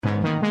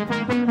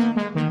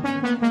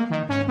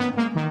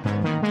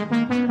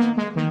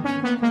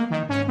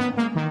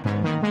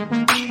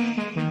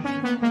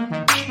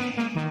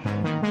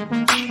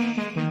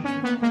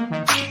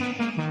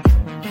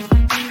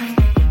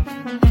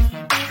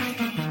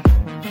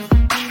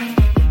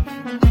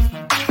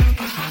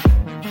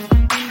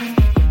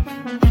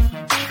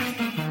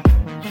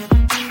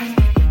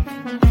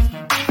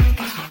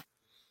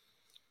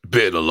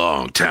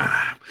wrong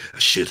time. I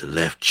should have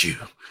left you.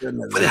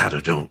 But I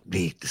don't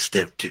need to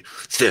step two.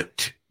 Step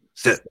two.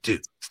 Step two.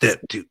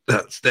 Step two.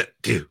 Step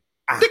two.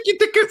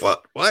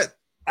 What?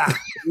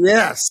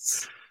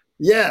 Yes.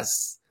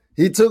 Yes.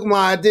 He took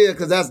my idea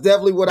because that's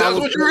definitely what I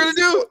was. That's what you were gonna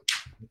do.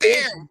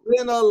 Damn.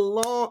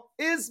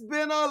 It's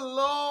been a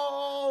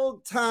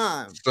long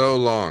time. So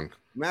long.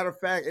 Matter of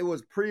fact, it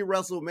was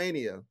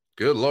pre-WrestleMania.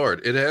 Good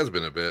Lord. It has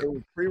been a bit. It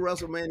was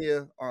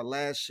pre-WrestleMania, our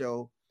last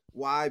show.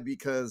 Why?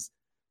 Because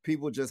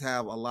people just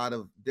have a lot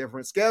of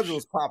different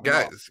schedules popping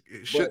up. Guys,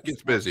 shit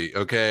gets busy,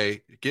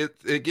 okay?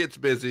 It gets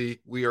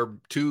busy. We are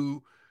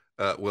 2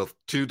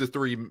 to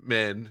 3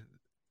 men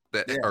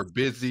that are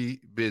busy.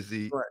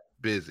 Busy.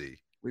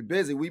 We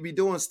busy. We be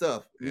doing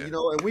stuff, you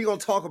know, and we're going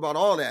to talk about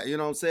all that, you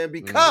know what I'm saying?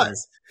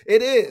 Because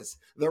it is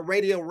the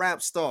radio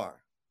rap star.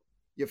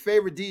 Your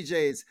favorite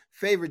DJ's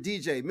favorite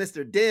DJ,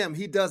 Mr. Dim,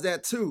 he does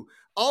that too.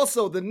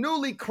 Also, the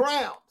newly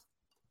crowned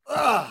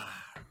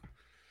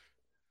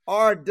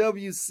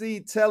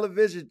RWC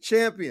television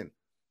champion.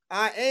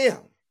 I am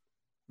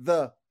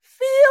the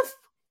fifth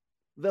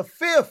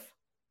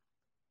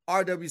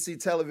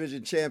RWC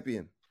television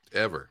champion.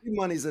 Ever.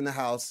 Money's in the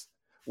house.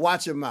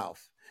 Watch your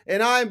mouth.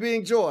 And I'm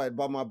being joined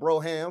by my bro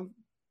Ham.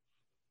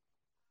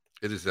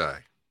 It is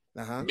I.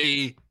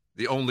 Me,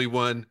 the only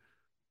one.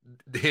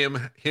 Him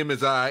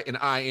is I, and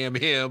I am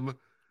him.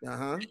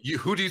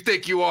 Who do you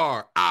think you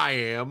are? I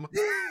am.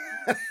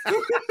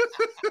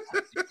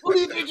 Who do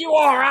you think you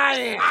are? I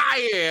am.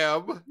 I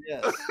am.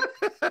 Yes.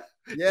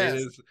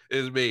 Yes. It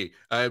is me.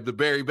 I am the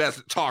very best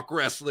at talk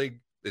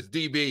wrestling. It's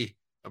DB.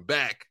 I'm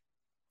back.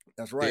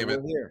 That's right.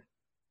 We're here.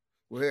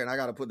 We're here, and I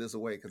got to put this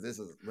away because this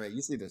is right.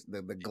 You see this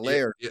the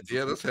glare.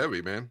 Yeah, that's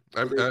heavy, man.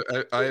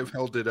 I have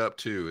held it up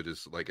too. It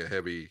is like a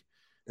heavy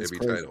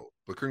title.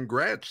 But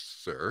congrats,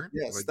 sir.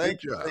 Yes,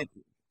 thank you.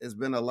 It's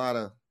been a lot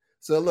of.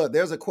 So look,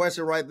 there's a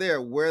question right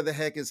there. Where the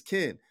heck is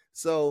Ken?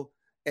 So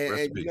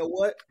and you know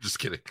what? Just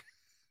kidding.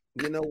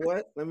 You know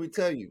what? Let me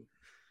tell you,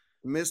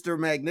 Mr.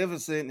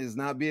 Magnificent is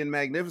not being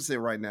magnificent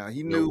right now.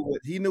 He knew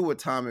what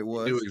time it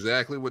was. He knew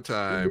exactly what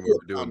time we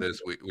were doing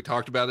this. We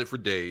talked about it for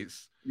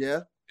days.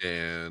 Yeah.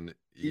 And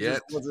he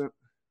wasn't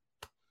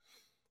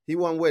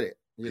with it.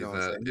 He's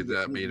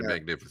not being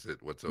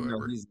magnificent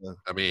whatsoever.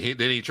 Then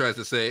he tries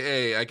to say,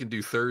 "Hey, I can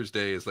do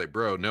Thursday." It's like,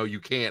 bro, no,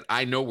 you can't.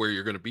 I know where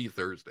you're going to be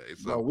Thursday.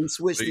 So we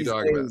switched these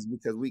days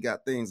because we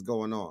got things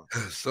going on.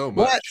 So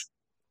much. But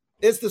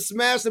it's the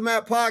Smash the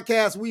Map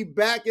podcast. We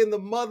back in the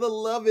mother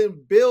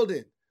loving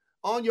building,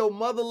 on your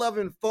mother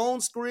loving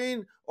phone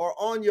screen or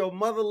on your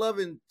mother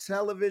loving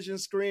television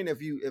screen.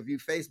 If you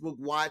Facebook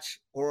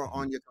watch or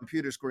on your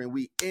computer screen,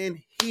 we in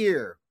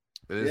here.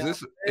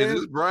 Is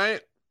this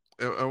Bryant?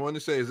 I want to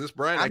say, is this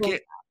Bryant? I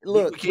can't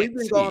look. We've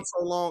been gone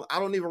so long. I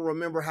don't even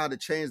remember how to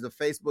change the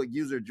Facebook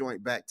user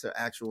joint back to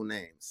actual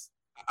names.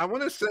 I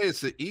want to say it's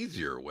the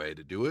easier way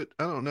to do it.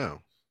 I don't know.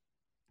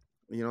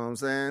 You know what I'm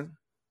saying?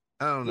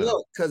 I don't know.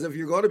 Look, because if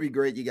you're going to be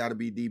great, you got to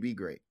be DB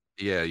great.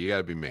 Yeah, you got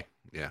to be me.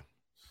 Yeah.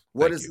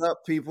 What is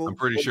up, people? I'm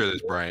pretty sure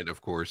that's Bryant,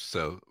 of course.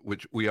 So,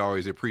 which we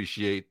always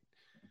appreciate.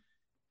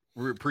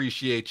 We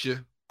appreciate you.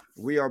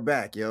 We are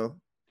back, yo.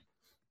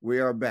 We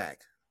are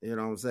back. You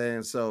know what I'm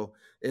saying? So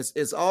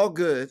it's all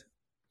good.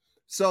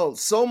 So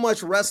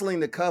much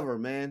wrestling to cover,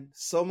 man.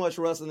 So much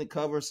wrestling to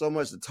cover. So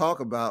much to talk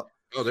about.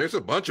 Oh, there's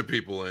a bunch of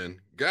people in.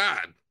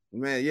 God,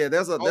 man, yeah.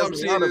 There's a lot of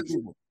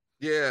people.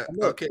 Yeah.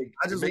 Look, okay.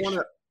 I just want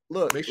to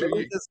look. Make sure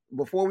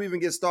before we even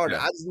get started,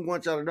 I just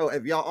want y'all to know,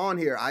 if y'all on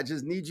here, I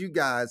just need you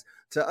guys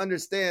to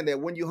understand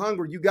that when you're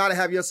hungry, you got to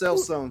have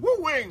yourself some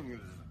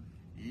wings.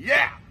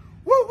 Yeah.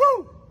 Woo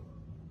woo.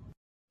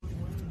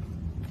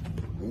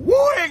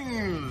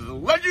 Wings,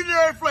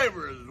 legendary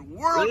flavors,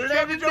 world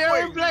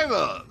legendary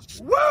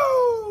flavors.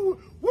 Woo,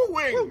 woo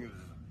wings,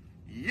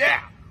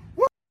 yeah.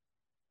 Woo.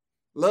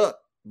 Look,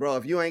 bro,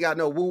 if you ain't got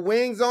no woo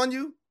wings on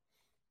you,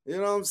 you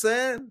know what I'm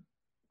saying?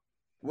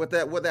 With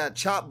that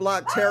chop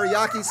block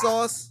teriyaki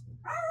sauce,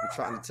 I'm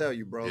trying to tell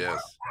you, bro.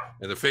 Yes,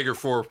 and the figure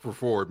 4 for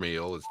 4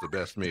 meal is the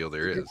best meal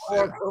there is.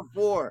 4 for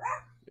 4.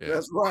 Yeah.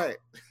 That's right.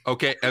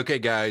 Okay,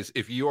 guys.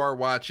 If you are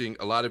watching,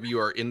 a lot of you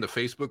are in the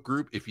Facebook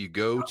group. If you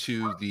go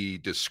to the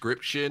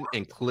description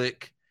and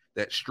click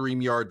that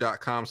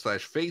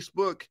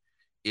StreamYard.com/Facebook,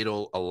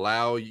 it'll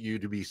allow you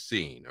to be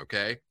seen.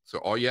 Okay. So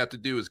all you have to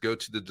do is go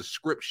to the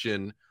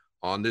description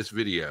on this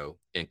video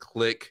and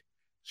click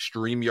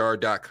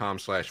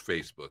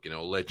StreamYard.com/Facebook, and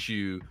it'll let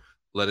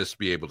us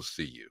be able to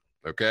see you.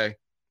 Okay.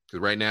 Because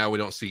right now we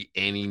don't see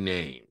any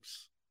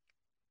names.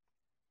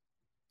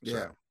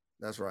 Yeah,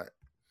 that's right.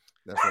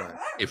 That's right.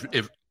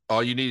 If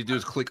all you need to do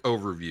is click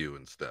overview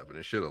and stuff, and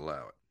it should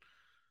allow it.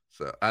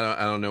 So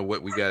I don't know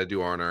what we got to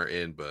do on our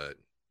end, but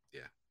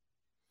yeah.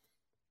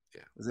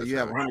 So you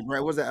have 100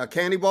 grand. What's that? A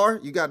candy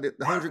bar? You got the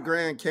 100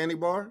 grand candy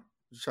bar?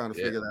 Just trying to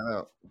figure that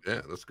out.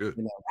 Yeah, that's good.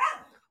 You know?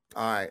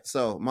 All right.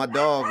 So my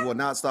dog will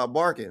not stop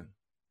barking.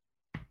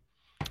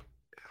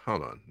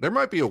 Hold on. There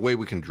might be a way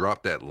we can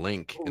drop that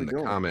link in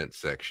the comment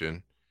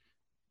section.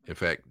 In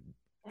fact,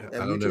 I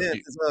don't know if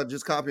you,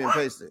 just copy and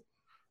paste it.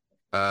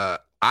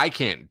 I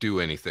can't do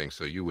anything,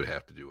 so you would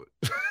have to do it.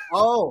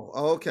 Oh,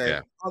 okay.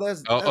 Yeah. Oh,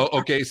 that's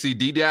okay. See,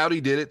 D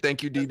Dowdy did it.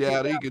 Thank you, D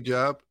Dowdy. Good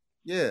job.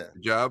 Yeah.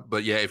 Good job.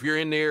 But yeah, if you're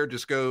in there,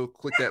 just go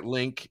click that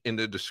link in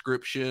the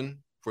description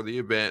for the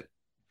event,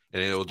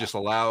 and it will just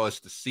allow us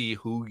to see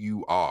who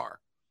you are.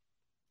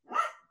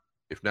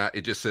 If not,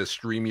 it just says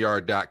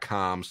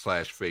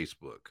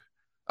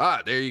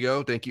StreamYard.com/Facebook. There you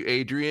go. Thank you,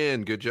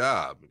 Adrian. Good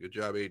job. Good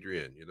job,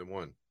 Adrian. You're the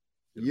one.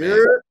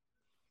 You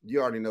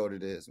already know what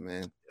it is,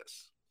 man.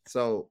 Yes.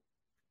 So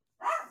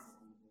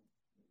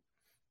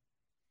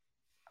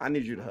I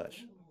need you to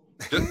hush.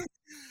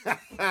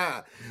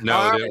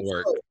 No, it didn't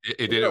work.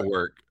 It didn't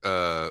work.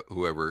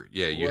 Whoever,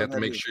 you have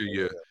to make sure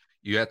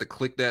you have to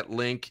click that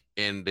link,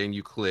 and then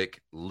you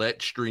click let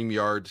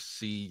StreamYard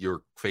see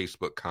your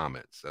Facebook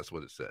comments. That's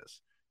what it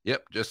says.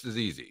 Yep, just as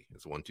easy.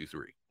 It's 1, 2,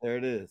 3. There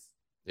it is.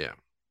 Yeah.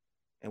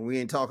 And we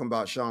ain't talking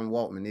about Sean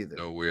Waltman either.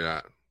 No, we're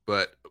not.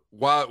 But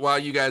while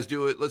you guys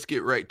do it, let's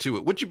get right to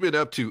it. What you been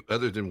up to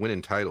other than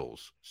winning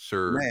titles,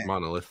 Sir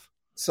Monolith?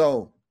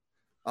 So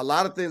a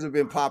lot of things have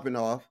been popping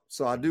off.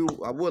 So I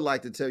would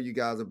like to tell you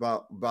guys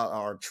about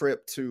our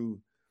trip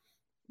to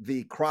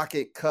the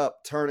Crockett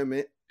Cup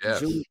tournament.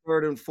 Yes. June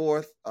 3rd and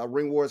 4th,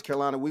 Ring Wars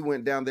Carolina. We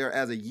went down there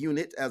as a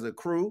unit, as a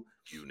crew.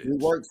 We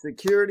worked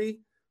security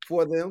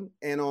for them.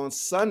 And on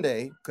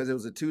Sunday, because it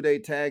was a 2-day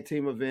tag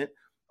team event,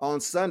 on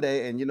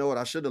Sunday, and you know what?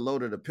 I should have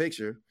loaded a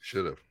picture.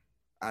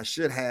 I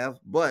should have.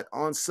 But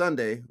on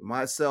Sunday,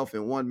 myself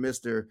and one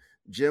Mr.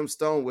 Jim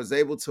Stone was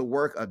able to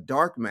work a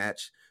dark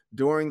match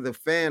during the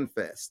Fan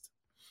Fest.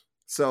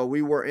 So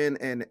we were in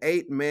an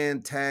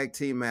 8-man tag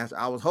team match.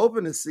 I was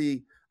hoping to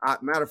see,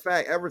 matter of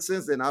fact, ever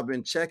since then, I've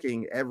been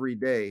checking every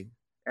day,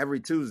 every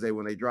Tuesday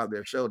when they drop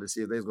their show to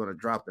see if they're going to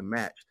drop the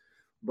match.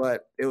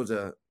 But it was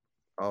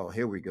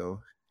here we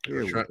go.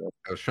 I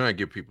was trying to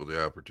give people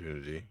the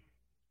opportunity.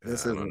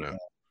 This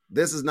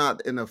is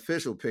not an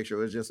official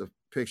picture. It's just a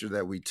picture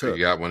that we took.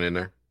 You got one in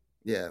there?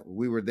 Yeah,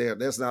 we were there.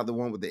 That's not the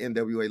one with the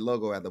NWA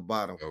logo at the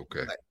bottom.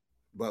 Okay.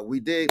 But we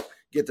did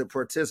get to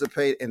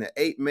participate in an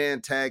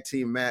 8-man tag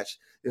team match.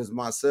 It was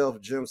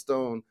myself, Jim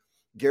Stone,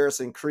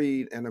 Garrison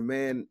Creed, and a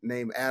man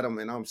named Adam.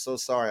 And I'm so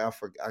sorry, I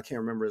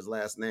can't remember his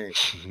last name.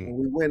 And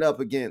we went up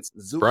against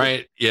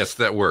Brian. Yes,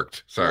 that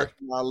worked. Sorry.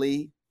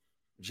 Ali,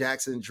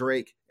 Jackson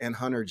Drake, and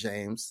Hunter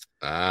James.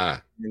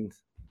 And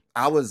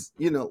I was,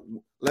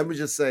 let me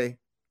just say, it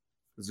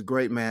was a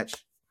great match.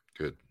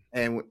 Good.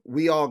 And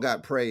we all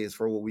got praise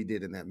for what we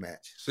did in that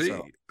match. See,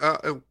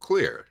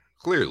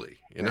 clearly,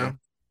 you know.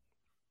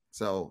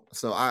 So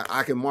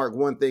I can mark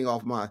one thing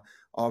off my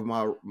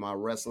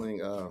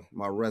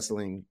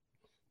wrestling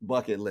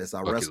bucket list.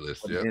 I wrestled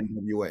for the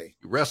NWA.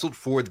 You wrestled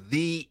for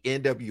the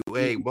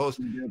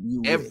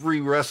NWA.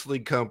 Every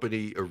wrestling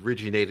company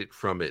originated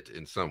from it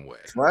in some way.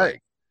 Right.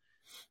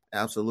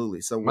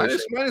 Absolutely. So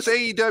minus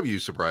AEW,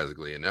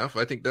 surprisingly enough.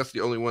 I think that's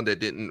the only one that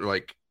didn't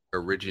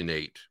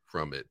originate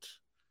from it.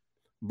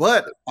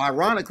 But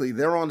ironically,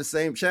 they're on the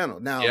same channel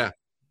now. Yeah.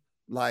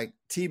 Like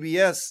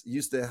TBS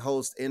used to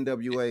host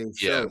NWA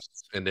shows. Yes,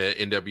 and the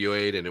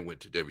NWA, then it went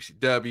to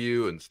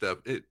WCW and stuff.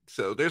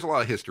 So there's a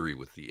lot of history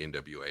with the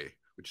NWA,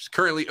 which is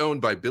currently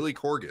owned by Billy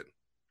Corgan.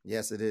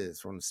 Yes, it is,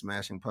 from the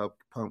Smashing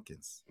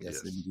Pumpkins.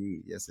 Yes,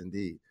 indeed. Yes,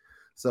 indeed.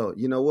 So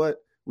you know what?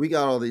 We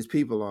got all these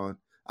people on.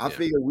 I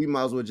figured we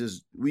might as well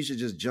we should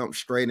just jump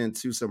straight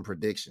into some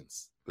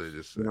predictions.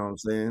 You know what I'm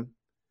saying?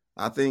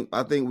 I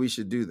think we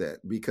should do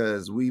that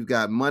because we've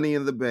got Money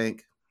in the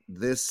Bank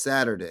this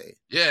Saturday.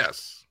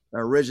 Yes.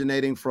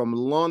 Originating from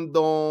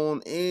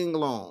London,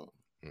 England.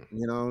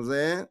 You know what I'm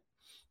saying?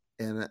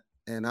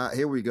 And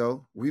here we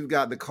go. We've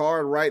got the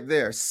card right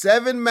there.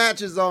 7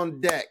 matches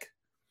on deck.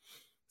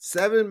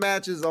 7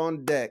 matches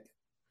on deck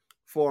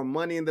for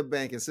Money in the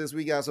Bank. And since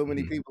we got so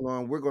many people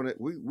on,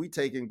 we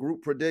taking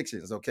group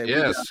predictions. Okay.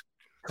 Yes.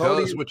 Tell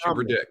us what you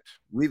predict.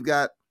 We've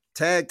got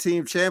tag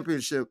team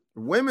championship,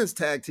 women's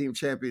tag team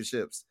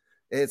championships.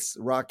 It's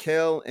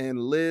Raquel and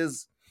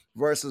Liz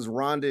versus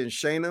Rhonda and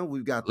Shayna.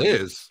 We've got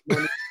Liz.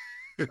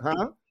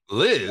 Huh?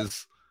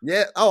 Liz.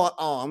 Yeah. Oh,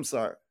 I'm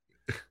sorry.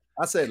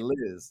 I said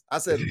Liz. I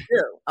said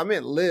I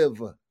meant Liv.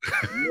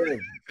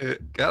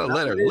 Gotta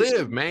let her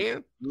live,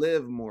 man.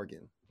 Liv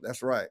Morgan.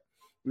 That's right.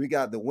 We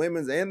got the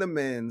women's and the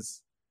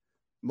men's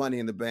Money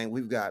in the Bank.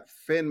 We've got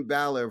Finn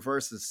Balor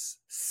versus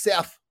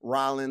Seth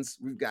Rollins.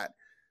 We've got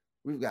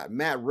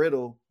Matt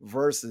Riddle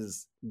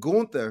versus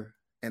Gunther.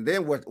 And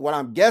then what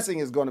I'm guessing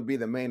is going to be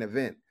the main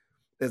event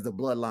is the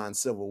Bloodline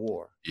Civil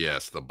War.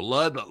 Yes, the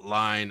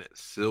Bloodline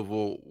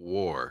Civil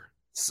War.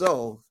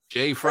 So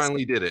Jay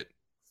finally did it.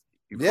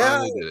 He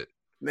finally did it.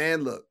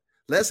 Man, look,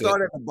 let's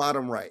start at the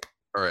bottom right.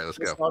 All right, let's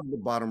go. Start at the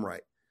bottom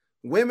right.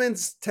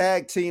 Women's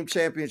Tag Team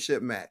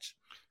Championship match.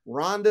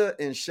 Rhonda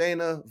and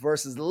Shayna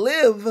versus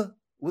Liv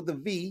with the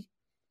V.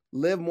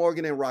 Liv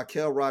Morgan and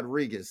Raquel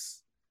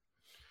Rodriguez.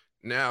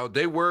 Now,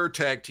 they were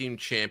tag team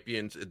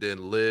champions, and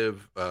then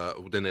Liv,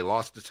 then they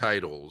lost the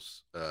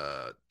titles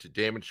to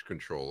Damage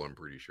Control, I'm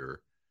pretty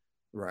sure.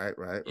 Right.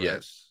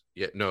 Yes.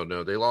 Yeah,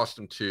 no, they lost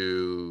them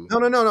to...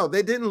 No,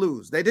 they didn't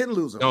lose. They didn't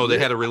lose them. No, they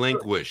had to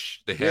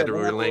relinquish. They had to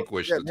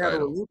relinquish the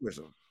title.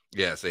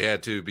 Yes, they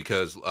had to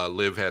because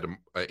Liv had an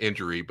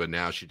injury, but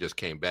now she just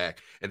came back.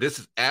 And this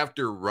is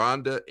after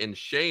Ronda and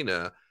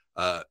Shayna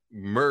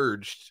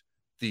merged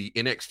the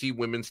NXT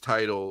women's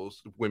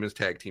titles, women's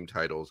tag team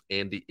titles,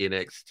 and the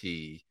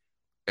NXT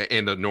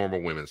and the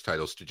normal women's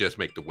titles to just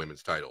make the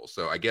women's titles.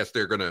 So I guess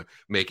they're going to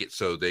make it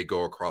so they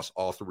go across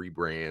all three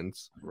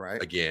brands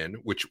again,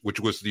 which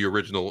was the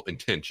original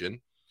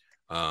intention.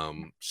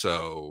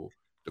 So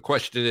the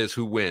question is,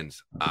 who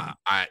wins?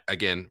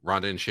 Again,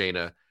 Ronda and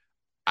Shayna.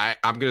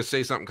 I'm going to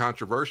say something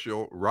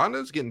controversial.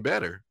 Ronda's getting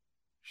better.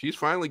 She's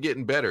finally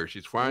getting better.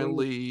 She's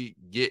finally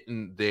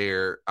getting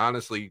there.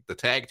 Honestly, the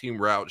tag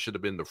team route should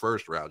have been the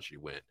first route she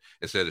went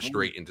instead of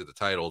straight into the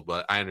titles.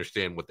 But I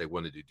understand what they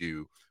wanted to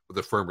do with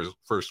the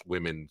first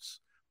women's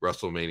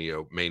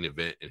WrestleMania main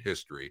event in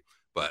history.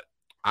 But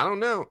I don't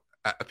know.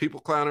 People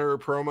clown her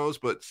promos,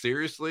 but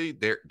seriously,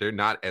 they're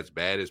not as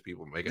bad as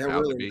people make it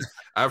out to be.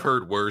 I've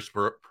heard worse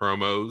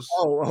promos.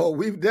 Oh,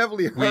 we've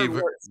definitely heard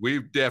worse.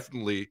 We've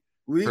definitely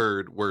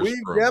heard worse.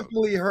 We've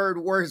definitely heard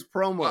worse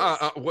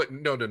promos. What?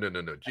 No.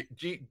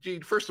 G,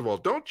 first of all,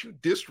 don't you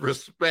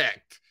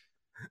disrespect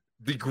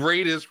the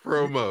greatest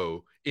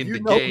promo in the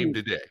game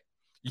today.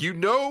 You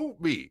know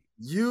me.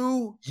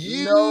 You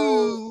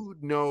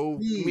know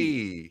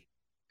me.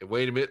 And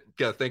wait a minute,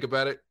 gotta think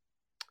about it.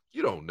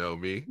 You don't know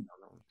me.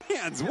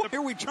 Hands. What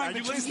are we trying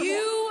to do?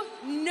 You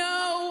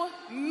know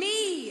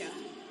me.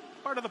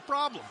 Part of the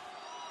problem.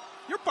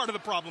 You're part of the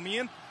problem,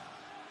 Ian.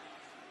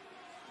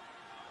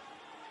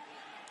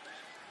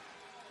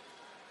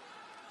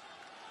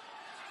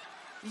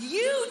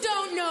 You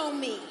don't know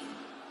me.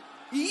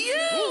 You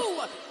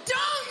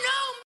don't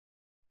know me.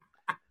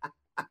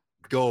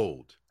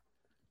 Gold.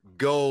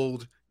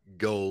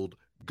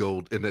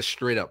 And the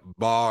straight up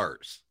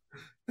bars.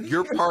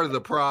 You're part of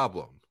the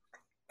problem.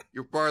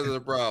 You're part of the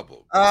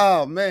problem.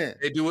 Oh man.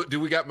 Hey, do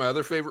we got my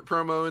other favorite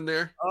promo in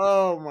there?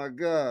 Oh my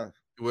god.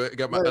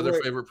 Got my other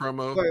favorite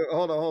promo? Wait,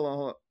 hold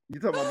on. You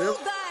talking about this?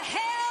 Who the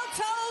hell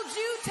told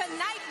you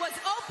tonight was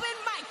open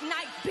mic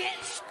night,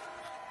 bitch?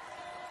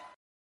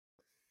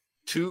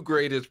 Two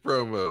greatest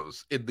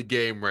promos in the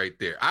game right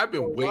there. I've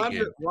been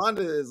waiting.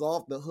 Ronda is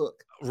off the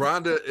hook.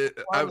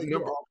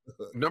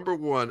 Number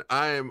one,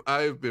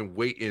 I've been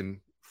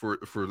waiting for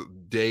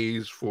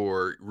days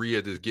for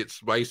Rhea to get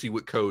spicy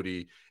with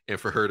Cody and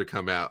for her to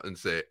come out and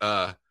say,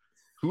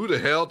 who the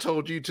hell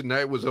told you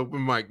tonight was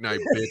open mic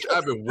night, bitch?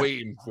 I've been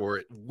waiting for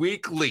it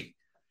weekly.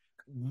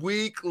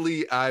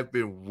 I've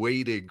been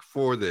waiting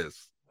for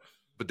this.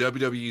 But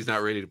WWE's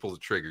not ready to pull the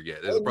trigger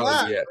yet.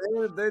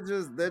 They're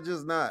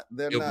just not.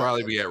 It'll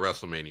probably be at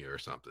WrestleMania or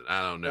something.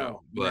 I don't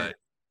know. But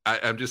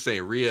I'm just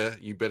saying, Rhea,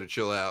 you better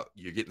chill out.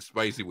 You're getting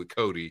spicy with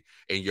Cody,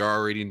 and you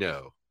already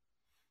know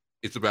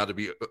it's about to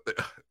be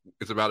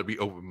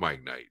open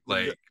mic night.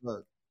 Like,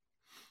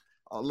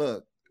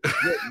 look.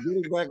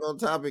 Getting back on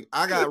topic,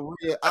 I got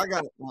Rhea. I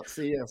got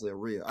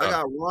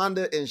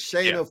Ronda and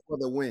Shayna for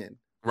the win.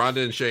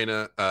 Ronda and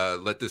Shayna,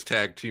 let this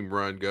tag team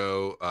run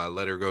go.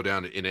 Let her go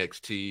down to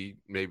NXT,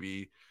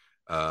 maybe.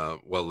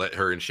 Let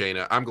her and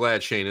Shayna. I'm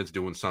glad Shayna's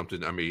doing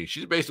something. I mean,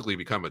 she's basically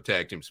become a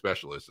tag team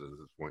specialist at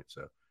this point.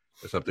 So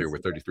that's up there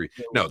with 33.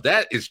 No,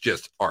 that is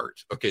just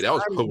art. Okay, that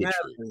was poetry.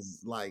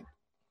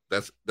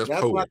 That's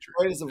poetry.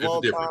 Greatest of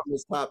all time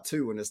is top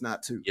 2, and it's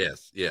not 2.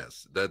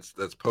 Yes, that's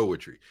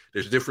poetry.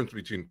 There's a difference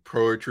between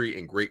poetry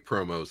and great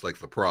promos, like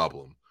The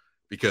Problem,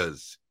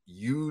 because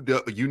you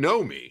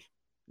know me.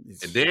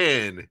 And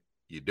then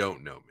you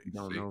don't know me.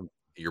 Know me.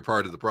 You're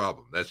part of the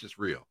problem. That's just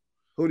real.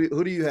 Who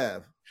do you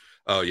have?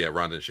 Oh yeah,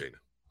 Ronda and Shayna.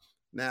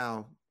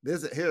 Now,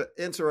 there's an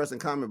interesting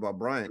comment by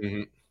Brian.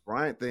 Mm-hmm.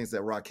 Brian thinks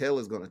that Raquel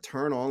is going to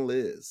turn on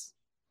Liz.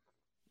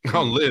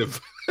 On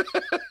Liv.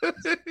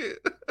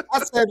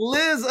 I said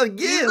Liz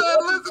again.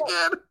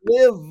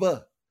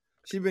 Liv.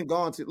 She's been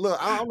gone too.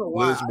 Look, I don't know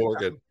why. Liz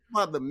Morgan.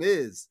 About the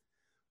Miz.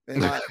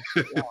 And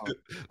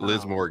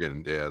Liz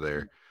Morgan. Yeah,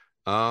 there.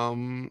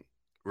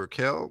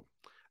 Raquel.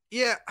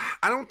 Yeah,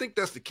 I don't think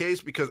that's the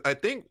case because I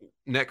think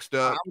next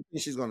up, I don't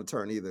think she's going to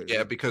turn either.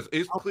 Yeah, because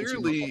it's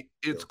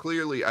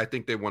clearly I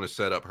think they want to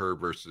set up her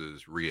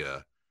versus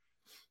Rhea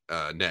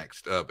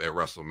next up at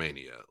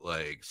WrestleMania.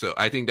 Like, so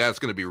I think that's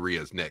going to be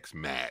Rhea's next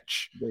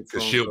match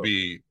because she'll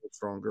be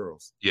strong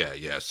girls.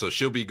 Yeah. So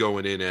she'll be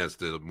going in as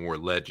the more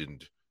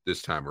legend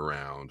this time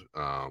around.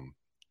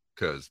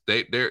 Because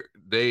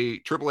they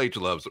Triple H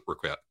loves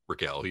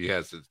Raquel. He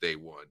has since day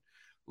one.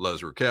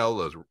 Loves Raquel.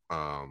 Loves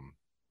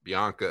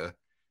Bianca.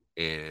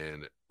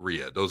 And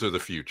Rhea, those are the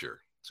future.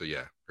 So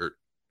yeah, her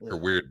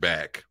weird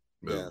back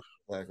move.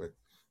 Yeah, exactly.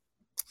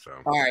 So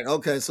all right,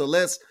 okay. So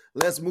let's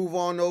move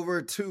on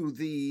over to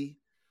the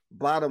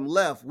bottom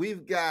left.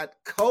 We've got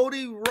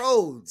Cody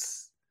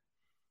Rhodes.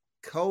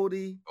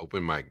 Cody.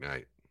 Open mic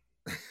night.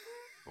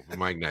 Open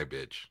mic night,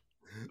 bitch.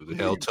 Who the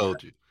hell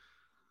told you?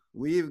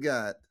 We've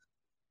got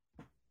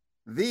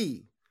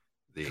the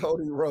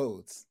Cody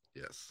Rhodes.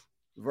 Yes.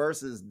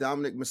 Versus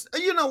Dominic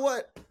Mysterio. You know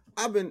what?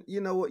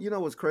 You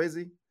know what's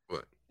crazy?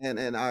 What?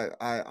 And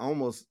I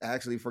almost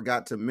actually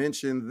forgot to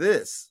mention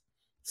this.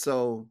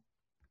 So,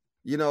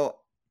 a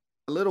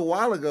little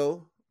while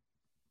ago,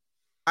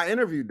 I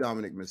interviewed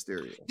Dominic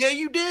Mysterio. Yeah,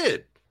 you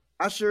did.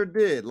 I sure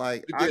did.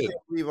 Like, You I did.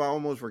 can't believe I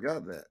almost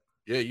forgot that.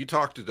 Yeah, you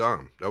talked to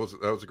Dom. That was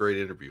a great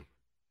interview.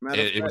 And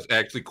it was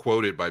actually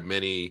quoted by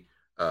many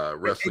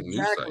wrestling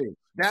news sites.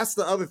 That's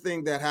the other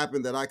thing that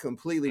happened that I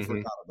completely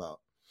forgot about.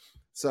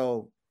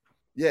 So,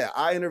 yeah,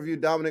 I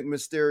interviewed Dominic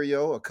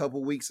Mysterio a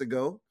couple weeks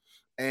ago,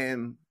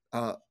 and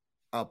a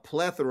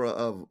plethora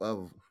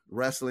of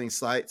wrestling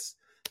sites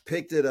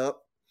picked it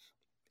up,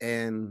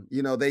 and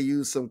they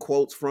used some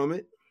quotes from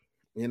it.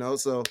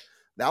 So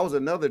that was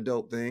another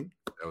dope thing.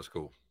 That was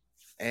cool.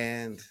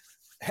 And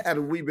had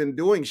we been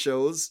doing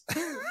shows,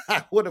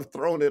 I would have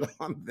thrown it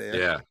on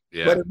there.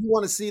 Yeah. But if you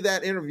want to see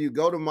that interview,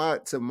 go to my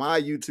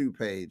YouTube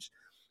page.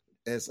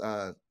 It's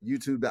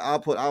YouTube.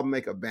 I'll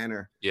make a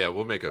banner. Yeah,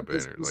 we'll make a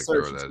banner. Like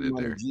throw that in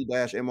there.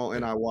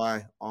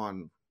 G-MONIY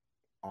on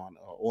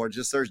or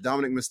just search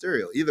Dominic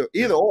Mysterio. Either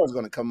or is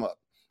going to come up.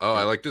 Oh,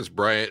 I like this.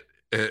 Bryant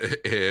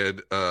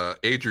and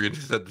Adrian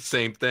said the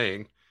same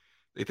thing.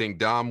 They think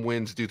Dom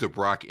wins due to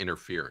Brock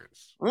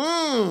interference.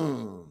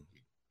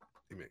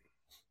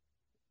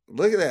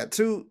 Look at that.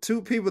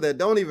 Two people that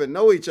don't even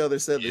know each other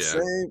said the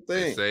same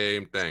thing. The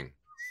same thing.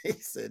 He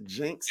said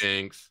jinx.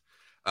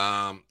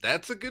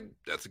 That's a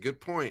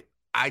good point.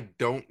 I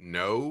don't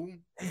know.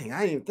 Dang,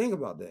 I didn't even think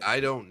about that.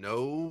 I don't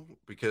know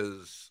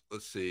because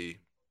let's see.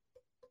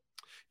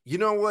 You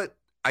know what?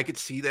 I could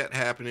see that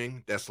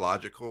happening. That's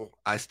logical.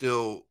 I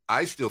still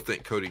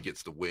think Cody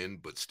gets the win,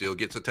 but still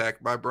gets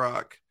attacked by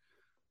Brock.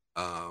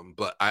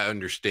 But I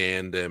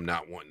understand them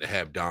not wanting to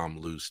have Dom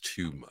lose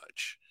too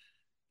much,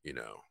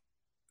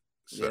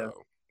 So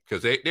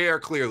because they are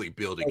clearly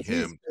building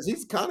him.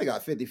 He's kind of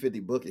got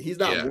 50-50 booking. He's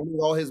not winning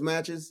all his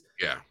matches.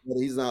 Yeah. But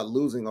he's not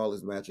losing all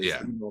his matches.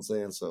 Yeah. You know what I'm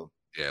saying? So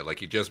yeah, like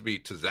he just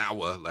beat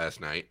Tozawa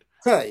last night.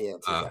 Yeah.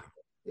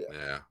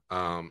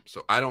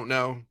 So I don't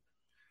know.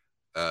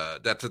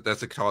 That's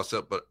a toss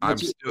up, but I'm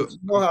still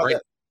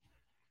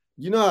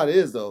you know how it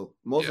is though.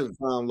 Most of the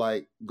time,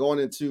 like going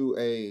into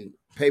a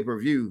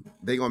pay-per-view,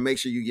 they're gonna make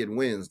sure you get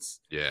wins.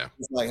 Yeah.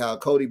 It's like how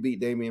Cody beat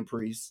Damian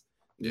Priest.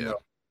 You know,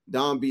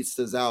 Dom beats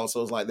Tozawa,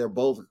 so it's like they're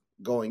both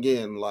going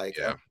in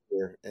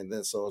here, and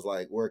then so it's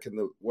like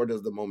where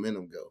does the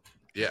momentum go?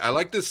 Yeah, I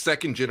like this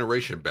second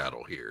generation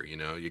battle here.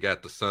 You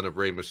got the son of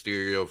Rey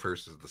Mysterio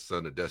versus the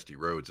son of Dusty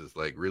Rhodes. It's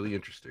like really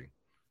interesting.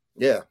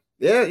 Yeah,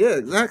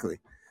 exactly.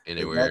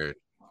 Anywhere.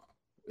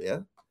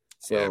 Yeah.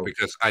 So, yeah,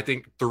 because I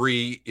think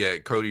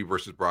Cody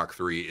versus Brock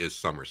 3 is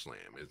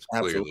SummerSlam. It's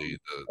clearly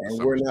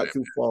and we're not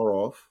too far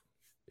off.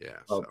 Yeah,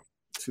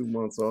 2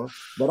 months off.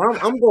 But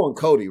I'm going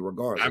Cody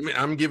regardless. I mean,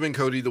 I'm giving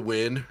Cody the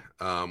win.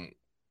 But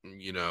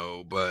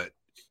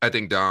I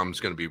think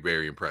Dom's going to be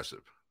very impressive.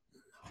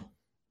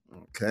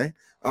 Okay.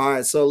 All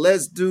right. So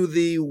let's do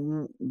the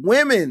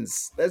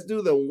women's. Let's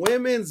do the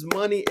women's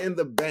Money in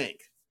the Bank.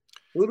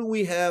 Who do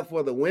we have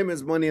for the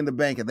women's Money in the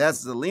Bank? And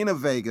that's Zelina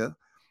Vega.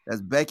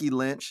 That's Becky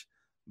Lynch,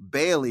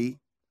 Bayley,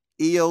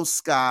 Io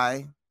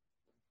Sky.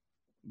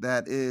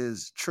 That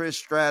is Trish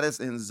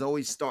Stratus and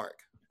Zoe Stark.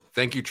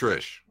 Thank you,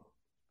 Trish.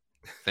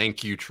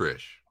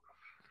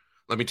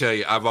 Let me tell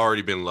you, I've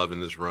already been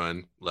loving this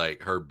run.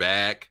 Like her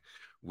back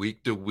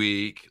week to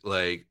week.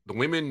 Like the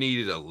women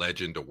needed a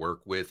legend to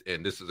work with,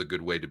 and this is a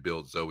good way to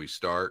build Zoe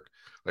Stark.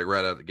 Like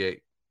right out of the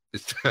gate.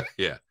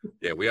 Yeah,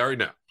 we already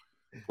know.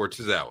 Port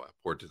Tozawa.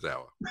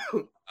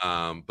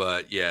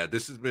 But yeah,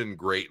 this has been a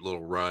great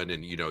little run,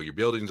 and you're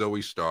building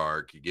Zoe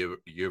Stark. You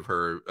give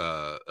her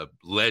a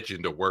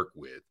legend to work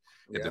with,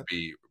 and to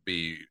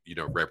be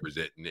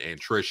representing.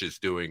 And Trish is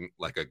doing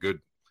like a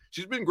good.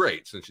 She's been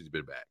great since she's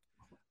been back.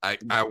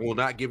 I will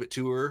not give it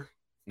to her.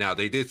 Now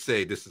they did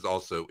say this is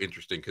also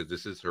interesting because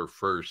this is her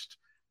first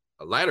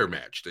ladder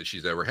match that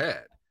she's ever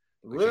had.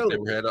 Really?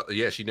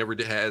 She never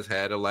has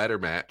had a ladder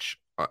match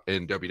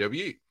in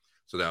WWE,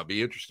 so that'll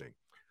be interesting.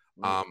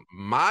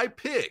 My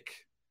pick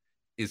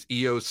is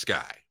Io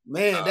Sky.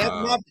 Man, that's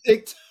my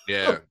pick too.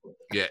 Yeah.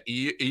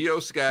 Io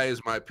Sky is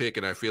my pick,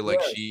 and I feel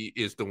like she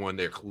is the one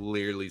they're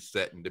clearly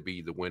setting to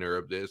be the winner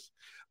of this.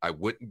 I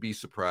wouldn't be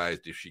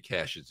surprised if she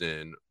cashes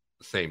in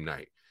the same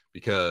night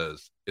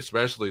because,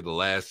 especially the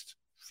last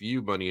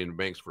few Money in the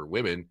Banks for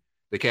women,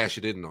 they cash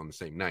it in on the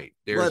same night.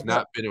 There's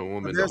not been a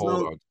woman to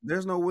hold on.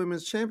 There's no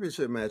women's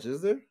championship match,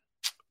 is there?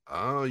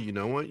 Oh, you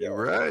know what?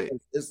 You're right.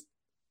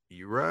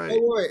 You're right.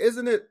 Oh, wait,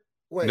 isn't it?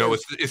 Wait, no,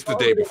 it's the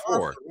day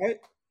before. Right?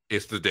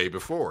 It's the day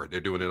before. They're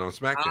doing it on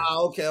SmackDown.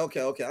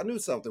 Okay. I knew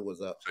something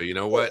was up. So you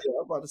know what?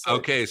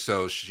 Okay,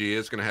 so she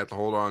is going to have to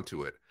hold on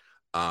to it.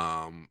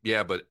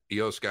 But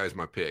Io Sky is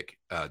my pick.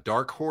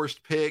 Dark horse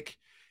pick.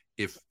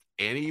 If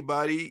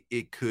anybody,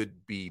 it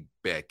could be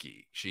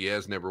Becky. She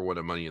has never won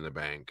a Money in the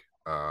Bank.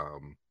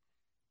 But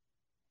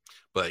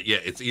yeah,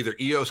 it's either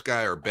Io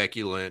Sky or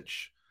Becky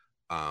Lynch.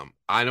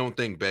 I don't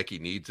think Becky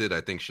needs it.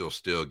 I think she'll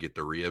still get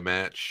the Rhea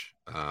match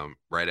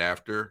right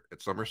after at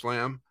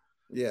SummerSlam.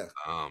 Yeah.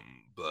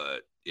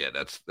 But yeah,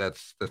 that's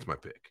my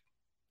pick.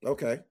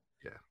 Okay.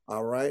 Yeah.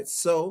 All right.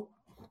 So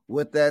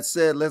with that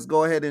said, let's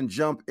go ahead and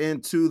jump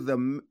into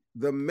the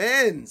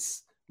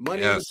men's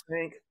Money in the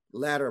Bank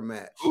ladder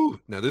match. Ooh,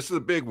 now this is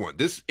a big one.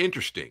 This is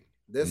interesting.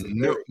 This is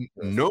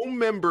no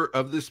member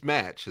of this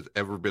match has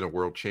ever been a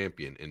world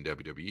champion in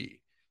WWE.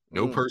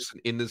 No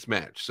person in this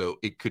match. So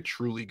it could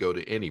truly go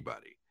to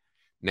anybody.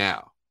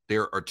 Now,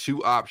 there are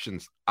two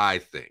options, I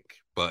think,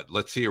 but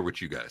let's hear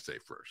what you guys say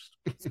first.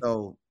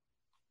 So,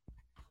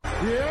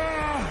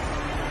 Yeah.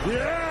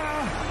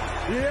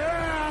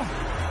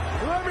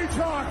 Let me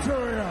talk to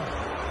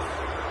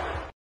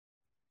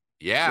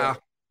you. Yeah.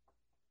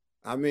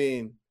 I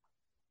mean,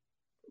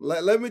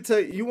 let me tell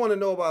you, you want to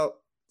know about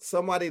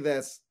somebody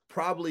that's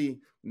probably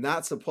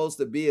not supposed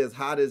to be as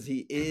hot as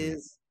he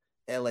is?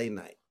 LA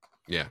Knight.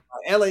 Yeah.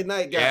 LA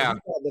Knight got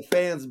the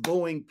fans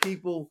booing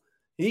people.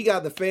 He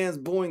got the fans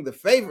booing the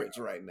favorites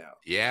right now.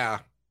 Yeah.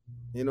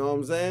 You know what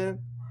I'm saying?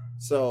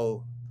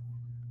 So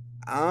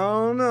I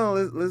don't know.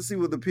 Let's see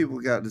what the people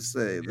got to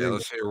say. Yeah,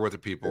 let's hear what the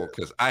people,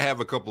 because I have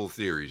a couple of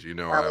theories. You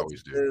know, I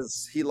always do.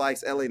 He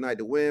likes LA Knight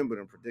to win, but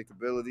in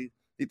predictability,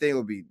 he think it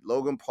would be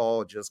Logan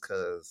Paul just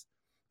because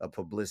of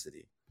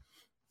publicity.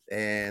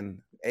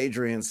 And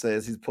Adrian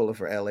says he's pulling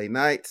for LA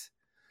Knight.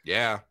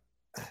 Yeah.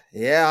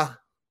 Yeah.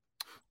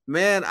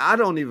 Man, I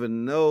don't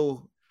even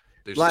know.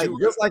 There's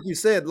just like you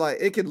said, like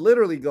it could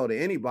literally go to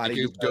anybody.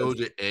 It could go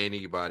to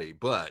anybody,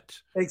 but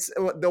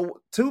the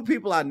two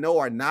people I know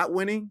are not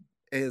winning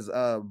is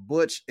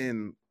Butch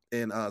and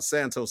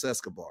Santos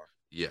Escobar.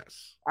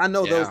 Yes. I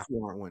know those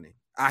two aren't winning.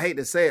 I hate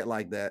to say it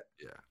like that.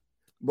 Yeah.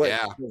 But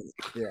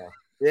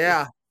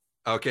yeah.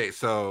 Okay,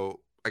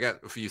 so I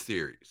got a few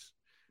theories.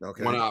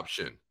 Okay. One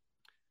option.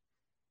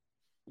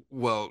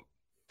 Well,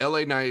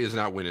 LA Knight is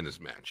not winning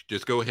this match.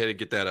 Just go ahead and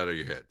get that out of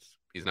your heads.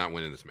 He's not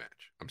winning this match.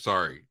 I'm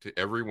sorry to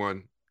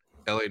everyone.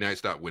 LA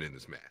Knight's not winning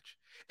this match.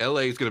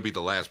 LA is going to be the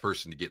last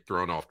person to get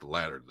thrown off the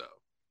ladder, though.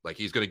 Like,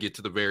 he's going to get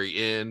to the very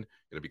end,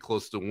 going to be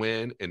close to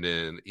win, and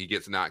then he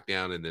gets knocked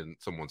down, and then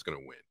someone's going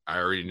to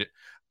win.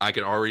 I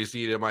can already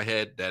see it in my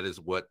head. That is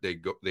what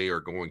they are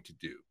going to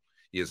do.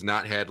 He has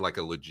not had like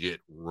a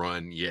legit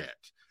run yet.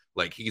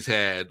 Like, he's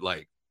had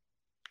like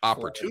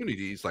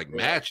opportunities, like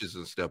matches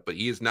and stuff, but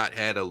he has not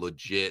had a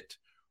legit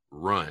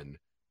run.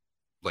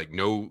 Like,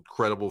 no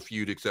credible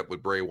feud except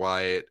with Bray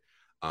Wyatt.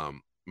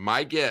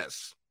 My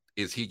guess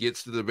is he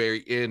gets to the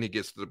very end, he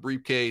gets to the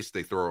briefcase,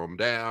 they throw him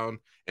down,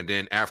 and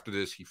then after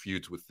this, he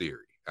feuds with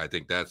Theory. I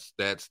think that's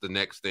the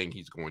next thing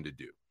he's going to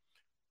do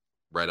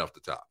right off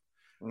the top.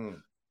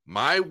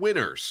 My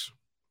winners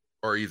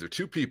are either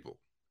two people.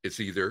 It's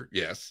either,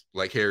 yes,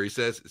 like Harry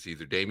says, it's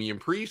either Damian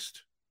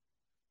Priest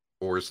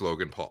or it's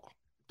Logan Paul.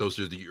 Those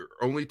are your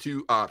only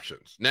two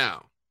options.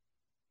 Now,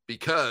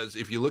 because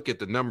if you look at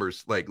the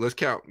numbers, like, let's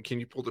count. Can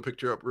you pull the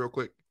picture up real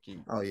quick?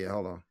 Oh, yeah.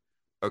 Hold on.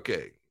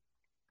 Okay.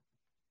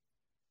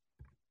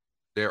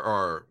 There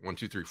are 1,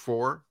 2, 3,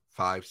 4,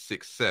 5,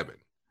 6, 7.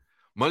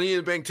 Money in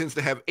the Bank tends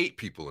to have 8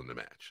 people in the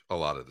match a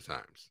lot of the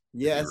times.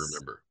 Yes. If you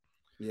remember.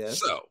 Yes.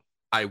 So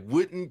I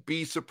wouldn't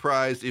be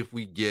surprised if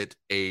we get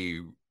a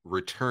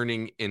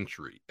returning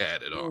entry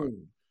added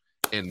on.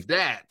 And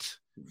that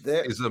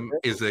is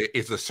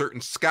a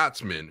certain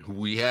Scotsman who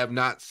we have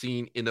not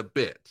seen in a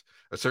bit.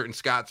 A certain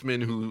Scotsman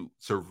who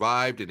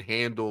survived and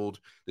handled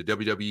the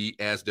WWE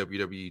as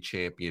WWE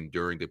champion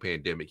during the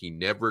pandemic. He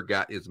never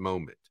got his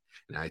moment.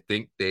 And I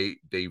think they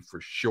for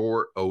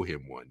sure owe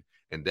him one.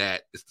 And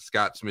that is the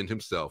Scotsman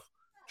himself,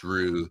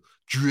 Drew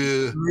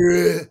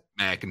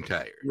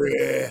McIntyre.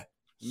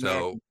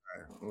 So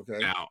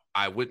now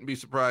I wouldn't be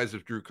surprised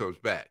if Drew comes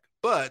back.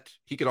 But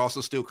he could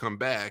also still come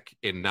back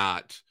and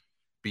not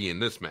be in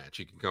this match.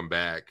 He can come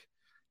back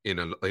in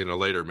a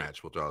later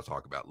match, which I'll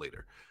talk about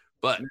later.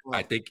 But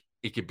I think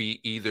it could be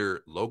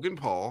either Logan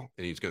Paul,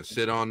 and he's going to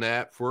sit on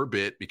that for a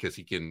bit because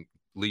he can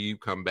leave,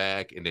 come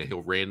back, and then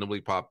he'll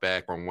randomly pop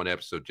back on one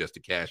episode just to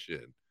cash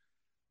in.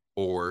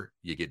 Or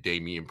you get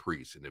Damian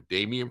Priest. And if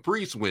Damian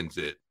Priest wins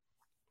it,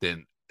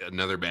 then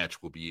another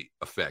match will be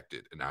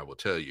affected. And I will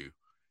tell you,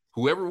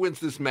 whoever wins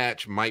this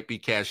match might be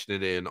cashing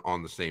it in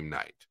on the same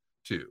night,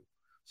 too.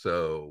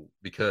 So,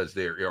 because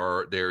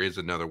there is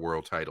another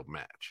world title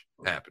match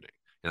happening.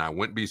 And I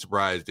wouldn't be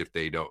surprised if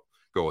they don't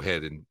go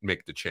ahead and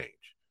make the change.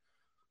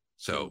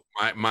 So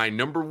my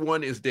number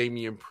 1 is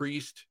Damian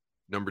Priest.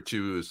 Number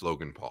 2 is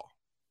Logan Paul.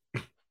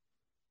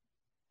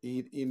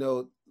 You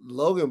know,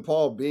 Logan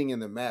Paul being in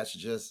the match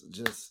just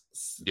gets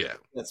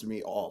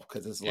me off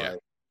because it's like,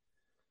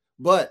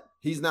 but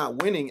he's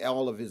not winning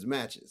all of his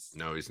matches.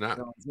 No, he's not.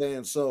 You know what I'm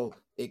saying? So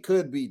it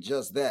could be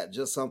just that,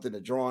 just something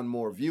to draw on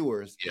more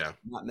viewers. Yeah,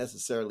 not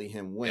necessarily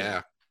him winning.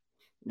 Yeah,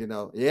 you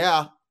know.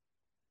 Yeah.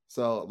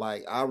 So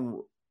I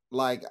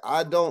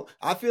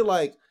feel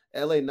like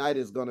LA Knight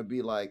is going to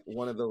be like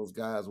one of those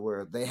guys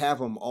where they have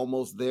him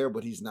almost there,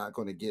 but he's not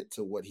going to get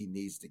to what he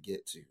needs to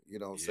get to. You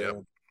know what I'm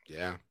saying?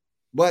 Yeah.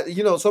 But,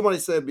 you know, somebody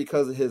said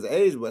because of his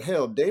age, but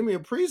hell,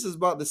 Damian Priest is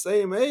about the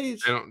same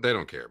age. They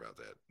don't care about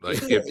that.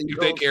 Like, if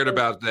they cared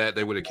about that,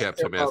 they would have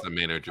kept him as the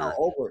manager.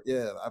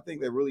 I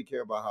think they really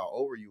care about how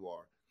over you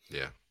are.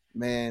 Yeah.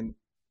 Man,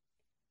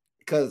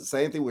 because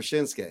same thing with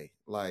Shinsuke.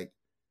 Like,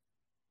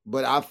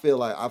 but I feel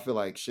like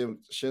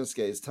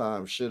Shinsuke's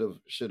time should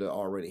have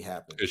already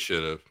happened. It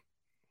should have.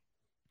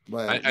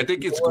 But I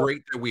think you know it's what?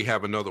 great that we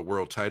have another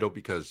world title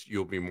because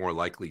you'll be more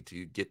likely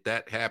to get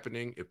that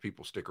happening if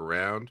people stick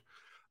around.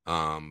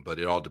 But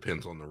it all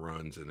depends on the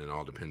runs, and it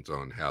all depends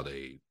on how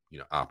they,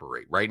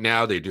 operate. Right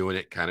now, they're doing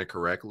it kind of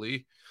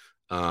correctly,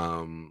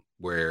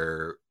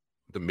 where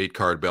the mid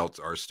card belts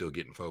are still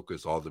getting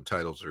focused. All the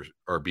titles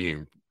are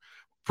being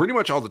pretty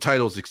much all the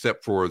titles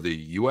except for the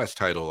U.S.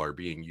 title are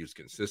being used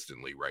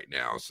consistently right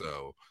now.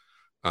 So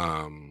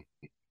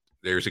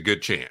there's a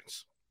good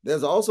chance.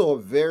 There's also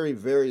a very,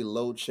 very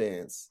low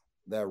chance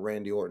that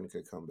Randy Orton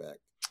could come back.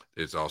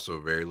 There's also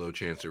a very low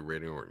chance that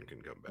Randy Orton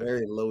can come back.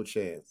 Very low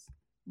chance,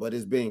 but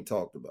it's being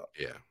talked about.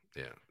 Yeah.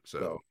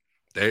 So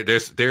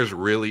there's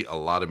really a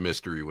lot of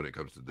mystery when it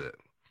comes to that.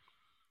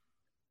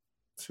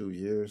 2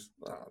 years,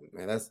 oh,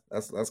 man, that's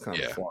kind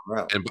of far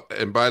out.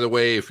 And by the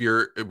way, if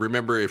you're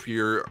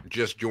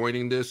just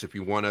joining this, if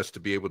you want us to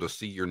be able to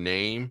see your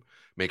name,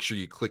 make sure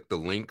you click the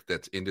link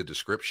that's in the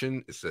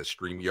description. It says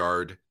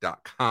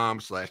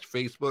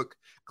streamyard.com/Facebook.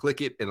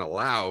 Click it and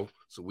allow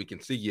so we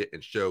can see you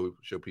and show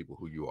people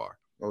who you are.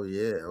 Oh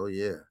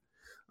yeah.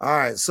 All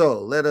right,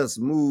 so let us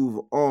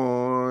move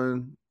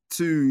on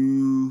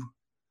to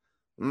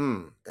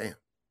damn.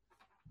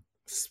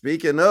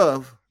 Speaking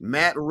of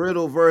Matt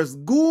Riddle versus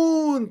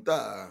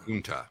Gunther.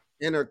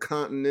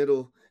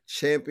 Intercontinental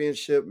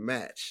Championship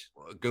match.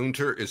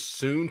 Gunther is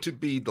soon to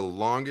be the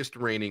longest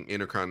reigning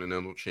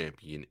Intercontinental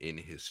Champion in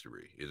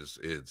history.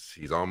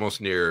 He's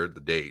almost near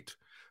the date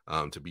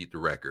to beat the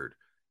record,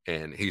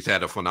 and he's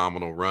had a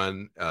phenomenal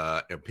run.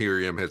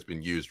 Imperium has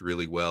been used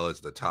really well as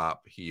the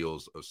top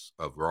heels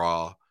of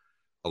Raw,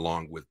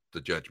 along with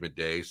the Judgment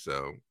Day.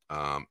 So,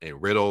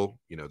 and Riddle,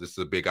 this is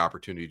a big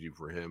opportunity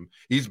for him.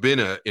 He's been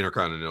an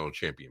Intercontinental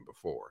Champion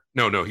before.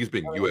 No, he's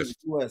been US.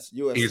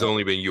 He's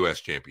only been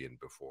US champion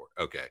before.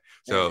 Okay,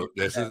 so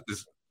this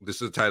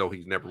is a title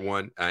he's never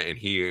won, and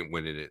he ain't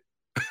winning it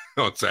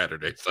on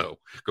Saturday. So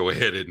go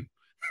ahead and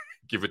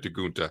give it to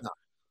Gunther.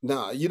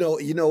 No, you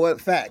know what?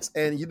 Facts,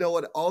 and you know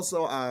what?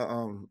 Also,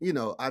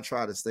 I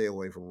try to stay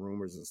away from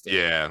rumors and stuff.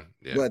 Yeah.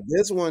 But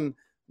this one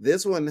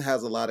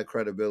has a lot of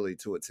credibility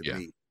to it to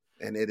me,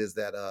 and it is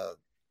that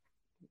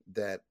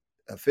that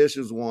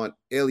officials want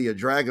Ilya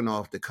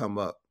Dragunov to come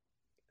up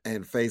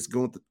and face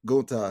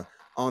Gunther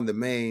on the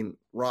main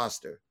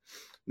roster.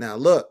 Now,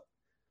 look,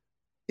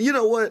 you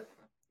know what?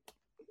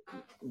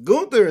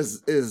 Gunther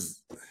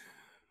is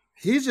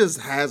he just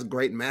has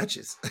great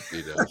matches.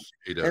 He does.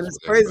 And it's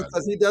crazy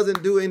because he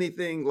doesn't do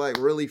anything like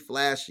really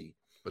flashy.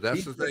 But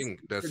that's the thing.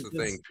 That's the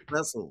thing.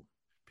 Wrestle.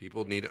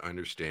 People need to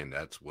understand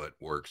that's what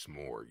works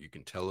more. You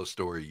can tell a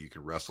story, you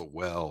can wrestle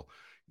well.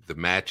 The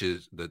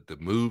matches, the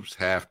moves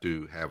have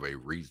to have a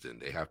reason.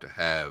 They have to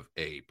have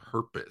a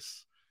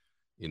purpose,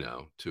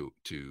 to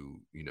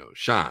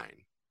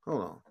shine.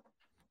 Hold on.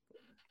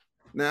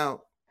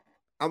 Now,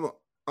 I'm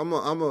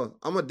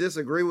a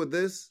disagree with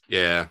this.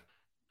 Yeah.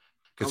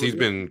 Because he's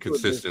been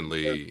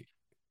consistently,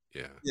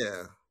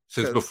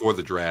 since before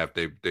the draft,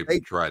 they've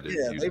tried to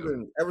use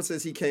him. Ever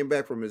since he came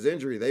back from his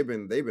injury, they've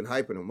been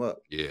hyping him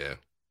up. Yeah.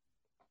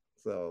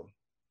 So,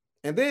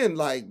 and then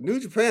like New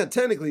Japan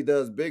technically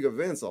does big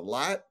events a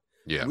lot.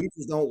 Yeah. We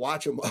just don't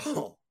watch them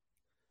all.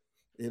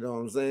 You know what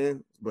I'm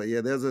saying? But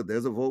yeah, there's a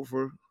vote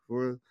for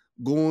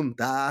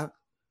Gunther.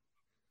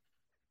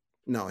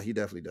 No, he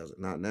definitely doesn't.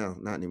 Not now.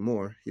 Not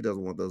anymore. He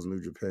doesn't want those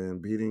New Japan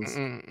beatings.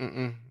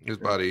 His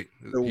body.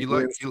 He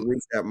likes to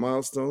reach that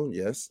milestone.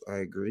 Yes, I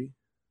agree.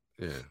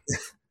 Yeah.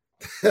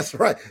 That's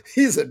right.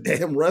 He's a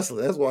damn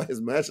wrestler. That's why his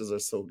matches are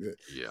so good.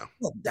 Yeah.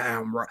 A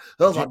damn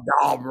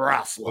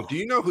wrestler. Well, do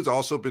you know who's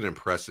also been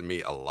impressing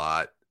me a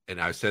lot? And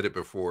I've said it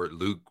before,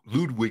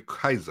 Ludwig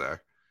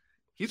Kaiser.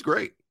 He's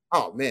great.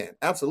 Oh, man.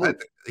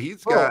 Absolutely.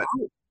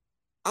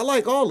 I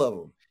like all of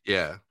them.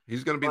 Yeah.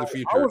 He's going to be the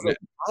future.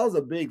 I was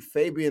a big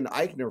Fabian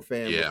Eichner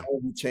fan before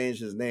he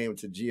changed his name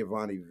to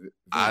Giovanni Vinci.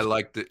 I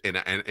liked it.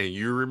 And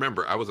you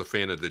remember, I was a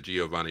fan of the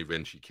Giovanni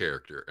Vinci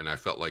character, and I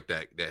felt like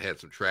that had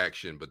some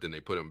traction, but then they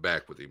put him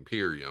back with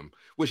Imperium,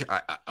 which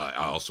I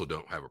also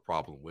don't have a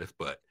problem with,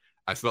 but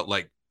I felt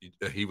like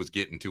he was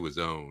getting to his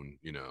own,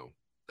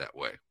 that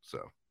way.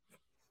 So.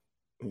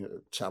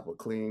 Chop a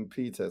clean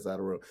P test out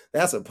of room.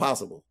 That's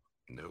impossible.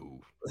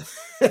 No.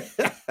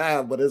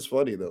 But it's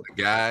funny though.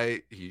 The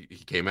guy, he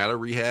came out of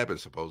rehab and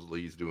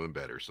supposedly he's doing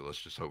better. So let's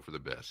just hope for the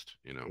best.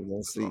 We're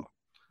gonna see.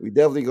 We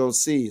definitely gonna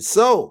see.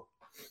 So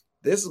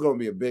this is gonna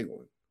be a big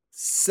one.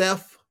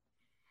 Seth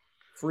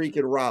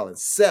freaking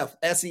Rollins. Seth,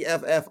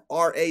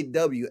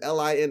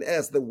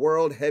 SEFFRAWLINS, the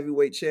world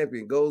heavyweight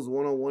champion, goes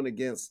one-on-one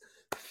against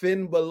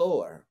Finn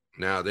Balor.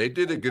 Now, they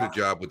did a good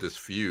job with this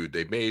feud.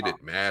 They made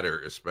it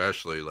matter,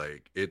 especially,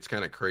 like, it's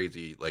kind of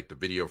crazy, like the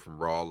video from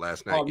Raw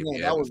last night. If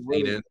you haven't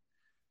seen it,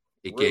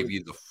 it gave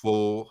you the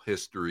full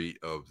history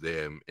of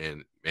them,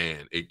 and,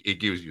 man, it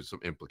gives you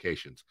some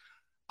implications.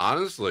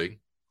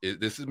 Honestly,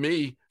 this is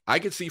me. I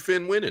could see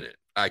Finn winning it.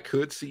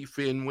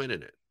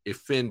 If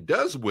Finn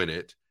does win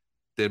it,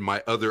 then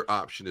my other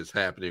option is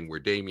happening where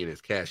Damian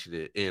is cashing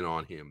it in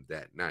on him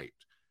that night.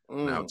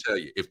 And I'll tell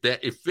you,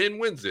 if Finn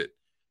wins it,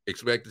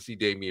 expect to see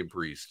Damian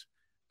Priest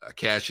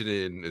cashing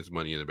in his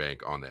Money in the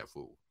Bank on that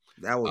fool.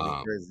 That would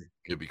be crazy.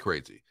 It'd be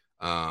crazy.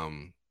 Love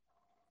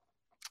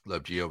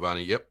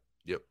Giovanni. Yep.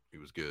 He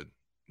was good.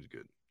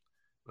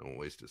 I won't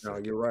waste a second.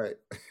 No, you're right.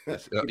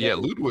 Yeah,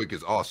 Ludwig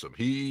is awesome.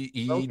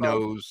 He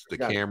knows the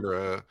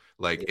camera,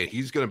 like, and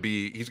he's gonna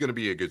be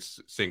a good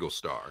single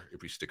star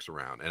if he sticks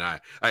around. And I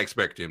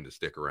expect him to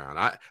stick around.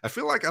 I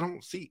feel like I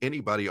don't see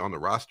anybody on the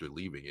roster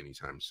leaving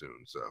anytime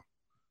soon.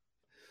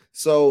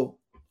 So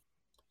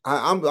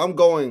I'm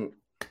going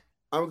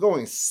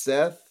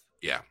Seth.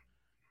 Yeah.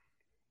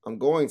 I'm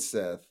going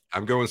Seth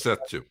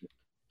too.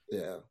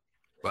 Yeah.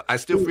 But I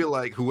still feel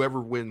like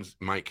whoever wins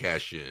might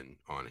cash in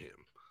on him.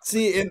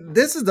 See, and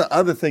this is the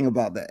other thing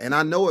about that. And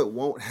I know it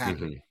won't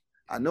happen.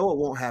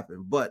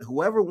 But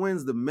whoever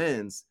wins the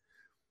men's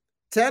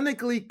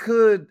technically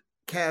could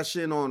cash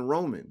in on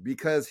Roman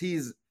because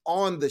he's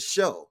on the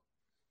show.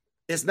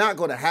 It's not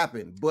going to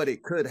happen, but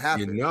it could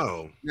happen.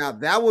 Now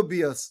that would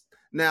be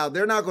now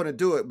they're not going to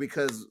do it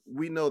because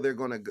we know they're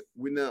going to.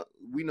 We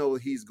know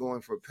he's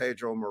going for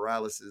Pedro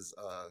Morales's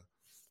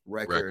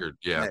record.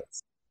 Yeah,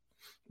 next.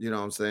 You know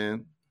what I'm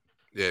saying?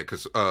 Yeah,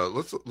 because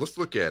let's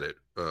look at it.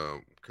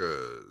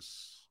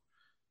 Because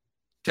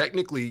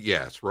technically,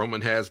 yes, Roman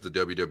has the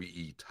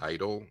WWE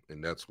title,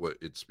 and that's what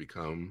it's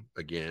become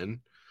again.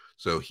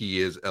 So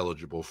he is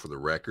eligible for the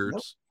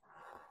records.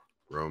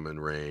 Yep. Roman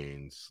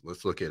Reigns.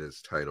 Let's look at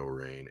his title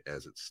reign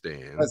as it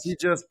stands. Because he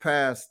just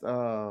passed.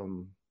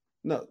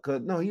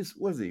 He's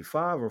was he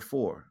 5 or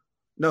 4?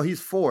 No,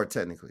 he's 4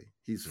 technically.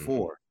 He's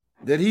 4.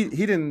 That he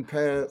didn't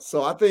pass.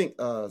 So I think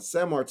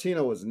San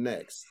Martino is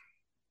next.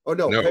 Oh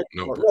no,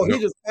 he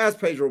just passed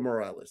Pedro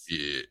Morales.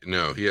 Yeah,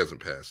 no, he hasn't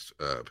passed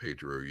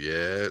Pedro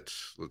yet.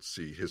 Let's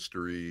see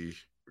history.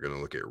 We're gonna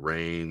look at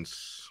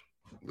reigns,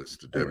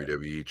 list of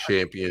WWE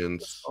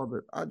champions.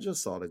 I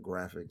just saw the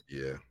graphic.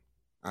 Yeah,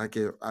 I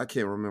can't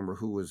remember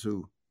who was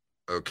who.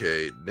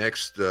 Okay,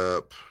 next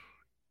up,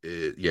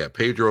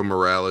 Pedro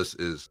Morales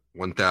is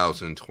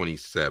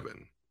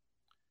 1,027,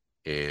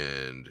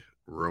 and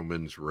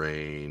Roman's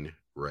reign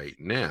right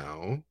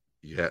now.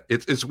 Yeah,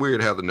 it's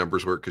weird how the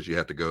numbers work because you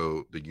have to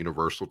go the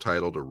universal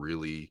title to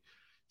really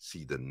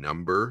see the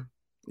number.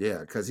 Yeah,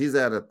 because he's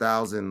at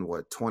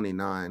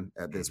 1,029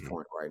 at this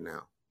point right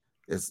now.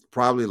 It's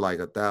probably like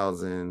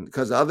 1,000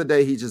 because the other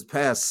day he just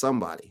passed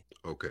somebody.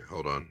 Okay,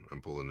 hold on,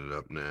 I'm pulling it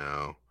up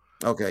now.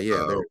 Okay,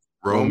 yeah.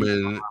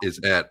 Roman is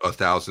at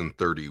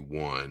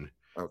 1,031.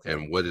 Okay,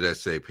 and what did I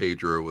say?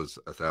 Pedro was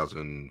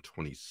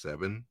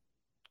 1,027.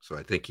 So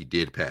I think he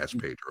did pass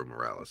Pedro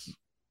Morales.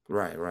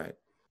 Right.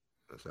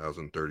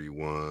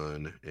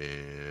 1,031,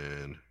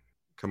 and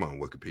come on,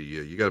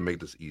 Wikipedia, you got to make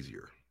this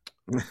easier.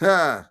 He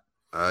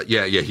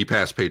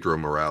passed Pedro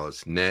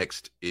Morales.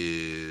 Next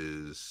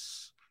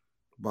is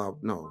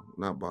Bob. No,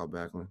 not Bob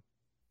Backlund.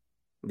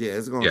 Yeah,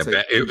 it's going to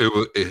say.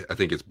 I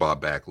think it's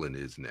Bob Backlund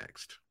is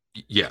next.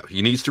 Yeah,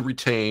 he needs to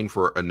retain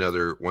for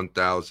another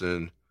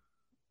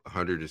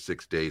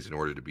 1,106 days in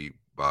order to beat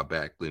Bob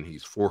Backlund.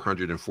 He's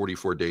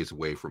 444 days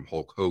away from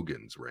Hulk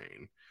Hogan's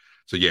reign.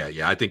 So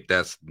yeah, I think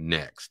that's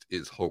next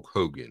is Hulk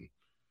Hogan.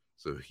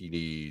 So he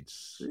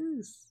needs,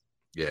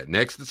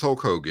 next is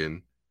Hulk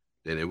Hogan.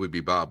 Then it would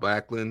be Bob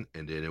Backlund,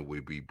 and then it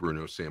would be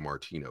Bruno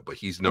Sammartino. But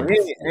he's number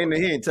 4.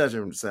 He ain't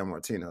touching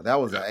Sammartino. That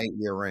was an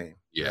 8-year reign.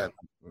 Yeah,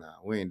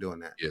 we ain't doing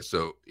that. Yeah,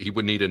 so he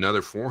would need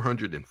another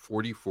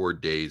 444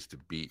 days to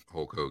beat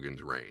Hulk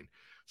Hogan's reign.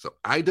 So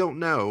I don't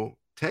know.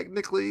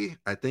 Technically,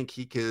 I think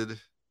he could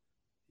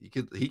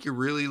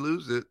really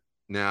lose it.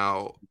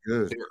 Now,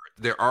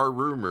 there are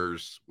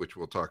rumors, which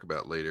we'll talk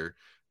about later,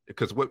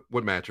 because what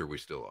match are we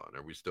still on?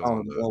 Are we still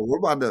on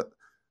the...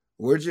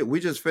 Well, we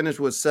just finished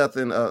with Seth,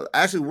 and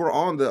actually we're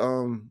on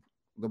the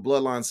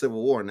Bloodline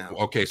Civil War now.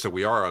 Okay, so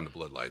we are on the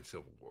Bloodline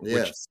Civil War.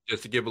 Yes. Which,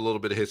 just to give a little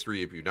bit of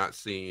history, if you've not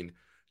seen,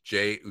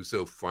 Jey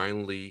Uso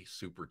finally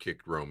super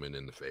kicked Roman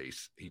in the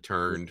face. He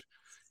turned,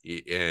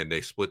 and they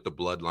split the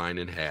Bloodline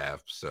in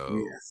half.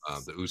 So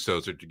the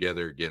Usos are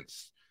together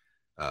against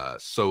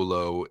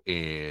Solo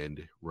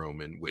and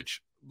Roman,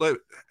 which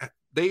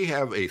they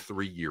have a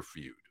 3-year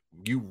feud.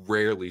 You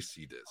rarely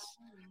see this,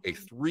 a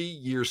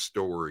 3-year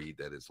story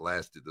that has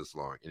lasted this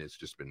long, and it's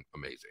just been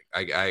amazing.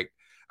 I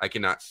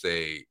cannot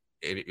say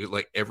any,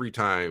 like every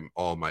time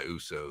All My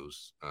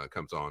Usos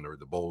comes on, or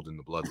the Bold in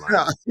the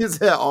Bloodline. You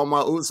said All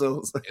My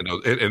Usos,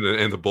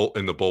 and the Bold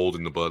in the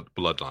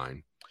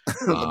Bloodline.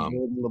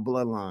 The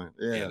Bloodline,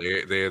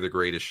 they're the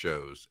greatest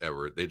shows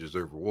ever. They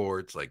deserve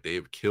awards. Like they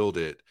have killed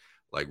it.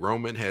 Like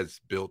Roman has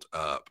built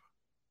up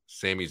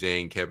Sami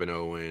Zayn, Kevin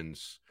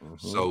Owens,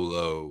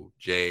 Solo,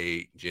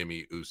 Jey,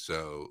 Jimmy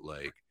Uso.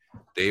 Like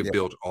they've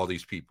built all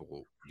these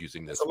people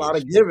using this. It's a lot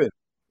of giving.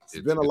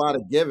 It's been a lot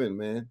of giving,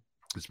 man.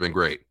 It's been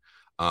great.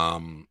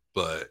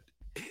 But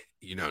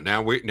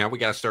now we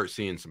got to start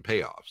seeing some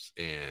payoffs.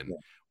 And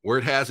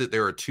word has it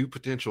there are 2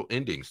 potential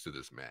endings to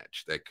this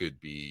match that could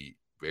be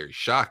very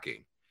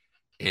shocking.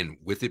 And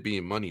with it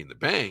being Money in the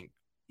Bank,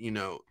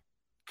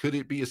 could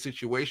it be a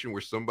situation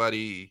where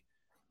somebody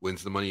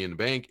wins the Money in the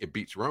Bank and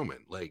beats Roman?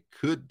 Like,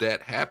 could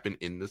that happen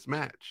in this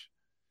match?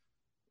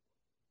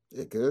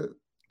 It could.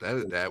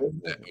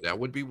 That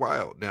would be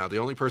wild. Now, the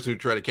only person who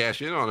tried to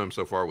cash in on him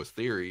so far was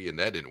Theory, and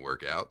that didn't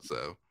work out.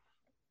 So,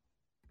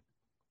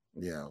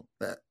 yeah,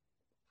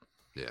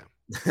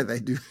 they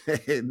do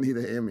need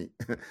an Emmy.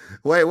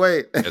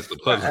 Wait. As the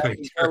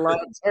bloodline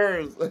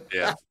turns.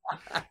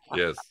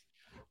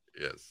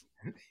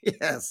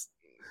 Yes.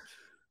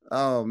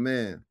 Oh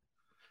man,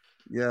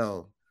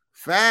 yo,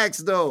 facts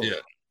though. Yeah.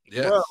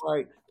 Yes. Bro,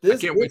 like this.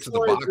 I can't wait to the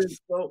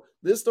box.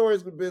 This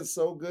story's been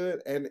so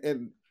good,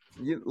 and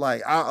you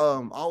like I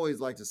always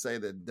like to say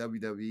that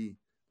WWE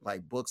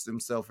like books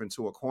themselves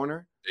into a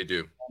corner. They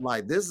do.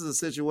 Like this is a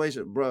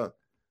situation, bro.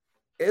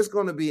 It's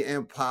going to be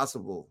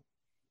impossible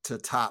to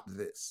top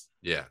this.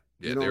 Yeah.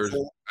 You know there's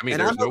they're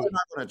not going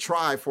to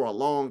try for a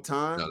long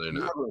time. No, they're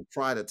not going to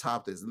try to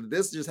top this.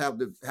 This just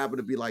happened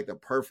to be like the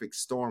perfect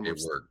storm.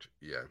 It worked.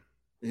 Yeah.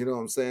 You know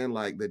what I'm saying?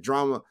 Like the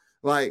drama,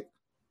 like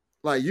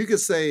you could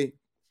say,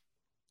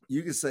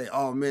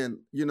 oh man,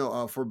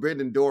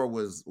 Forbidden Door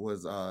was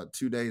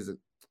 3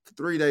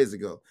 days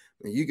ago.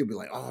 And you could be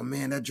like, oh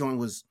man, that joint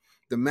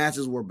the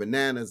matches were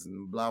bananas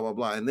and blah, blah,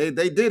 blah. And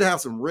they did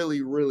have some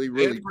really, really,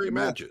 really great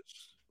matches.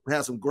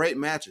 Had some great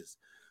matches.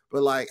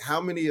 But like how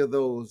many of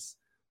those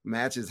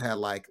matches had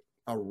like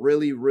a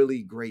really,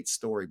 really great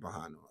story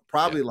behind them?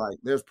 Probably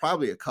there's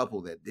probably a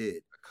couple that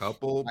did.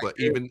 But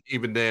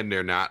even then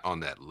they're not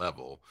on that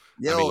level.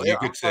 You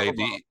could say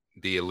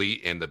the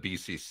Elite and the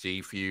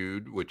BCC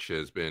feud, which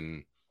has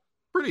been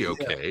pretty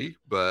okay,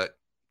 but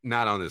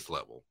not on this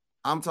level.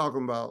 I'm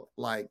talking about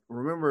like,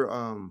 remember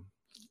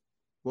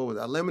what was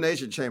it?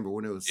 Elimination Chamber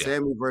when it was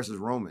Sammy versus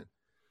Roman.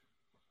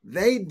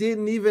 They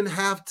didn't even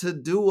have to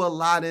do a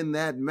lot in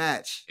that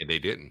match. And they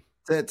didn't.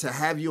 To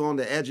have you on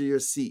the edge of your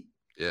seat.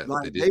 Yeah,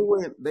 like they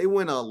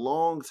went a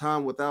long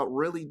time without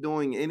really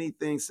doing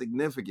anything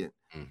significant.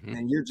 Mm-hmm.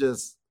 And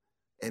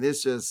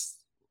it's just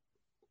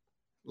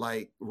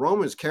like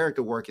Roman's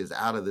character work is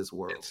out of this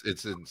world.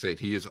 It's insane.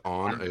 He is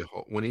on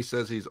when he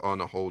says he's on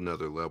a whole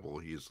nother level,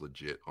 he is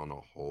legit on a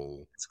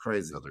whole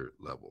other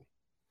level.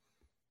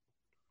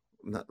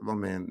 Not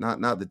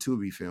the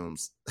Tubi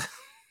films.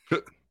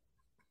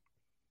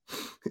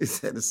 He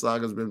said the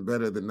saga's been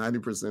better than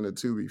 90% of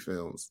Tubi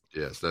films.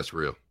 Yes, that's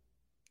real.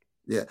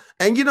 Yeah.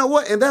 And you know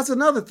what? And that's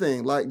another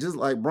thing. Like, just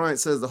like Bryant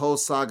says, the whole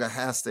saga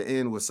has to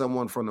end with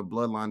someone from the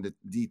bloodline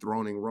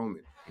dethroning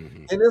Roman.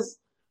 Mm-hmm. And it's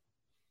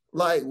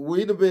like,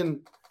 we'd have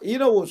been,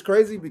 what's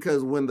crazy?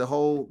 Because when the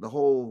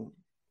whole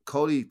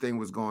Cody thing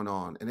was going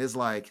on, and it's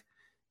like,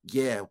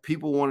 yeah,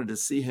 people wanted to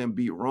see him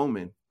beat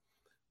Roman,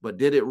 but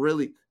did it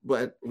really?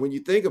 But when you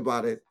think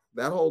about it,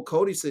 that whole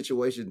Cody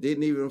situation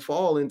didn't even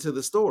fall into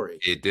the story.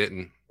 It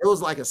didn't. It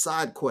was like a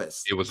side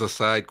quest. It was a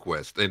side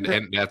quest.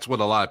 And that's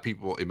what a lot of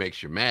people, it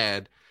makes you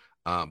mad.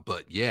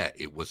 But yeah,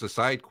 it was a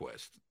side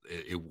quest.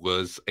 It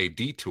was a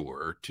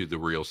detour to the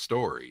real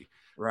story.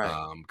 Right.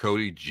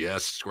 Cody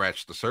just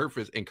scratched the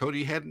surface, and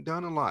Cody hadn't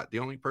done a lot. The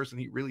only person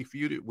he really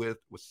feuded with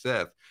was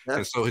Seth.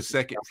 And so his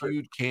second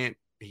feud can't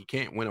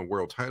win a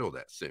world title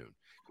that soon.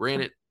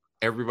 Granted,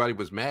 everybody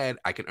was mad.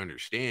 I can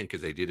understand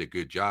because they did a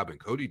good job, and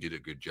Cody did a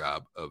good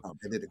job of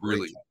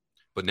really. Job.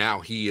 But now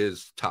he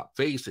is top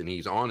face, and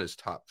he's on his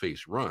top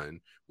face run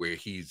where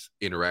he's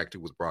interacted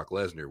with Brock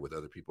Lesnar, with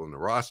other people in the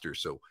roster.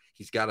 So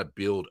he's got to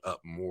build up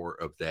more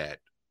of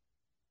that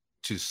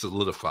to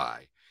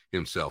solidify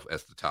himself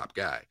as the top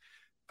guy.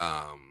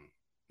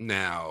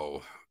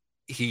 Now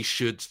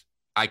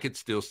I could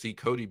still see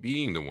Cody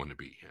being the one to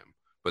beat him,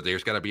 but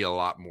there's got to be a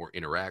lot more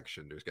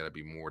interaction. There's got to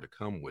be more to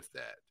come with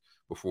that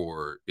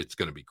before it's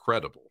going to be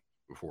credible,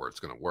 before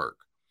it's going to work.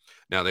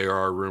 Now, there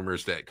are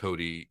rumors that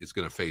Cody is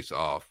going to face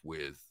off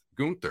with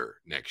Gunther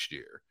next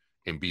year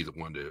and be the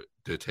one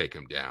to take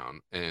him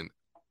down. And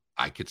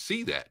I could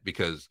see that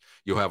because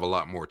you'll have a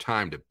lot more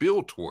time to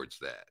build towards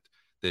that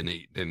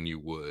than you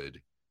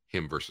would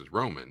him versus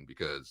Roman,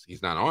 because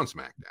he's not on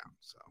SmackDown.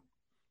 So,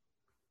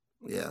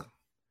 yeah.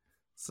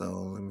 So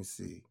let me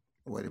see.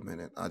 Wait a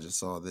minute. I just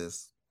saw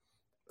this.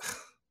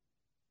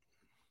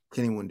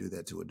 Can anyone do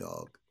that to a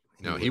dog?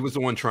 No, he was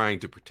the one trying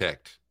to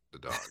protect the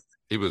dog.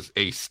 It was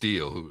Ace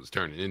Steel who was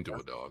turning into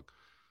a dog.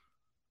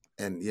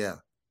 And yeah,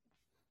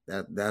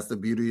 that's the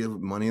beauty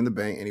of Money in the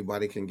Bank.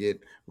 Anybody can get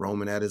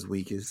Roman at his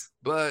weakest.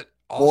 But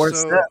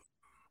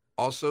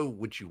also,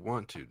 would you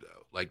want to,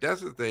 though? Like, that's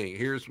the thing.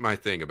 Here's my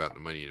thing about the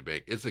Money in the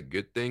Bank. It's a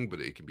good thing,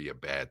 but it can be a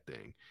bad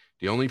thing.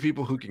 The only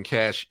people who can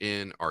cash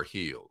in are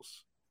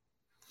heels.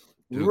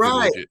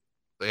 Right.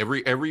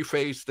 Every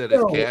face that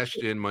is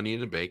cashed in Money in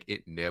the Bank,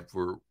 it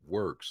never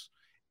works.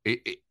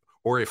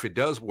 Or if it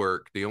does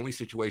work, the only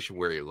situation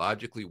where it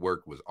logically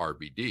worked was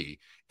RVD,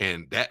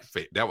 and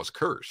that was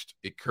cursed.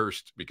 It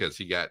cursed because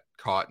he got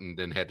caught and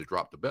then had to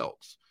drop the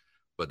belts.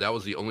 But that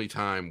was the only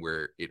time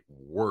where it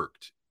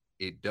worked.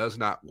 It does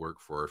not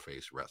work for a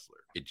face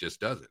wrestler. It just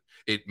doesn't.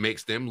 It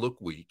makes them look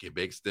weak. It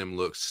makes them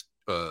look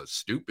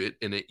stupid,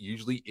 and it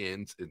usually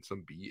ends in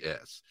some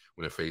BS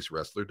when a face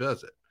wrestler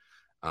does it.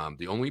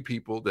 The only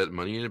people that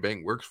Money in the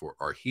Bank works for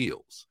are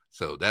heels.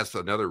 So that's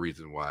another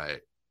reason why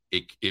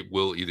it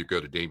will either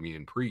go to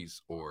Damian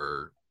Priest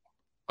or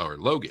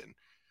Logan.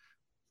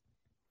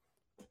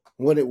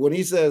 when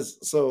he says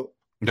so.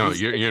 No,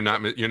 you're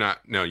not.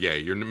 No, yeah,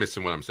 you're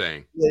missing what I'm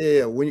saying.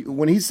 Yeah.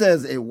 When he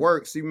says it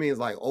works, he means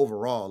like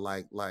overall,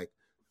 like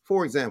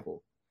for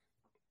example,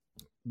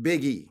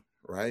 Big E,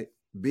 right?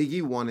 Big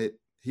E won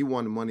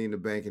Money in the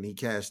Bank and he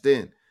cashed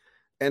in,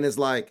 and it's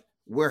like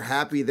we're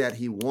happy that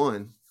he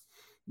won,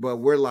 but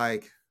we're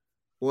like,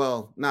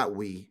 well, not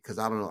we, because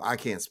I don't know, I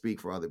can't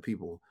speak for other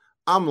people.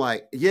 I'm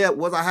like, yeah,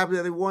 was I happy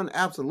that he won?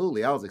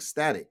 Absolutely, I was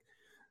ecstatic,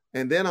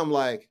 and then I'm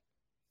like,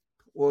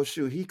 well,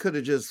 shoot, he could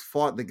have just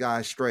fought the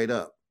guy straight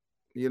up.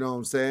 You know what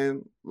I'm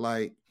saying?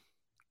 Like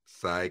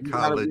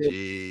psychology.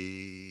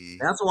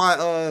 That's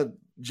why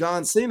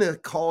John Cena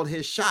called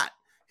his shot.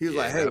 He was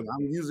like, hey,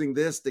 I'm using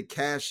this to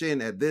cash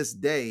in at this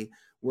day.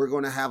 We're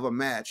going to have a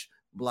match,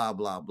 blah,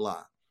 blah,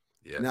 blah.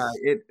 Yes. Now,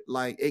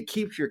 it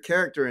keeps your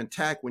character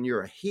intact when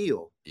you're a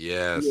heel.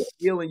 Yes. You're a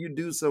heel and you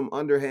do some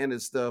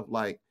underhanded stuff.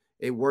 Like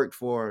it worked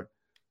for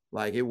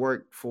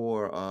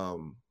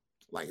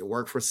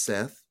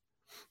Seth.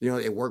 You know,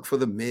 it worked for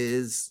The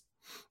Miz.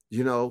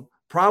 You know,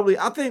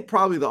 I think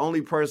the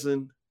only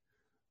person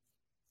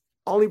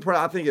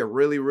I think it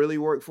really, really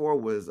worked for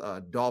was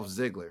Dolph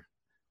Ziggler.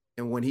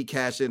 And when he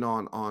cashed in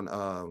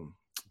on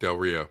Del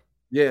Rio.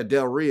 Yeah,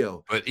 Del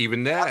Rio. But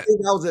even that,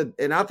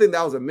 I think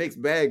that was a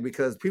mixed bag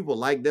because people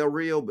like Del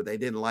Rio, but they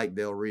didn't like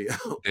Del Rio.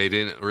 They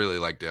didn't really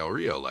like Del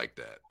Rio like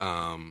that.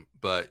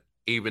 But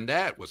even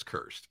that was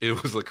cursed.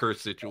 It was a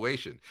cursed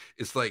situation.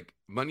 It's like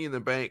Money in the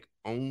Bank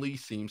only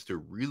seems to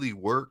really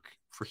work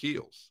for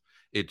heels.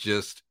 It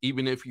just,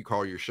 even if you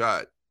call your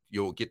shot,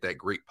 you'll get that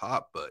great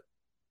pop, but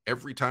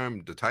every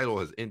time the title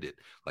has ended,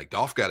 like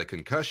Dolph got a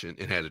concussion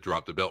and had to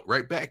drop the belt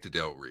right back to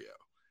Del Rio.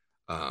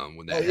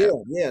 When that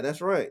happened. Yeah,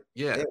 that's right.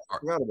 Yeah, I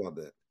forgot about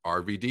that.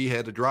 RVD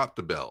had to drop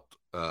the belt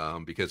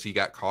because he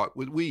got caught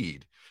with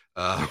weed.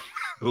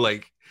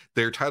 Like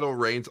their title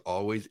reigns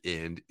always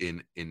end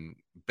in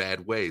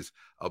bad ways.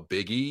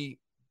 Big E,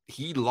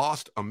 he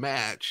lost a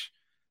match.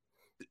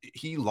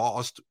 He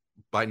lost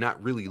by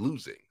not really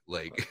losing.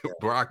 Like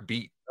Brock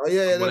beat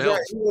someone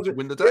else to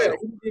win the title.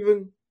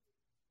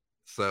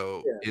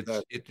 So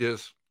it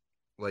just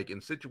like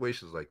in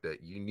situations like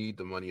that, you need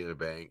the Money in the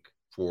Bank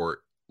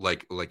for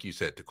like you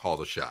said, to call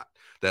the shot.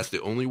 That's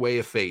the only way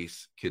a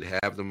face could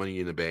have the Money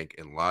in the Bank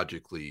and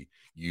logically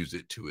use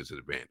it to his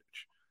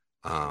advantage.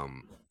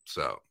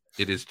 So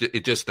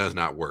it just does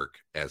not work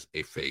as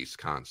a face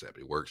concept.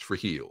 It works for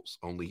heels,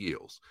 only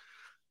heels.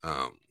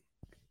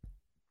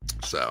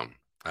 So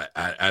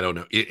I don't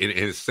know.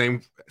 And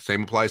same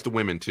applies to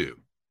women too.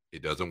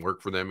 It doesn't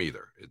work for them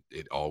either.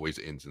 It always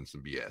ends in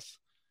some BS.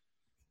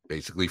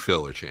 Basically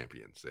filler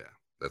champions. Yeah,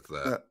 that's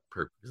that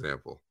perfect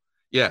example.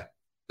 Yeah,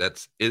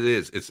 it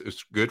is.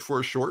 It's good for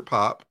a short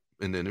pop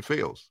and then it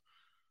fails.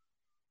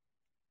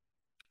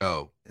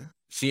 Oh, yeah.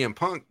 CM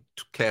Punk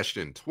cashed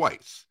in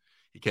twice.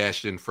 He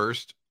cashed in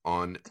first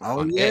on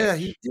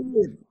Edge.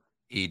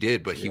 He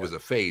did, but he was a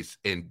face.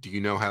 And do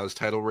you know how his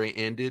title reign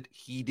ended?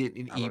 He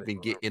didn't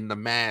even get in the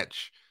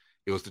match.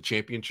 It was the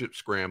championship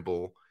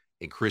scramble,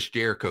 and Chris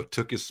Jericho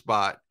took his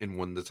spot and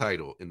won the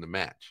title in the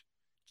match.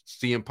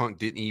 CM Punk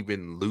didn't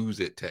even lose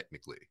it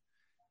technically.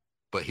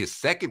 But his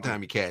second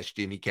time he cashed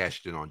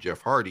in on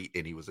Jeff Hardy,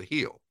 and he was a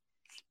heel.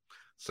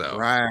 So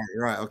right,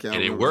 okay,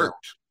 and it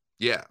worked.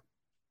 That. Yeah.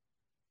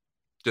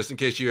 Just in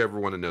case you ever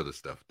want to know this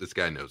stuff, this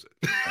guy knows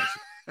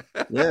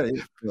it. Yeah,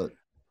 look,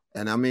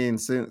 and I mean,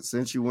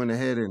 since you went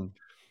ahead and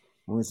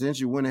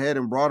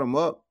brought him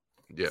up,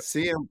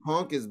 CM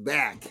Punk is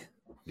back.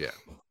 Yeah,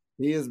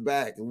 he is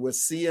back with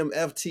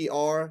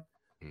CMFTR.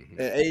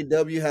 Mm-hmm. And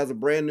AEW has a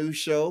brand new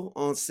show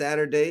on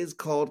Saturdays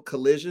called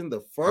Collision.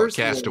 The first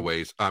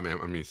Castaways.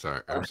 I'm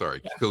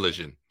sorry.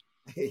 Collision.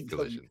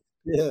 Collision.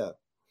 Yeah.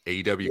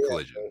 AEW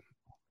Collision.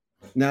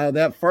 Now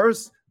that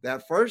first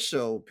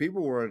show,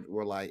 people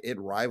were like it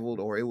rivaled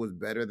or it was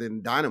better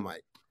than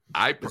Dynamite.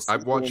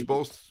 I've watched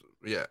both.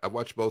 Yeah, I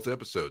watched both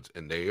episodes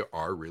and they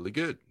are really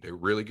good. They're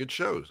really good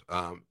shows.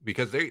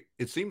 Because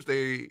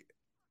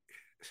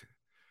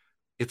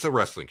it's a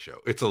wrestling show.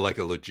 It's like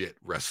a legit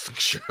wrestling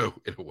show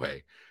in a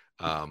way.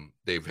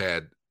 They've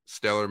had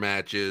stellar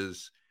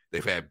matches.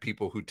 They've had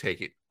people who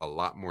take it a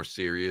lot more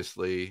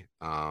seriously.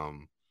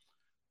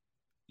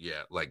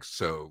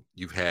 So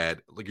you've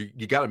had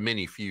you got a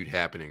mini feud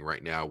happening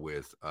right now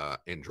with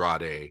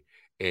Andrade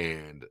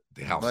and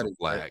the House of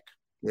Black.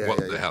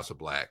 The House of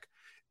Black.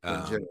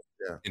 And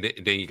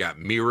then you got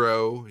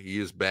Miro. He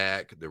is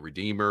back. The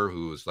Redeemer,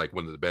 who is like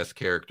one of the best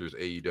characters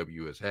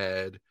AEW has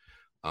had.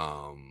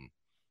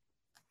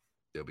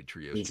 They'll be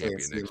trios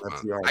champion next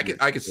month.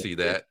 I could see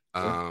that.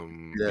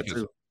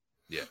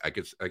 I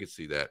could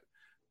see that.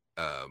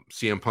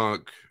 CM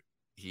Punk,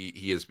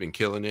 he has been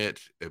killing it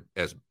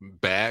as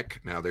back.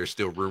 Now there's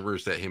still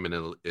rumors that him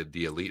and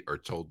the Elite are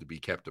told to be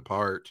kept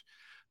apart.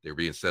 They're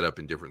being set up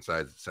in different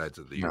sides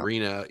of the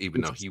arena,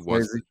 even though he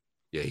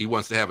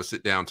wants to have a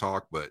sit down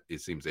talk, but it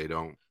seems they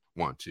don't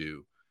want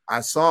to. I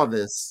saw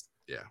this.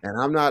 Yeah.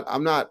 And I'm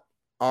not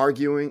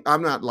arguing.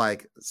 I'm not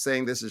like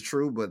saying this is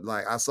true, but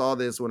like I saw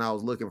this when I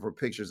was looking for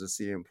pictures of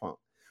CM Punk.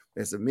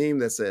 It's a meme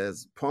that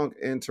says Punk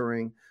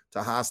entering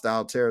to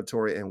hostile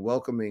territory and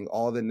welcoming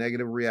all the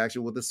negative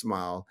reaction with a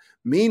smile.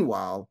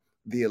 Meanwhile,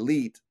 the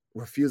Elite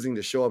refusing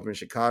to show up in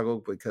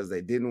Chicago because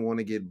they didn't want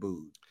to get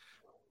booed.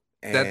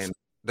 And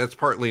that's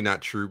partly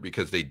not true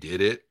because they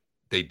did it.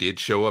 They did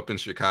show up in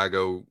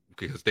Chicago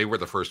because they were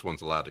the first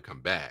ones allowed to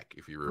come back,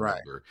 if you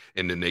remember. Right.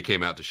 And then they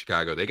came out to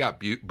Chicago. They got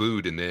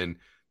booed, and then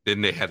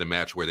they had a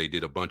match where they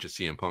did a bunch of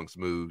CM Punk's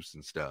moves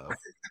and stuff,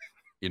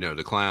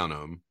 to clown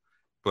them.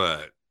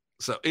 But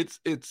so it's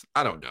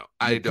I don't know.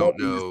 I don't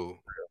know.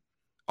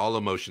 All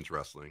emotions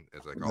wrestling,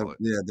 as I call it.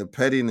 Yeah, the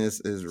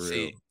pettiness is real.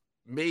 See,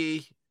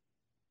 me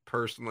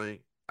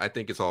personally, I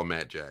think it's all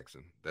Matt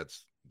Jackson.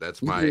 That's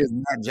my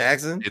Matt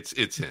Jackson.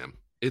 It's him.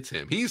 It's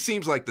him. He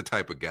seems like the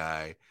type of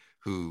guy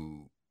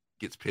who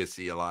gets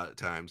pissy a lot of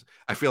times.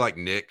 I feel like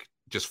Nick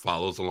just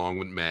follows along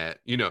with Matt.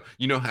 You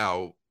know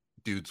how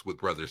dudes with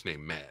brothers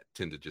named Matt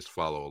tend to just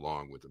follow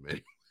along with him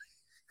anyway.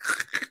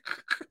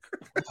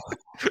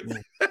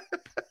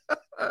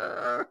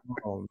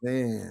 Oh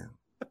man,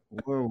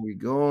 where are we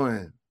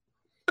going?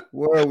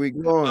 Where are we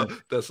going?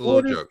 That's a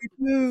little joke.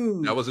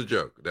 That was a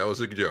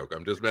joke.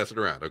 I'm just messing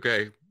around,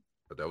 okay?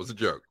 But that was a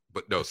joke.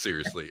 But no,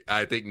 seriously,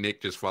 I think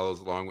Nick just follows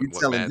along with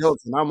what Matt.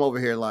 Jokes, and I'm over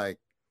here like.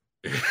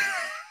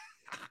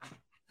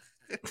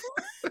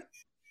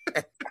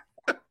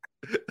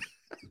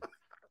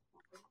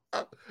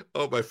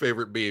 Oh, my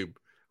favorite meme.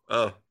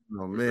 Oh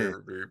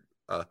man.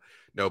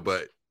 No,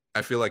 but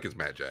I feel like it's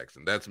Matt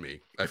Jackson. That's me.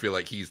 I feel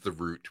like he's the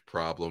root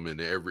problem, and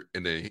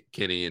then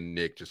Kenny and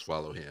Nick just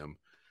follow him,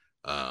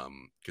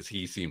 because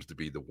he seems to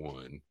be the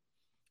one.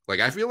 Like,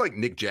 I feel like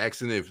Nick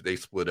Jackson, if they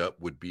split up,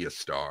 would be a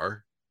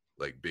star,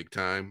 like big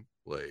time.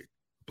 Like,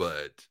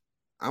 but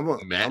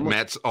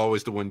Matt's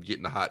always the one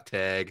getting the hot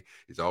tag.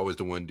 He's always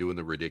the one doing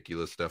the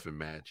ridiculous stuff in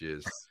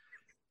matches.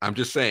 I'm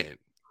just saying.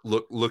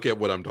 Look at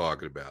what I'm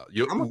talking about.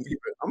 I'm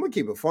gonna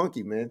keep it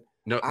funky, man.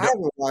 I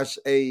haven't watched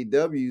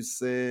AEW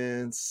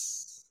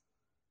since.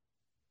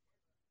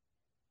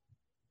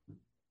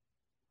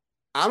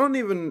 I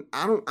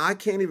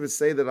can't even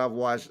say that I've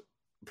watched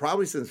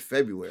probably since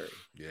February.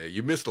 Yeah,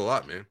 you missed a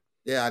lot, man.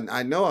 Yeah,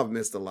 I know I've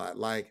missed a lot.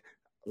 Like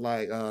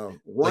you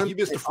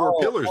missed the Four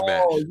Pillars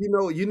match.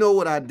 You know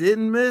what I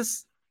didn't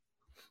miss?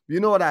 You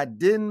know what I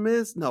didn't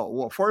miss? No,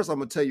 well, first I'm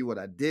gonna tell you what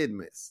I did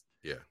miss.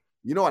 Yeah.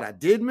 You know what I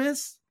did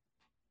miss?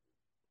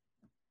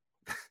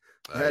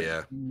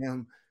 Yeah.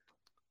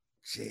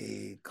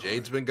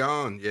 Jade's been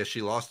gone. Yeah,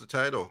 she lost the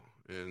title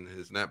and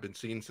has not been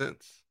seen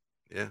since.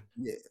 Yeah.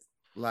 Yeah.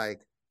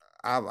 Like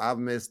I've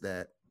missed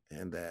that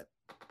and that.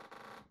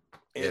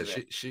 Yeah,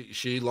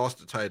 she lost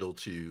the title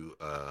to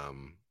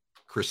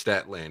Chris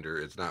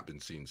Statlander. It's not been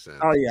seen since.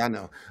 Oh yeah, I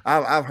know.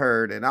 I've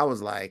heard, and I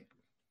was like,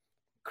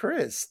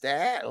 Chris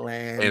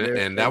Statlander.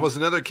 And that was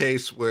another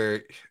case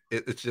where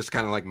it's just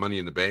kind of like Money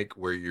in the Bank,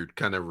 where you're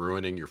kind of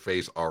ruining your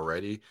face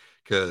already,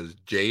 because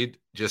Jade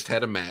just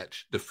had a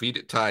match,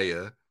 defeated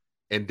Taya,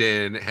 and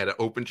then had an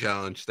open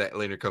challenge.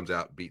 Statlander comes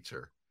out, beats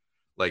her.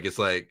 Like, it's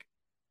like,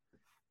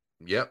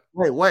 yep.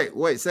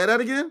 Wait. Say that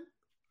again.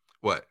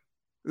 What?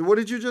 What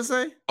did you just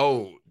say?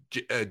 Oh,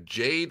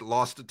 Jade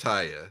lost to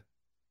Taya,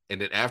 and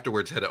then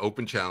afterwards had an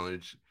open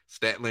challenge.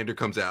 Statlander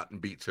comes out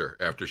and beats her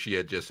after she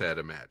had just had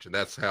a match, and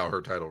that's how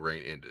her title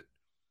reign ended.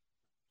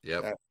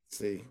 Yep.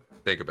 See,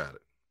 think about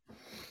it.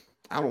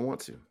 I don't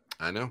want to.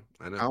 I know.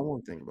 I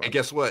won't think about it. And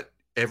guess what?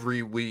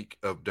 Every week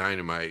of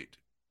Dynamite,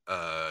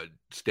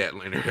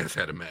 Statlander has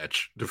had a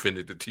match,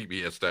 defended the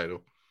TBS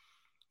title.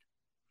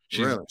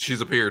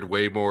 She's appeared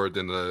way more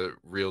than the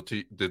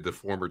the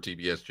former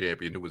TBS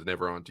champion, who was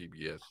never on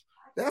TBS.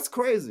 That's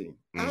crazy.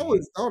 Mm-hmm. I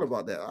always thought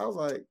about that. I was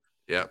like,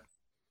 Yep.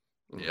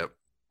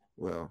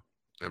 Well,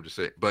 I'm just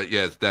saying, but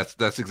yes,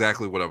 that's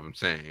exactly what I'm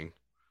saying.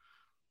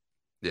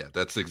 Yeah,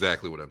 that's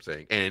exactly what I'm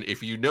saying. And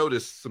if you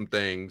notice some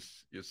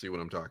things, you'll see what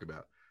I'm talking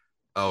about.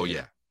 Oh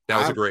yeah, that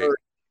was great.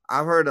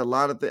 I've heard a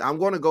lot of things. I'm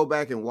going to go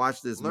back and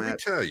watch this match.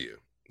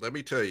 Let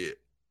me tell you,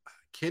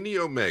 Kenny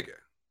Omega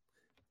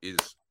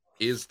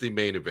is the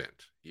main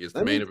event. He is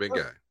the main event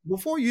guy.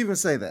 Before you even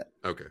say that,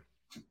 okay,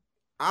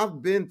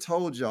 I've been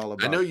told y'all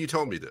about. I know you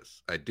told me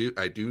this. I do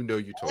know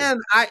you told. And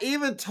me. I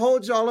even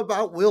told y'all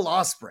about Will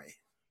Ospreay.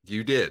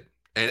 You did,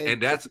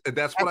 and that's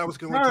what I was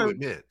going to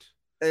admit.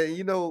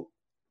 And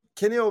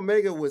Kenny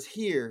Omega was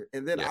here,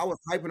 and then I was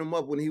hyping him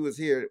up when he was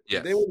here.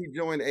 Yes. Then when he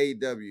joined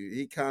AEW,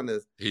 he kind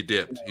of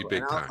dipped. He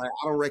big time. I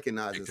don't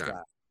recognize this guy.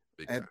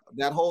 And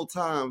that whole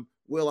time,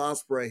 Will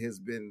Ospreay has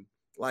been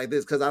like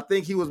this, because I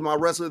think he was my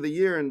wrestler of the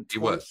year in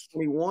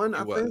 2021.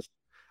 I think.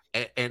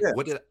 And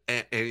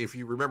if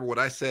you remember what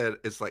I said,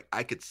 it's like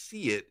I could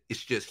see it.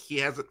 It's just he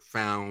hasn't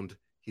found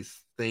his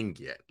thing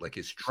yet, like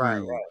his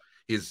true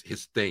his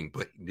thing.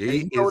 But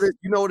you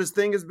know what his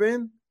thing has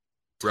been?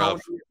 Bruv.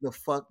 Toning it the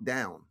fuck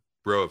down.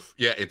 Bruv.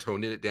 Yeah, and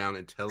toning it down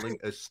and telling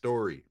a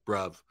story,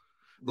 bruv.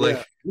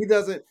 Like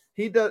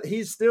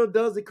he still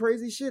does the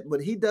crazy shit,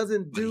 but he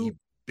doesn't do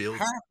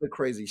half the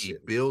crazy shit.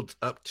 He builds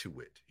up to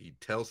it. He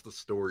tells the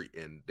story,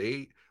 and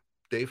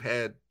they've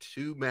had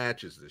 2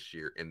 matches this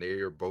year, and they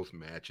are both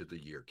match of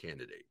the year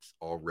candidates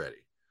already.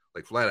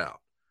 Like, flat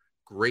out.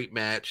 great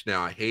match.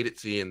 Now I hated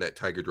seeing that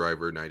Tiger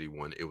Driver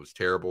 91. It was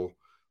terrible.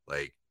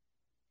 Like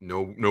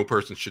no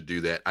person should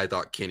do that. I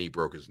thought Kenny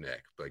broke his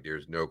neck. Like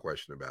there's no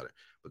question about it.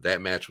 But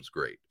that match was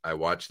great. I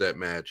watched that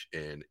match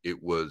and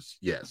it was,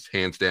 yes,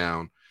 hands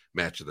down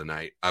match of the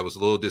night. I was a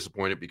little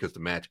disappointed because the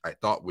match I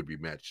thought would be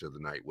match of the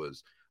night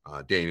was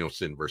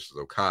Danielson versus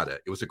Okada.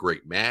 It was a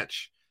great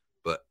match,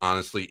 but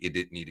honestly, it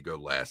didn't need to go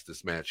last.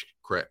 This match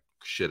crap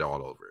shit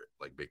all over it,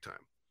 like big time.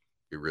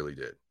 It really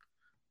did.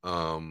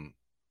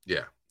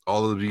 Yeah,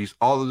 all of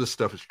this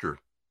stuff is true.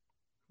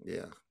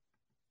 Yeah,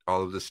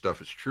 all of this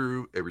stuff is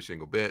true, every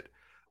single bit.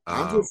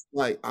 I'm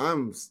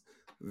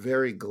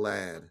very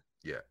glad.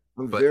 Yeah,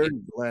 I'm very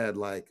glad.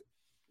 Like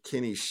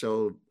Kenny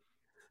showed.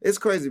 It's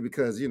crazy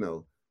because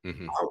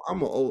mm-hmm. I'm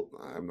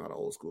not an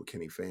old school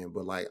Kenny fan,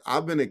 but like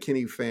I've been a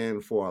Kenny fan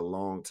for a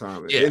long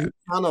time. And yeah, he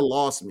kind of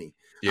lost me.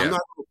 Yeah. I'm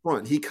not going to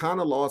front. He kind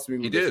of lost me.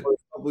 He did.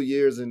 First couple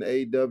years in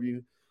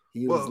AEW.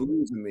 He was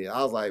losing me.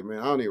 I was like, man,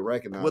 I don't even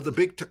recognize. Well, the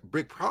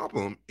big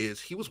problem is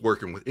he was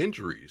working with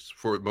injuries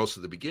for most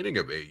of the beginning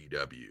of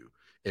AEW,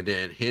 and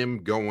then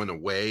him going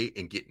away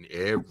and getting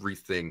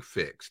everything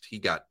fixed. He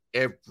got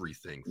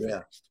everything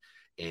fixed,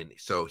 and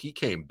so he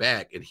came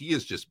back, and he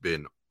has just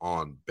been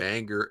on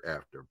banger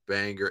after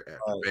banger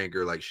after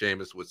banger, like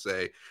Sheamus would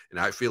say. And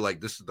I feel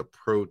like this is the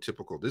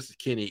prototypical. This is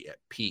Kenny at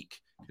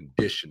peak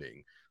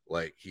conditioning.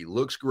 Like he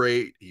looks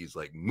great. He's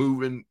like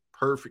moving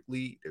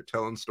perfectly. They're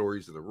telling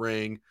stories in the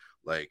ring.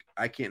 Like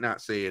I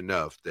cannot say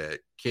enough that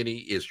Kenny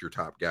is your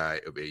top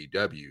guy of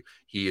AEW.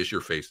 He is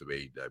your face of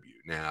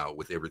AEW. Now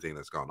with everything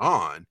that's gone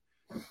on,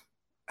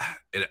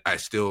 and I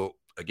still,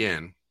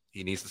 again,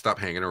 he needs to stop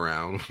hanging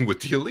around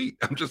with the elite.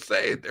 I'm just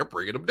saying they're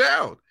bringing him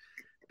down.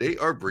 They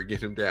are bringing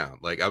him down.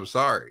 Like, I'm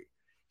sorry.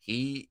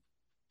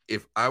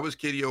 If I was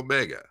Kenny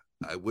Omega,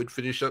 I would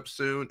finish up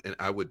soon and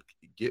I would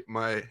get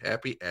my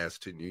happy ass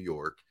to New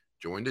York,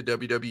 join the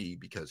WWE,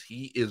 because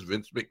he is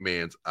Vince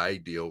McMahon's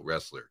ideal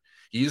wrestler.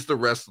 He's the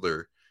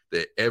wrestler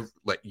that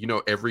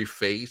every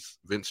face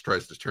Vince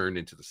tries to turn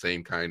into the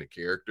same kind of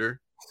character.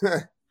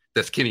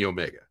 That's Kenny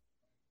Omega.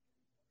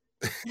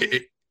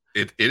 It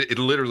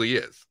literally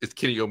is. It's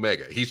Kenny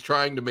Omega. He's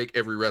trying to make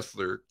every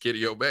wrestler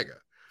Kenny Omega.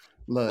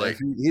 Look, like,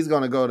 he's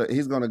gonna go to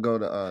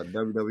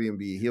WWE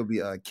and he'll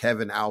be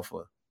Kevin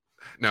Alpha.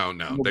 No,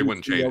 they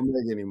wouldn't change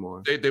it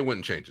anymore. They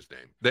wouldn't change his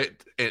name.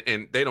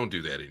 And they don't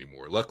do that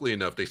anymore. Luckily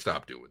enough, they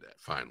stopped doing that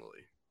finally.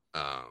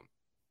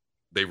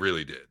 They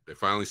really did. They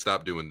finally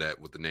stopped doing that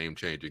with the name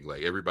changing.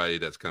 Like everybody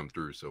that's come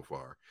through so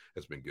far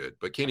has been good.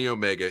 But Kenny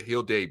Omega,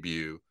 he'll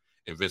debut,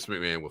 and Vince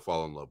McMahon will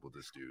fall in love with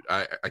this dude.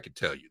 I could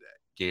tell you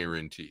that,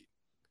 guaranteed.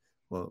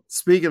 Well,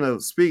 speaking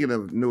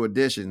of new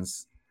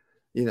additions.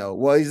 He's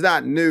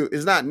not new.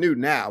 It's not new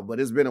now, but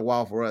it's been a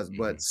while for us. Mm-hmm.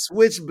 But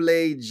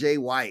Switchblade Jay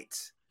White.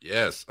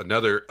 Yes,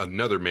 another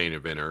main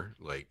eventer.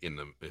 Like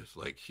it's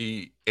like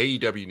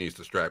AEW needs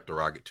to strap the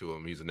rocket to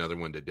him. He's another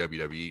one that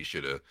WWE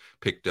should have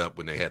picked up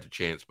when they had the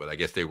chance, but I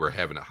guess they were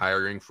having a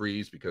hiring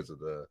freeze because of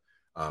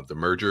the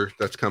merger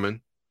that's coming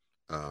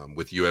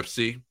with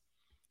UFC.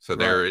 So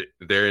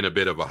they're in a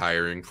bit of a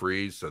hiring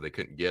freeze, so they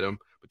couldn't get him.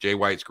 But Jay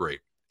White's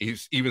great.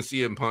 Even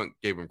CM Punk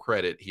gave him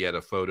credit. He had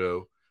a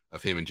photo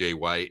of him and Jay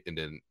White, and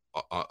then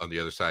on the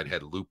other side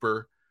had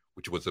Looper,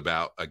 which was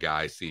about a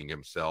guy seeing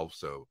himself.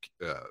 So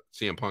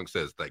CM Punk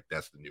says like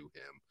that's the new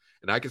him,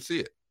 and I could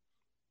see it.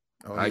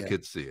 I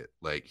could see it.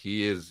 Like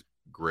he is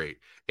great.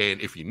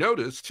 And if you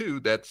notice too,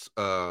 that's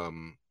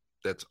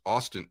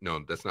Austin.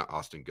 No, that's not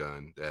Austin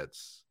Gunn.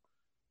 That's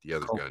the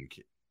other Gunn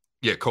kid.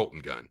 Yeah,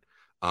 Colton Gunn.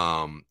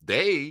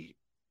 They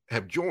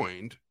have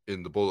joined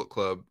in the Bullet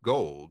Club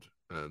Gold,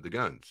 the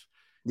Guns.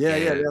 Yeah,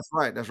 that's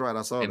right.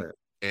 I saw that.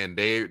 And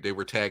they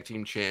were tag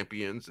team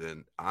champions,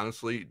 and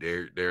honestly,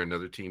 they're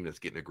another team that's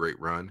getting a great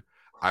run.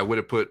 I would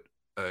have put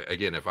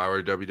again, if I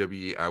were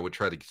WWE, I would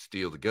try to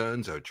steal the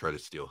Guns. I would try to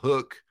steal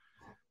Hook,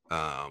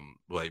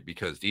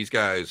 because these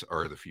guys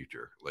are the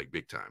future, like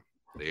big time.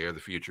 They are the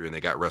future, and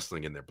they got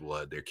wrestling in their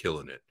blood. They're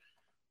killing it.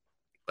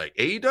 Like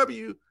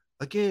AEW,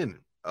 again,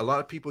 a lot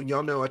of people,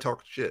 y'all know I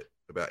talk shit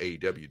about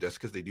AEW. That's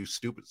because they do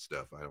stupid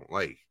stuff I don't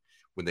like.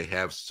 When they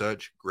have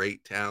such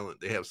great talent,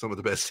 they have some of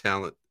the best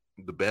talent.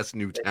 The best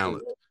new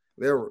talent.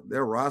 Their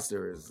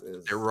roster is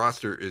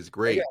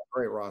great. They got a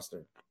great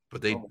roster,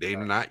 but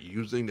they're not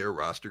using their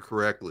roster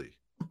correctly.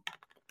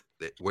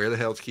 Where the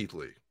hell's Keith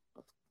Lee?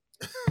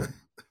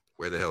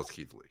 Where the hell's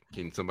Keith Lee?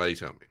 Can somebody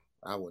tell me?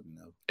 I wouldn't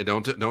know. And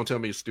don't tell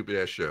me a stupid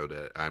ass show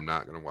that I'm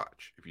not going to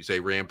watch. If you say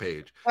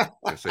Rampage, I'm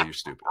going to say you're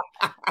stupid.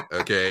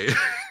 Okay.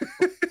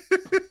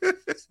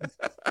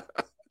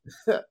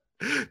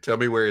 Tell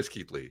me where is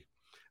Keith Lee?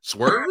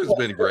 Swerve has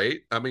been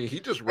great. I mean, he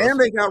just wrestled. And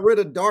they got rid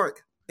of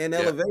Dark and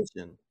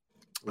Elevation.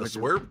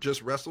 Swerve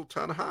just wrestled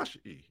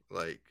Tanahashi.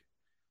 Like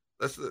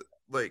that's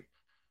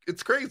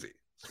it's crazy.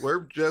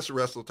 Swerve just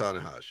wrestled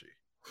Tanahashi.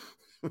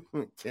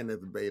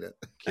 Kenneth Beta.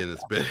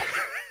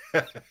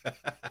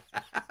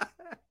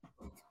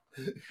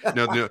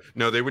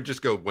 No, they would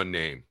just go one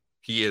name.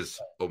 He is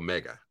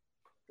Omega.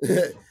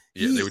 Yeah,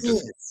 they would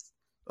just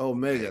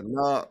Omega.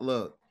 No,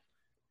 look.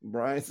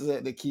 Brian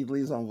said that Keith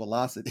Lee's on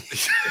Velocity.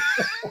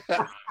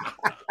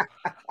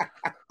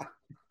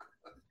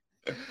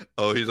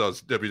 Oh, he's on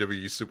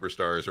WWE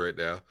Superstars right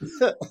now.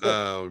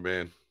 Oh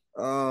man.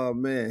 Oh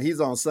man, he's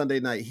on Sunday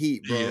Night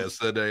Heat, bro. Yeah,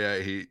 Sunday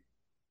Night Heat.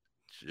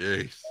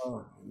 Jeez.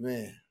 Oh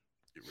man.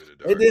 Get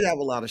rid of They did have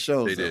a lot of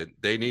shows. They though. did.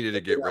 They needed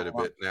to get rid of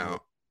it.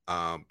 Now,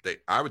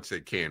 I would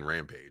say can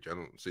Rampage. I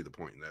don't see the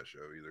point in that show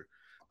either.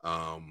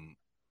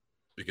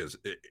 Because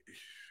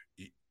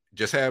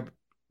just have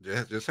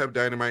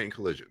Dynamite and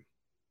Collision,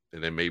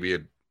 and then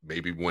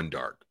maybe one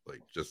Dark.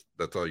 Like just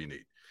that's all you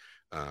need.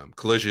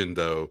 Collision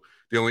though,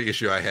 the only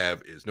issue I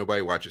have is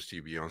nobody watches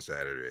TV on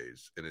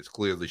Saturdays, and it's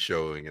clearly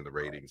showing in the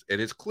ratings, and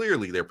it's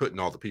clearly they're putting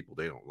all the people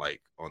they don't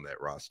like on that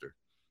roster.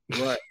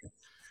 Right.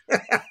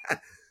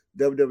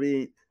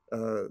 WWE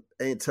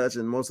ain't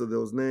touching most of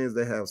those names.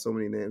 They have so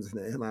many names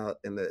in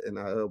the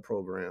NIL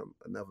program.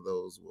 Enough of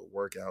those will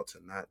work out to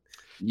not.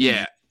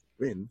 Yeah.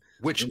 Win.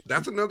 Which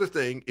that's another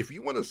thing. If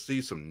you want to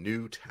see some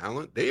new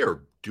talent, they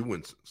are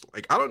doing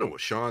like I don't know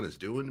what Sean is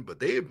doing, but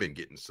they have been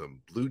getting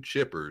some blue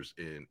chippers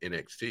in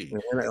NXT.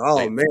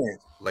 Oh man,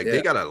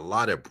 they got a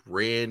lot of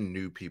brand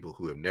new people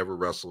who have never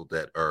wrestled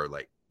that are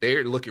like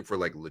they're looking for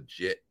like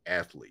legit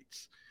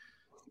athletes.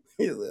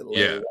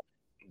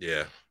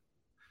 Yeah.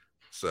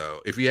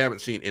 So if you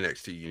haven't seen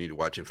NXT, you need to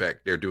watch. In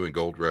fact, they're doing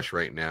Gold Rush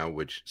right now,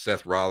 which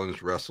Seth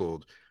Rollins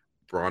wrestled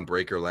Braun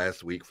Breaker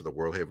last week for the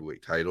World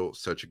Heavyweight title.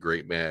 Such a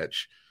great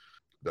match.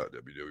 Not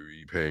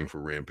WWE paying for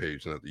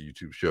Rampage, not the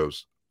YouTube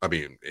shows. I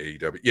mean,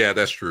 AEW. Yeah,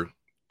 that's true.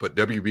 But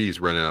WB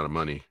is running out of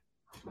money.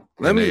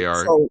 Let me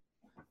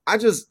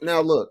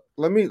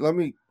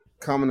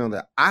comment on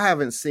that. I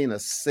haven't seen a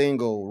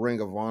single Ring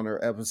of Honor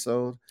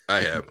episode.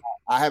 I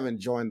haven't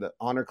joined the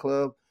Honor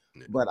Club,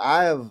 but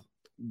I have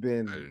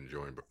been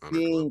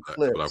seeing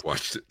clips. But I've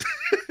watched it.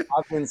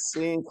 I've been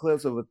seeing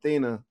clips of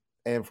Athena.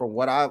 And from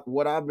what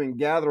I've been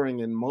gathering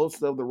in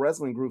most of the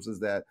wrestling groups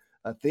is that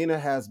Athena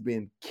has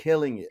been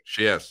killing it.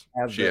 She has.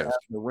 As the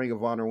Ring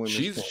of Honor women.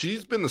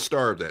 She's been the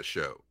star of that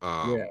show.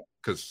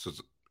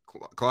 Because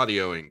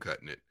Claudio ain't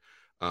cutting it.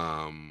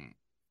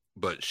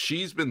 But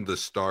she's been the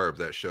star of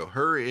that show.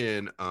 Her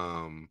and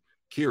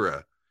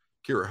Kira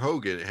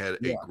Hogan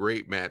had a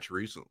great match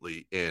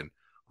recently. And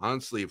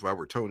honestly, if I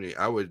were Tony,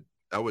 I would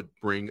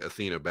bring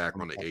Athena back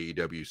on the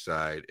AEW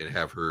side and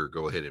have her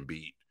go ahead and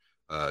beat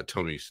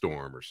Tony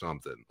Storm or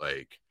something,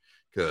 like,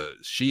 because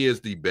she is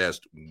the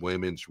best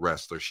women's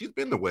wrestler. She's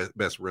been the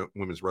best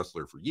women's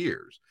wrestler for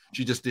years.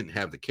 She just didn't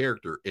have the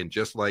character, and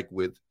just like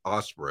with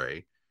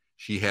Ospreay,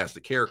 she has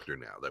the character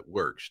now that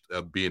works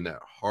of being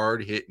that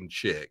hard hitting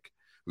chick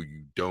who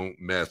you don't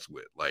mess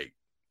with, like,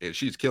 and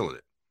she's killing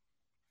it.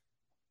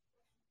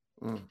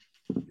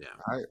 Yeah,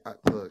 I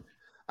look,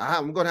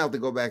 I'm gonna have to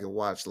go back and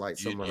watch like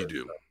some. You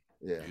do,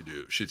 yeah, you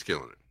do. She's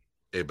killing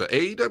it. But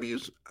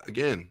AEW's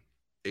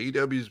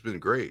AEW's been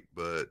great,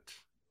 but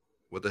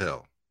what the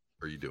hell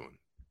are you doing,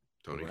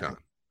 Tony Khan?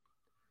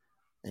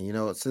 And you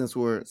know, since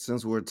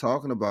we're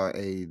talking about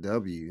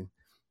AEW,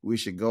 we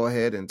should go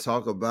ahead and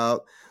talk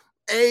about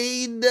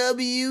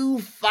AEW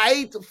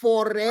Fight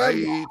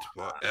Forever.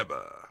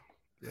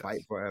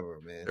 Fight Forever,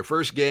 man. Their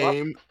first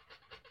game.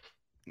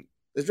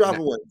 It's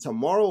dropping what,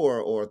 tomorrow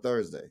or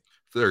Thursday?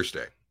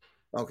 Thursday.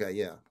 Okay,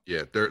 yeah.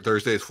 Yeah,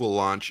 Thursday's full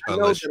launch.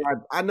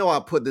 I know I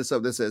put this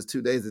up that says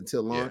 2 days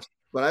until launch.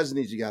 But I just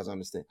need you guys to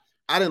understand.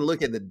 I didn't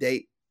look at the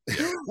date.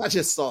 I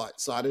just saw it,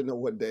 so I didn't know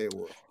what day it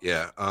was.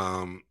 Yeah,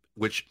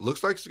 which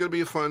looks like it's going to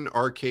be a fun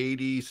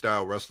arcadey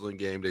style wrestling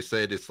game. They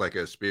said it's like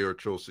a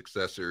spiritual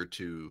successor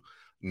to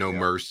No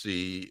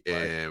Mercy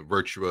and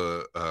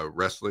Virtua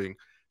Wrestling.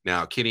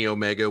 Now, Kenny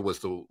Omega was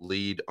the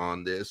lead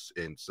on this,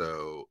 and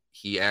so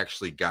he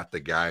actually got the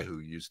guy who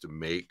used to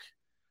make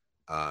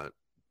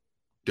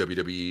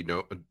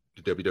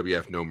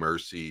WWF No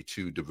Mercy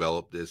to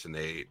develop this, and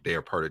they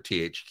are part of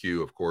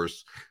THQ, of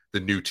course, the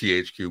new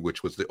THQ,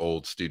 which was the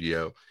old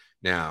studio.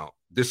 Now,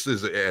 this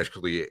is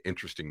actually an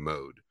interesting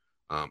mode.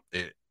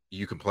 And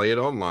you can play it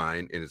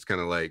online, and it's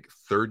kind of like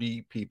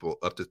 30 people,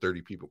 up to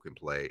 30 people can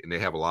play, and they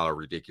have a lot of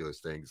ridiculous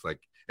things, like,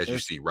 as you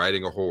see,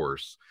 riding a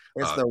horse.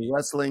 It's the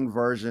wrestling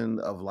version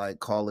of like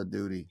Call of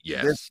Duty.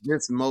 Yes.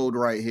 This mode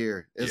right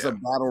here is a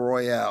battle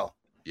royale.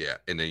 Yeah,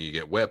 and then you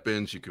get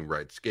weapons. You can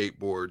ride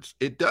skateboards.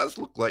 It does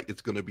look like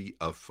it's going to be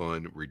a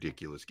fun,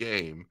 ridiculous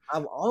game.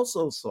 I've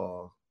also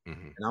saw,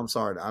 and I'm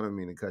sorry, I don't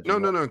mean to cut you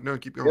off. No,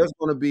 keep going. There's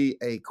going to be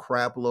a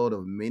crap load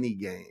of mini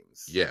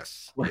games.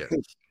 Yes.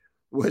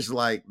 Which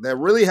like that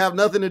really have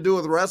nothing to do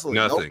with wrestling.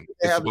 Nothing.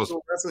 They have to do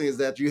with wrestling is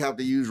that you have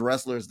to use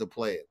wrestlers to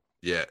play it.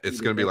 Yeah,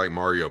 it's going to be like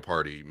Mario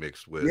Party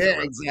mixed with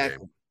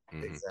exactly.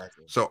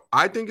 Exactly. So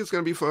I think it's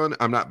going to be fun.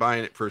 I'm not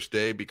buying it first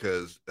day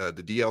because the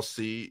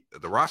DLC,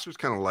 the roster's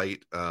kind of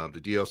light.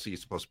 The DLC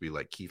is supposed to be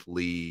like Keith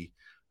Lee,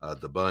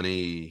 the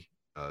Bunny,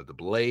 the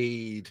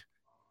Blade,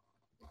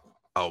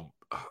 and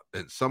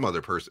some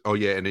other person. Oh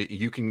yeah, and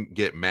you can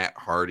get Matt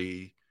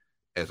Hardy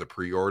as a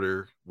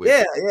pre-order.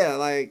 Yeah.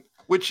 Like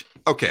Which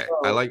okay,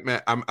 Bro, I like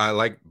Matt. I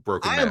like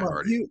Broken I Matt am a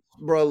Hardy. huge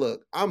bro.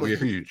 Look, I'm a We're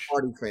huge huge.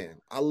 Hardy fan.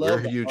 I We're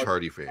love the huge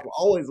Hardy I've fans.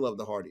 always loved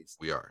the Hardys.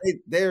 We are.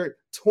 They're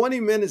 20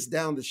 minutes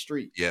down the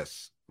street.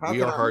 Yes, How we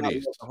can are I not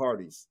Hardys. love the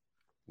Hardys?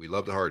 We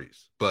love the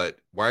Hardys. But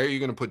why are you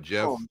going to put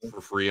Jeff Oh, man.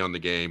 for free on the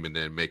game and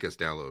then make us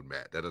download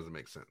Matt? That doesn't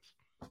make sense.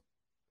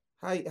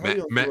 How you Matt,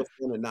 gonna Matt, do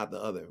one and not the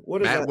other?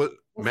 What is Matt that? was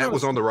What Matt kind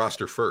was of on the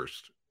roster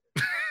first.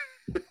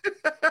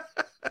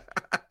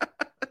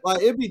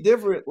 like it'd be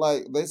different.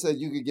 Like they said,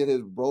 you could get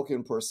his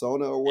broken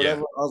persona or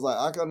whatever. Yeah. I was like,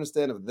 I can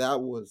understand if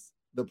that was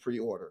the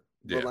pre-order,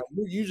 but Yeah. like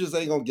you just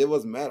ain't gonna give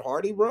us Matt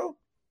Hardy, bro.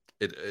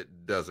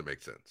 It doesn't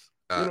make sense.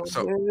 You know,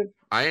 So man?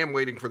 I am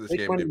waiting for this Make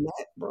game money, to.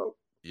 Matt, bro.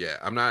 Yeah,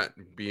 I'm not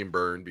being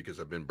burned because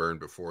I've been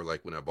burned before.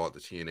 Like when I bought the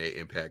TNA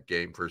Impact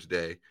game first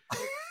day.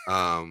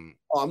 Oh,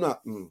 I'm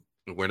not.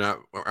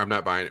 I'm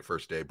not buying it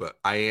first day, but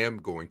I am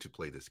going to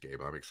play this game.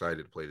 I'm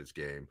excited to play this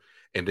game.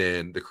 And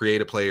then the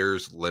creative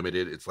players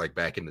limited. It's like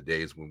back in the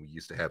days when we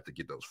used to have to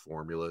get those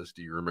formulas.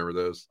 Do you remember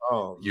those?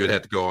 Oh, you would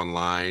have to go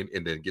online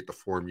and then get the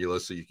formula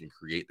so you can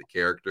create the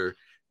character.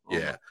 Oh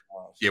yeah.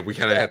 Yeah, we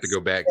kind of have to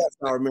go back. Yes,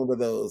 I remember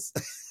those.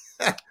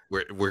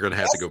 we're gonna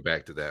have to go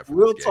back to that. For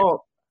Real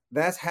talk.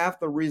 That's half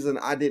the reason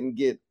I didn't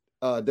get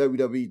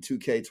WWE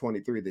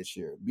 2K23 this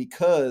year,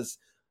 because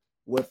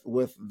with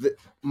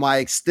my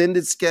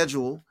extended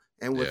schedule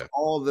and with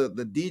all the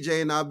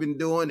DJing I've been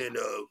doing and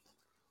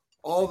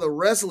all the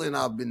wrestling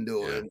I've been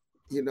doing,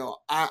 you know,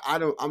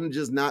 I'm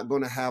just not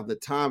going to have the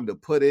time to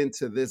put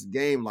into this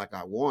game like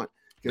I want.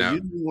 Because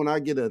usually when I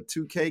get a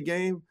 2K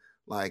game,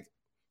 like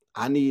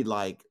I need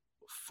like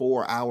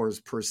 4 hours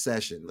per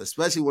session,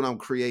 especially when I'm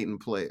creating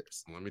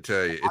players. Let me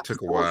tell you, it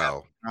took a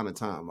while. Kind of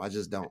time. I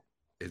just don't.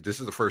 This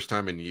is the first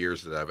time in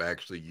years that I've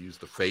actually used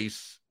the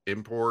face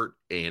import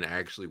and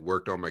actually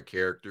worked on my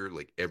character,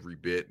 like every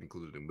bit,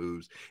 including the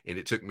moves. And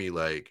it took me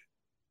like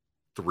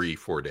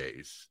 3-4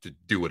 days to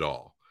do it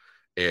all.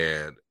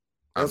 And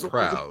I'm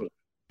proud.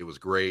 It was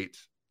great.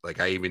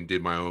 Like I even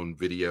did my own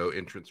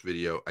entrance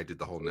video. I did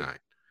the whole night.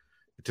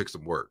 It took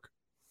some work.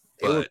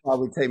 It would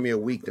probably take me a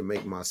week to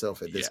make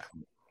myself at this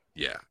point.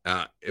 Yeah.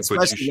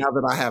 Especially now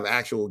that I have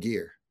actual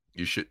gear.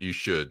 You should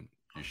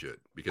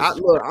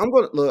because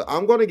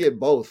I'm gonna get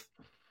both,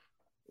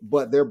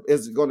 but there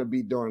is gonna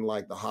be during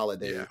like the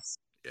holidays.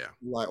 Yeah.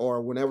 Like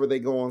or whenever they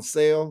go on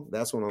sale,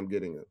 that's when I'm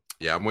getting it.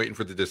 Yeah, I'm waiting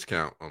for the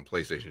discount on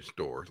PlayStation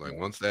Store. Like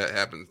once that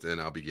happens, then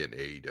I'll be getting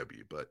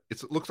AEW. But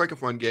it looks like a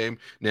fun game.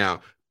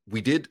 Now,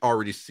 we did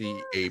already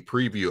see a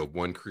preview of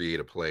one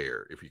creative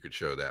player. If you could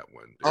show that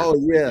one.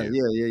 Yeah.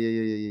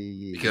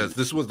 Because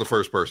this was the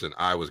first person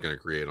I was going to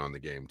create on the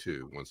game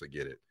too. Once I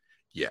get it,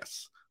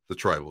 yes, the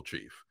Tribal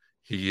Chief.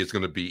 He is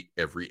going to beat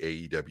every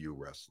AEW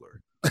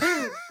wrestler.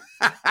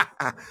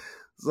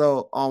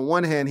 So on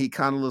one hand, he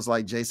kind of looks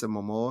like Jason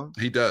Momoa.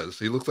 He does.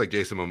 He looks like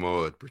Jason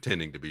Momoa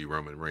pretending to be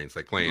Roman Reigns,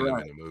 like playing him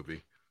in the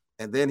movie.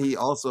 And then he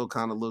also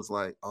kind of looks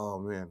like, oh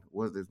man,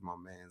 what is my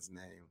man's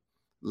name?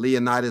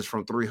 Leonidas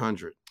from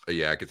 300.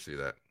 Yeah, I could see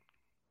that.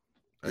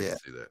 I can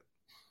see that.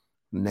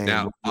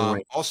 Now,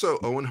 also,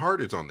 Owen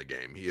Hart is on the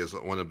game. He is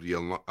one of the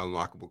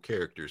unlockable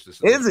characters. This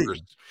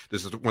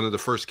is one of the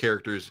first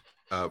characters,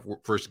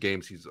 first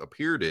games he's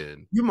appeared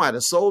in. You might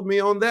have sold me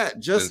on that.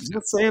 Just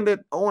saying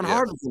that Owen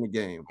Hart is in the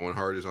game. Owen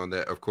Hart is on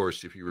that. Of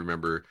course, if you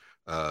remember,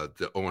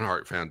 the Owen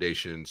Hart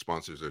Foundation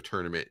sponsors a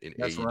tournament in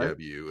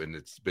AEW, and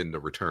it's been the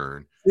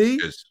return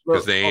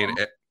because they ain't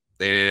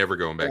ever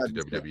going back to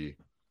WWE.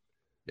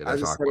 Yeah,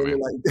 that's Aquaman.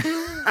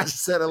 I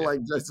just said it like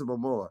Jason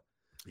Momoa.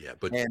 Yeah,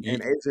 but and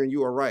Adrian,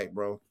 you are right,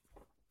 bro.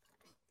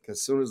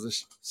 Because soon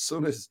as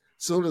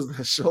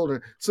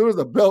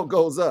the belt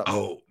goes up.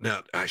 Oh,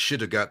 now I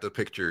should have got the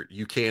picture.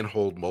 You can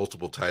hold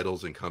multiple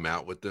titles and come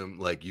out with them.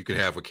 Like you can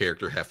have a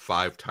character have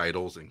 5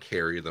 titles and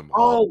carry them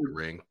all in the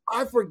ring.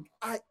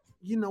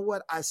 You know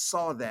what? I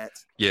saw that.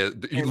 Yeah,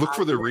 you look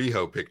for the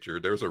Riho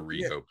picture. There's a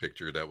Riho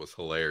picture that was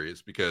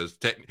hilarious because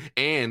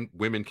and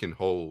women can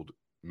hold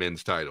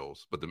men's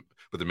titles, but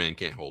the men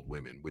can't hold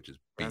women, which is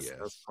BS.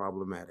 That's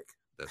problematic.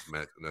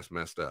 That's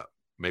messed up.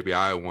 Maybe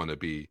I want to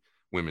be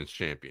women's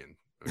champion.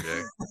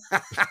 Okay.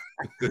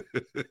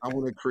 I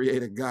want to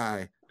create a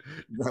guy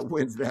that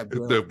wins that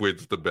belt. That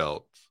wins the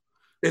belt.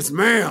 It's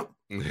ma'am.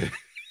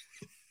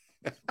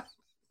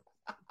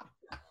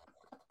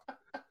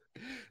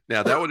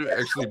 Now that would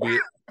actually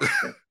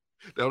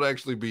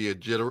be a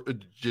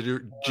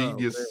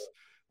genius.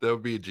 That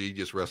would be a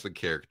genius wrestling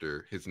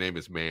character. His name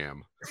is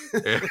Ma'am.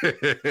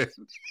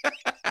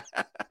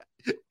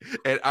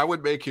 And I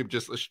would make him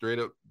just a straight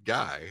up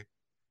guy,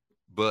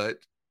 but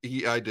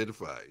he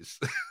identifies.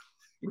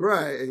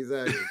 Right,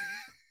 exactly.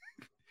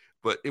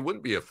 But it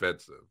wouldn't be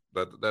offensive.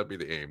 That'd be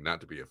the aim,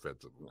 not to be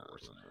offensive, of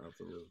course.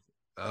 Absolutely.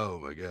 Oh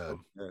my God.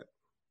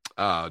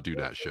 Oh, do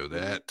not show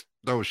that.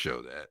 Don't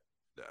show that.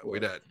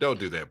 No, don't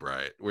do that,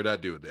 Bryant. We're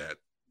not doing that.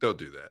 Don't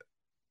do that.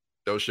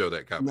 Don't show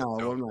that comment.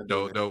 No, we're not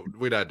doing that.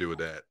 We're not doing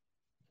that.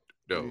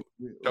 No,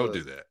 don't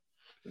do that.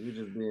 You're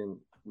just being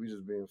We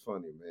just being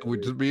funny, man.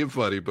 We're just being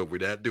funny, but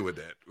we're not doing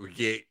that. We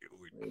can't.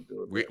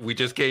 We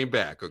just came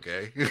back,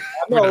 okay?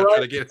 We're not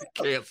trying to get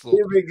canceled.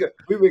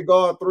 We've been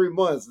gone 3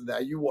 months now.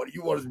 You want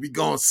us to be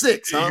gone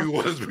 6, huh? You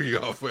want us to be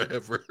gone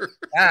forever.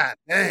 God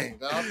dang!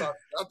 I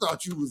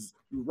thought you was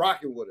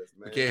rocking with us,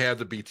 man. We can't have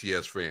the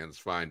BTS fans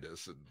find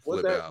us and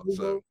flip out. Riho?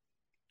 So,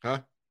 huh?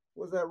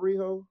 Was that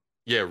Riho?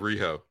 Yeah,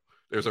 Riho.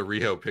 There's a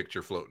Riho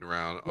picture floating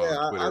around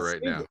on Twitter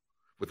right now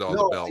with all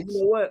the belts. You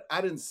know what?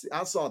 I didn't see.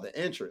 I saw the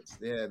entrance.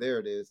 Yeah, there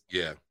it is.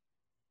 Yeah.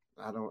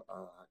 I don't.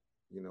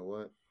 You know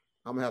what?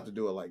 I'm gonna have to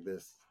do it like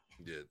this.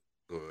 Yeah.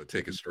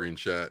 Take a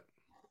screenshot.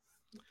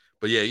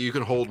 But yeah, you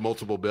can hold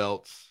multiple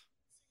belts.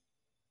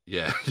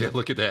 Yeah. Yeah.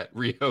 Look at that.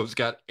 Riho's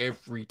got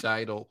every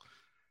title.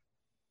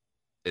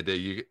 And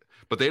then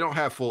but they don't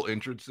have full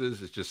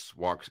entrances. It just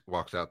walks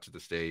out to the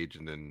stage,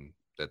 and then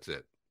that's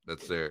it.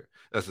 That's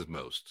his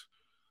most.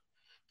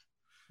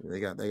 They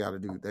got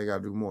to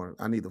do more.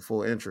 I need the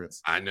full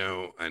entrance. I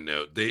know.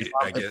 Look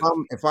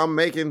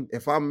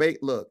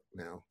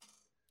now.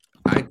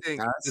 I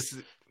think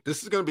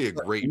this is going to be a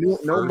great. No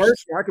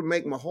mercy. I can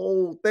make my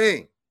whole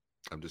thing.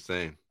 I'm just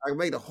saying. I can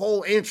make the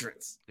whole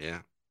entrance. Yeah,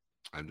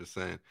 I'm just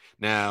saying.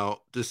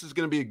 Now this is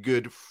going to be a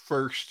good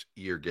first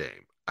year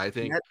game. I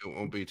think it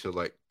won't be till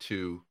like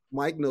 2.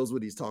 Mike knows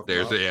what he's talking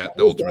about. There's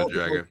the Ultimate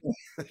Dragon.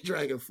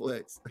 Dragon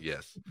Flex.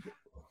 Yes.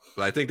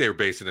 But I think they were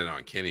basing it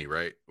on Kenny,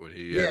 right? When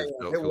he had his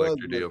belt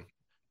collector deal.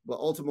 But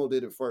Ultimo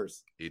did it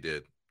first. He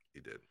did.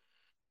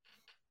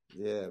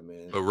 Yeah,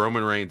 man. But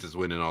Roman Reigns is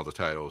winning all the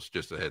titles,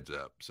 just a heads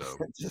up. So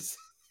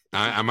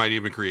I might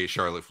even create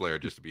Charlotte Flair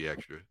just to be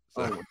extra.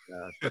 So. Oh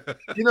my gosh.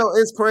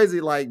 It's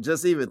crazy, like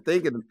just even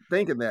thinking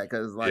that,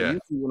 because like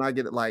usually when I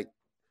get it, like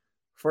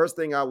first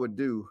thing I would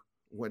do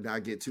when I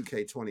get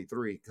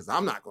 2K23, because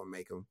I'm not gonna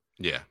make them.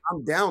 Yeah.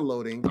 I'm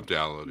downloading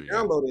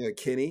a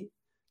Kenny.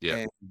 Yeah.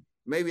 And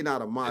maybe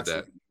not a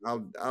Moxley.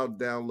 I'll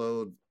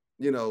download,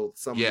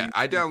 some. Yeah,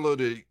 I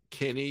downloaded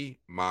Kenny,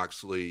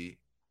 Moxley,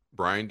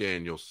 Bryan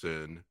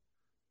Danielson.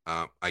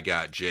 I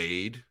got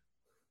Jade,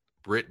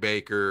 Britt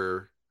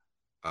Baker,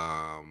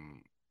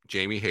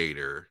 Jamie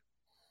Hayter,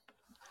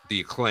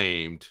 the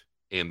Acclaimed,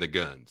 and the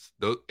Guns.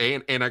 Those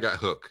and I got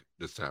Hook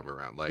this time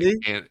around,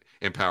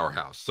 and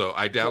Powerhouse. So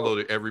I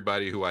downloaded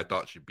everybody who I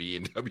thought should be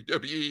in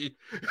WWE.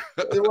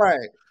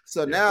 Right.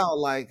 So now,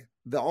 like,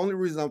 the only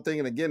reason I'm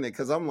thinking of getting it,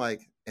 because I'm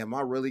like, am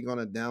I really going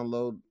to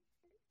download,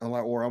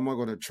 or am I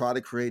going to try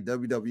to create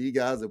WWE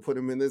guys and put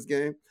them in this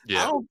game?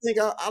 Yeah.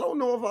 I don't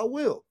know if I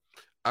will.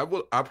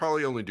 I'll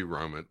probably only do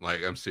Roman.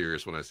 Like, I'm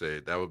serious when I say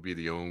it. That would be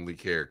the only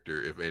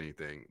character, if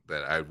anything,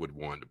 that I would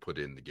want to put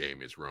in the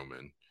game is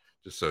Roman,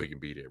 just so he can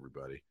beat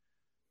everybody.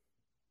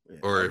 Yeah.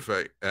 Or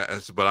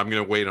but I'm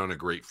going to wait on a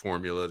great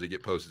formula to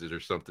get posted or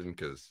something,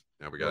 because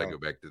now we got to go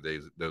back to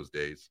those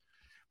days.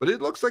 But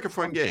it looks like a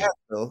fun game.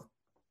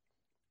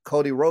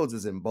 Cody Rhodes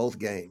is in both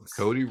games.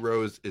 Cody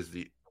Rhodes is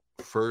the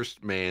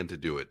first man to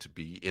do it, to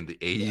be in the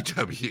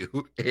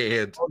AEW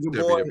and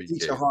WWE.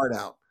 Eat your heart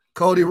out.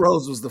 Cody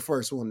Rhodes was the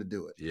first one to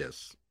do it.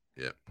 Yes.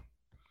 Yeah.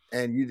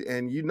 And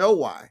you know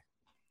why?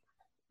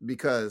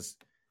 Because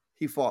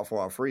he fought for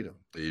our freedom.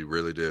 He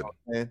really did.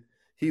 And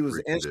he was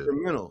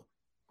instrumental.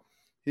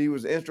 He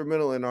was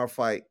instrumental in our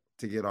fight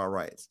to get our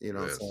rights.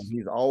 So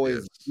he's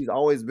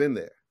always been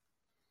there.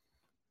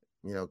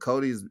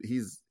 Cody's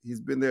he's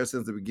been there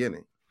since the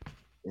beginning.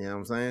 You know what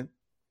I'm saying?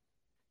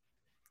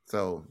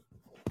 So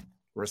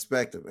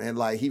respect him. And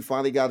like, he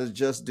finally got his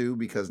just due,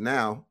 because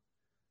now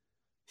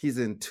he's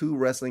in 2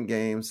 wrestling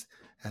games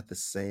at the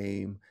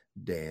same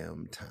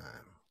damn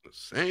time. The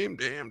same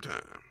damn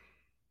time.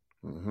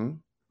 Mm-hmm.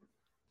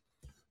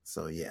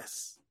 So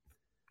yes.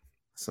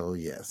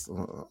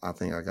 I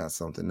think I got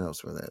something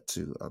else for that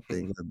too. I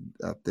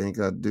think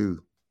I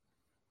do.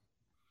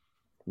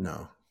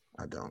 No,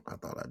 I don't. I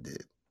thought I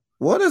did.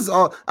 What is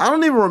all? I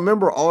don't even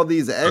remember all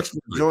these extra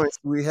joints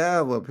we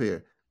have up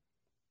here.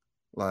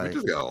 Like, we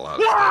just got a lot.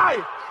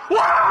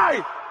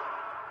 Why?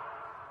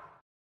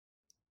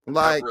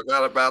 Like, I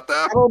forgot about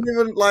that. I don't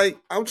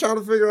even I'm trying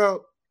to figure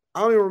out.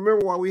 I don't even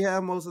remember why we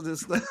have most of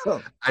this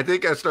stuff. I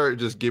think I started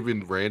just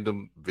giving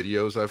random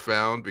videos I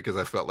found because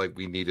I felt like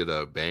we needed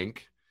a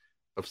bank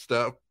of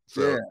stuff.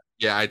 So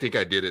yeah, I think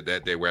I did it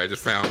that day where I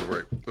just found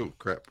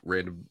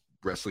random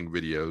wrestling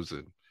videos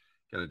and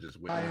kind of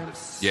just went.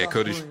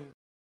 Cody.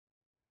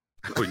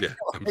 Oh yeah,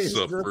 I'm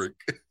suffering.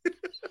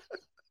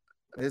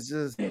 It's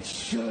just. It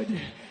should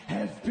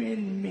have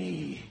been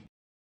me.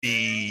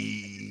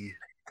 It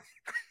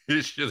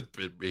should have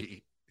been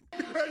me.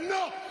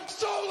 No,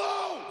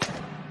 Solo.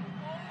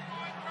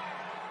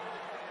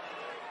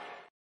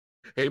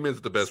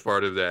 Heyman's the best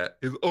part of that.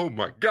 Is oh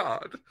my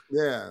god.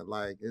 Yeah,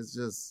 like it's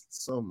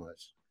just so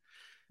much.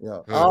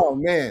 Yeah. Oh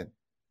man.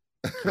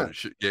 Cody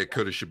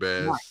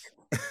Shabazz.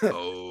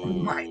 Oh.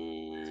 Mike.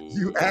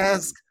 You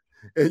ask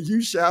and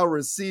you shall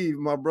receive,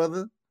 my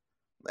brother.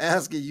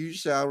 Ask and you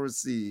shall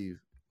receive.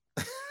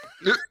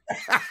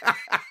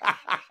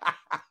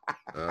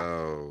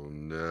 Oh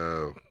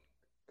no.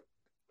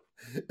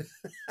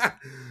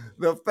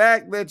 The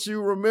fact that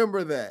you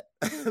remember that.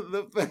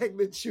 The fact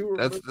that you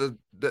remember.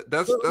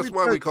 That's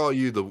why we call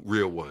you the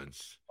real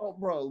ones. Oh,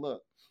 bro,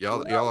 look.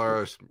 Y'all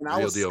are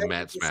real deal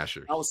mat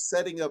smashers. I was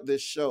setting up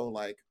this show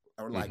like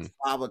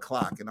 5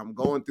 o'clock, and I'm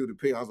going through the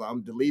picture. I was like,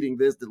 I'm deleting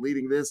this,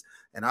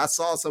 and I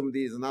saw some of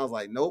these, and I was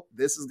like, nope,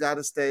 this has got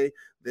to stay.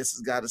 This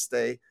has got to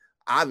stay.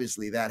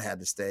 Obviously, that had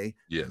to stay.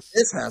 Yes,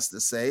 this has to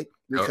stay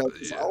because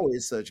it's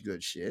always such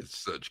good shit. It's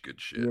such good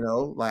shit. You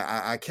know, like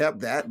I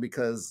kept that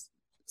because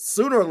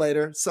sooner or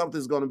later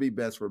something's going to be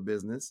best for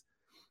business.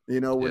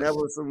 You know, whenever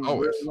some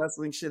real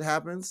wrestling shit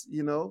happens,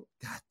 you know,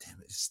 God damn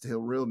it, it's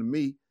still real to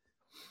me.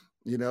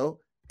 You know,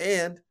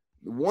 and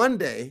one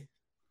day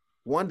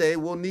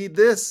we'll need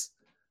this.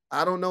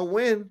 I don't know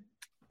when.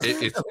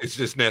 It's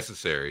just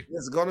necessary.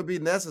 It's going to be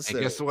necessary.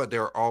 And guess what?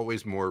 There are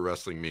always more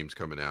wrestling memes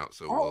coming out,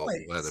 so we'll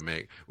have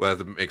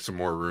to make some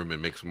more room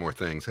and make some more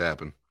things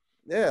happen.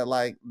 Yeah,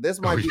 like this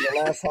might be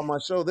the last time I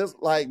show this.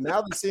 Like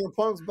now that CM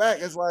Punk's back,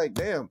 it's like,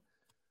 damn.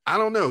 I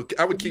don't know.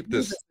 I would keep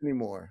this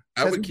anymore.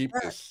 I would keep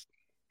this,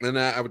 and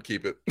I would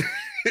keep it.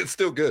 It's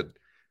still good.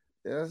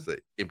 Yeah. It's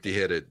like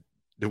empty-headed.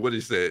 What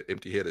he said,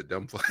 empty-headed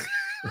dumb fuck.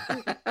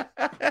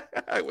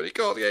 What he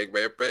called the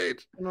Eggman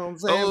Page. You know what I'm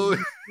saying? Oh.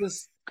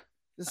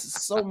 This is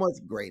so much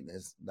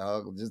greatness,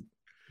 dog. Just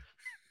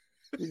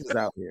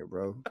out here,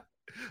 bro.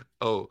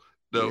 Oh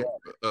no,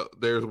 yeah.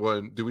 There's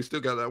one. Do we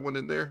still got that one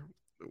in there?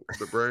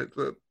 The Bryant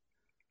son.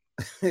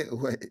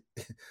 Wait.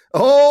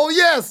 Oh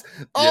yes.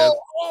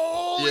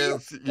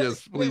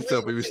 Yes. Please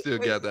tell me we still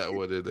got that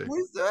one in there.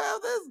 We still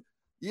have this.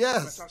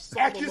 Yes.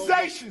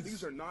 Accusations.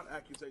 These are not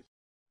accusations.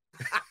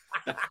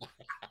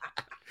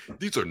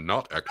 These are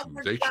not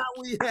accusations.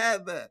 We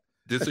had that.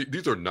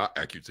 These are not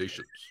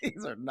accusations.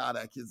 These are not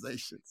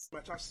accusations.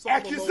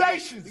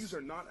 Accusations. These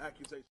are not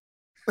accusations.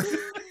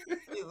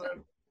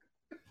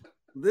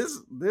 This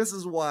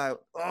is why.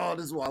 Oh,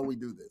 this is why we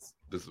do this.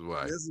 This is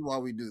why. This is why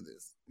we do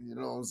this. You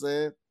know what I'm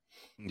saying?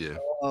 Yeah.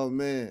 Oh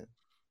man.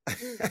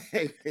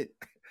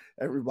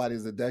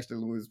 Everybody's a Dexter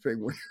Lewis pick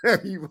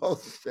whenever you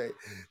post a say.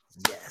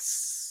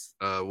 Yes.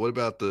 What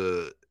about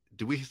do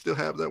we still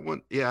have that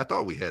one? Yeah, I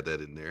thought we had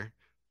that in there.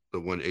 The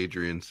one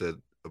Adrian said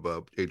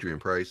about Adrian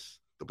Price,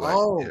 the black.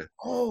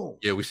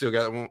 Yeah, we still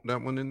got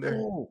that one in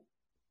there.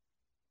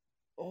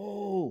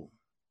 Oh.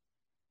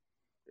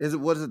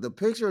 Was it the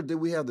picture or did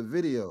we have the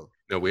video?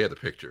 No, we had the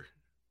picture.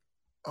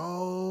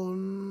 Oh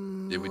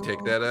no. Did we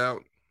take that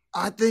out?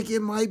 I think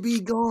it might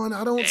be gone.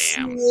 I don't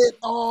see it.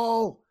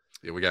 Oh.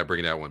 Yeah, we gotta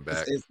bring that one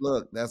back.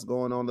 Look, that's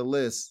going on the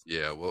list.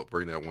 Yeah, we'll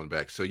bring that one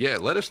back. So yeah,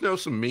 let us know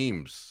some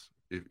memes.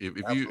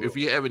 If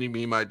you have any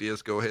meme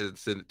ideas, go ahead and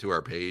send it to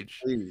our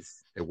page. Please.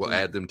 And we'll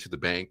add them to the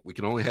bank. We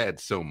can only add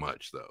so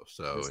much though.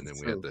 So and then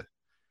we have to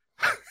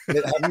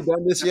Have you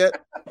done this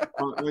yet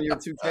on your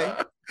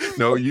 2K?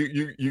 No,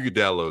 you can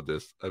download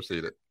this. I've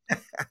seen it.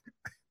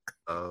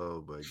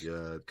 Oh my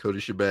God. Cody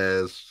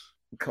Shabazz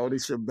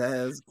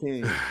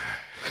King.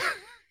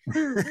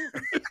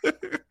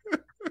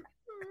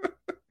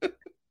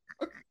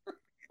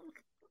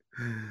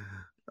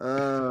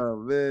 Oh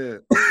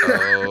man.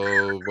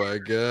 Oh my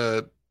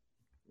God.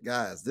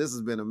 Guys, this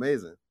has been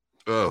amazing.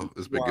 Oh,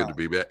 it's been good to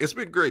be back. It's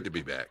been great to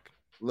be back.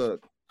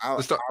 Look, I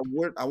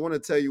want to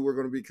tell you we're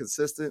going to be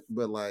consistent,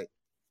 but like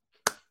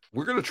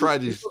we're going to try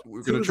these.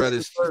 We're going to try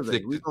this.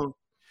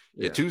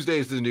 Tuesday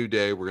is the new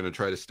day. We're going to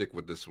try to stick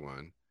with this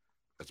one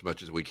as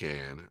much as we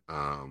can.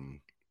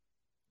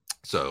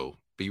 So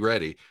be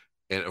ready,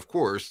 and of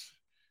course,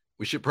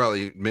 we should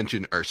probably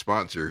mention our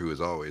sponsor, who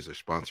is always our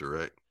sponsor,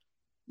 right?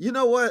 You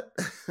know what?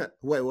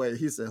 Wait.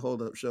 He said,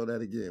 "Hold up, show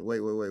that again." Wait.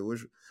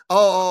 Which?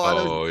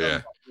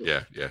 Yeah.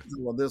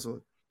 Well, this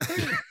one.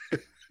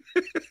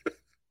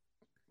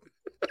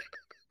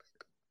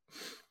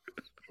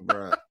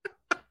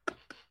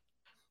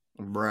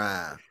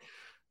 Bruh.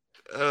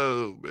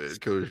 Oh man,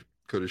 Cody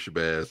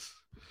Shabazz,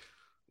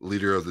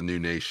 leader of the new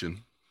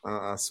nation.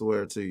 I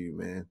swear to you,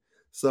 man.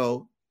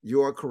 So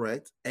you are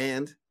correct.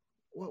 And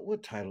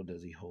what title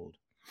does he hold?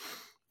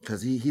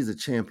 Because he's a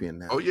champion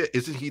now. Oh yeah,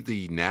 isn't he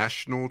the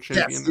national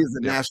champion? Yes, he's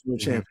the national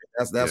champion.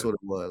 That's what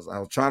it was. I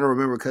was trying to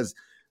remember because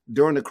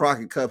during the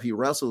Crockett Cup, he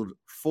wrestled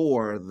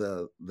for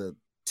the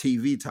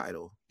TV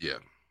title. Yeah,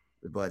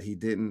 but he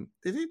didn't.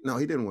 Did he? No,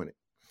 he didn't win it.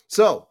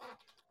 So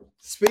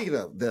speaking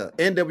of the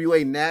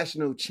NWA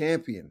national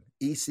champion,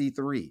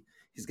 EC3,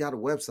 he's got a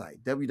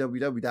website,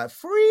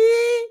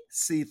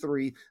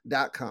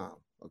 www.freec3.com.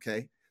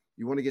 Okay,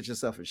 you want to get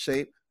yourself in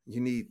shape. You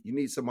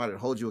need somebody to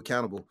hold you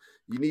accountable.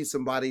 You need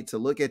somebody to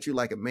look at you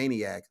like a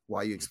maniac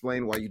while you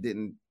explain why you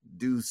didn't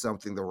do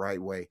something the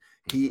right way.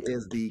 He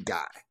is the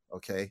guy,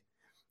 okay?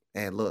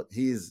 And look,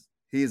 he's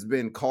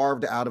been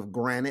carved out of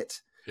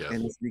granite,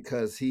 and it's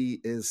because he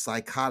is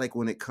psychotic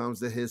when it comes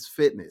to his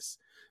fitness.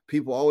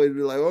 People always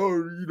be like, oh,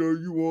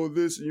 you want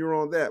this and you're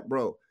on that,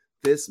 bro.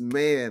 This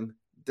man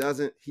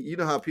doesn't. You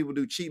know how people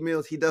do cheat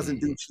meals? He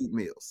doesn't do cheat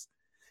meals.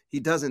 He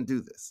doesn't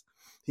do this.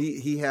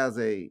 He has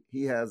a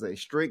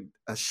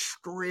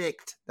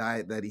strict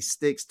diet that he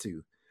sticks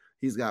to.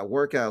 He's got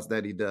workouts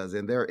that he does,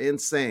 and they're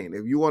insane.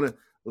 If you want to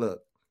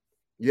look,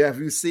 Yeah, have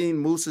you seen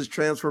Moose's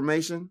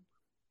transformation?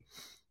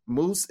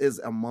 Moose is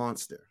a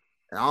monster.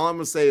 And all I'm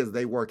gonna say is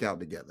they work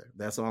out together.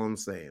 That's all I'm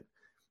saying.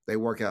 They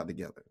work out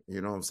together. You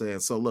know what I'm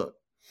saying? So look,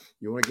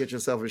 you want to get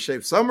yourself in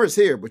shape. Summer's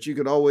here, but you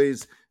can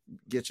always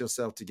get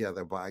yourself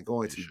together by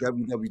going to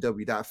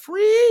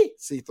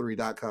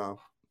www.freec3.com.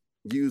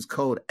 Use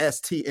code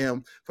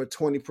STM for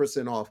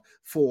 20% off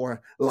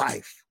for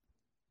life.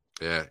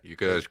 Yeah, you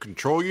guys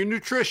control your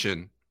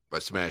nutrition by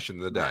smashing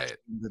the diet.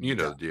 You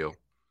know the deal.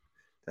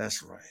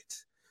 That's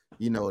right.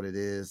 You know what it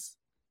is.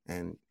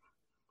 And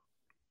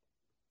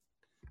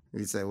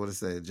he said, what it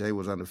say? Jay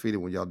was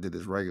undefeated when y'all did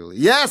this regularly.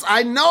 Yes,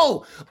 I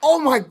know. Oh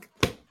my.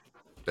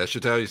 That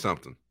should tell you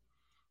something.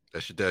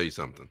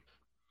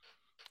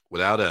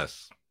 Without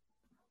us,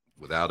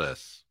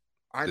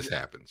 this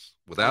happens.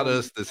 Without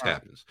us, this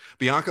happens.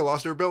 Bianca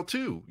lost her belt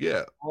too.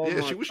 Yeah.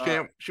 She was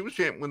champ. She was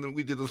champ when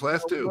we did this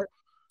last two.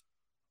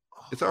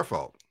 It's our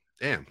fault.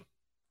 Damn,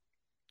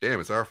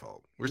 it's our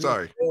fault. We're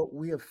sorry.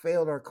 We have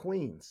failed our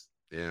queens.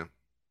 Yeah.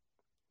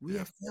 We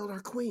have failed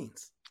our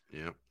queens.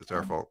 Yeah, it's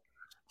our fault.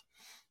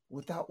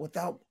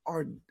 Without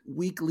our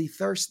weekly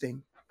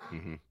thirsting.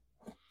 Mm-hmm.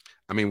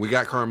 I mean, we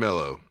got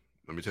Carmelo.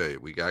 Let me tell you,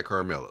 we got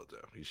Carmelo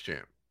though. He's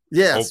champ.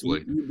 Yes,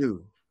 hopefully we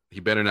do. He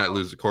better not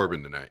lose to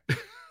Corbin tonight.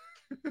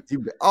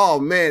 Oh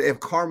man,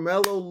 if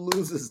Carmelo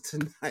loses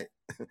tonight,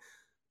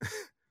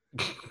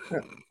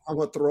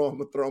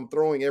 I'm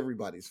throwing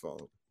everybody's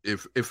phone.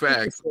 If in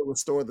fact,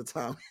 restore the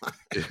time.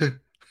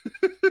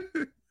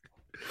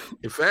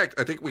 In fact,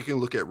 I think we can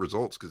look at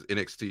results because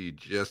NXT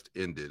just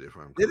ended. If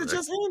I'm correct. Did it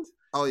just end?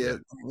 Oh yeah,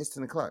 it's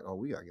 10 o'clock. Oh,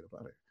 we gotta get up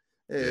out of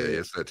here. Yeah,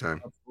 it's that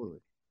time.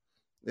 Absolutely.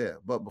 Yeah,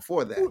 but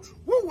before that,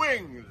 woo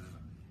wings.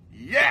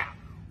 Yeah,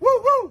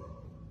 woo woo.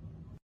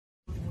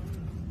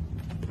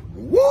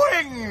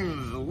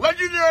 Wings,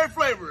 legendary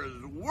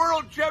flavors,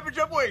 world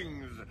championship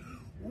wings.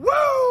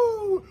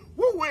 Woo,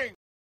 woo wings.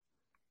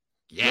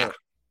 Yeah,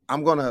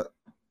 I'm gonna.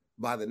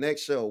 By the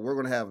next show, we're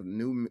gonna have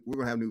new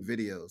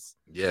videos.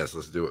 Yes,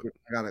 let's do it. We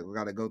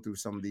gotta go through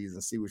some of these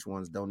and see which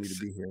ones don't need to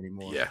be here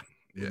anymore. Yeah,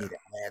 we need to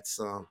add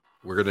some.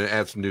 We're gonna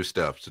add some new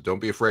stuff, so don't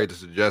be afraid to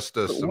suggest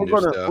us some new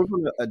stuff. We're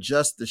gonna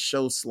adjust the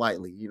show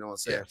slightly. You know what I'm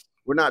saying? Yeah.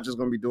 We're not just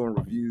gonna be doing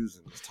reviews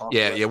and just talking.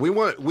 Yeah. We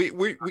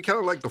kind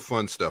of like the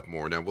fun stuff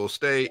more. Now we'll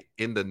stay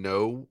in the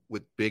know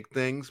with big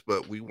things,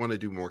 but we want to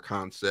do more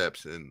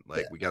concepts and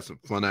we got some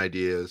fun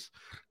ideas.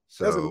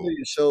 So there's a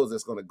million shows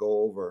that's gonna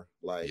go over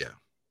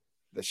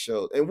the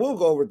show, and we'll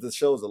go over the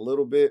shows a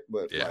little bit,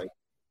 but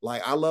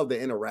like I love the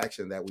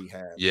interaction that we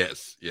have.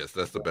 Yes,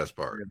 that's the best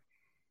part.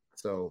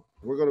 So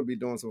we're gonna be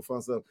doing some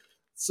fun stuff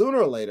sooner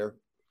or later.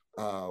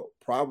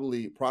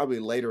 Probably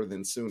later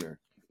than sooner.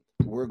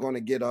 We're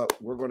gonna get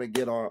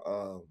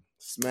our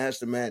Smash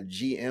the Mat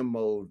GM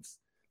modes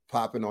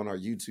popping on our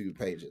YouTube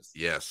pages.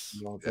 Yes,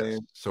 you know what I'm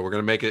saying? So we're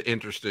gonna make it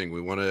interesting. We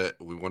want to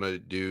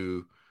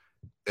do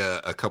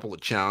a couple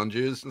of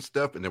challenges and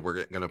stuff, and then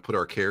we're gonna put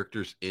our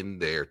characters in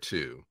there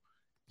too.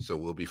 So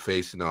we'll be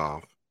facing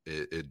off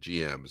at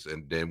GMs,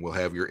 and then we'll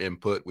have your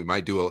input. We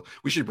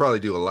should probably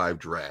do a live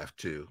draft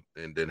too,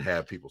 and then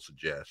have people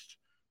suggest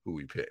who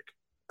we pick.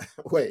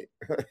 Wait,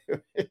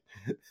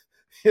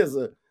 here's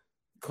a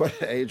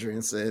question.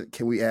 Adrian said,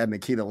 "Can we add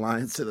Nikita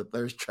Lyons to the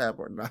thirst trap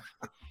or not?"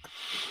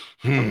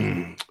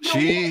 You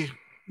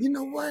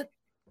know what?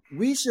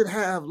 We should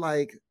have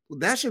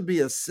that should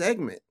be a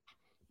segment.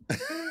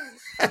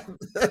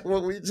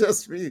 When we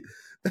just be.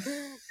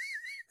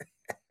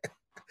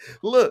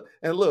 Look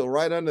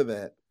right under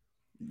that.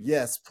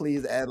 Yes,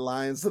 please add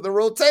Lions to the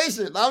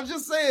rotation. I'm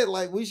just saying,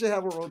 we should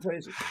have a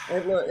rotation.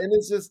 And look, and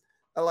it's just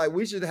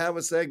we should have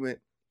a segment,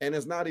 and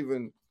it's not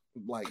even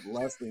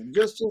less than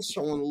just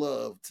showing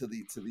love to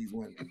these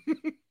women.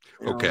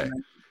 Okay.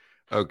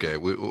 Okay,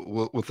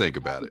 we'll think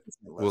about it.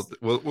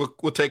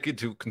 We'll take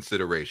into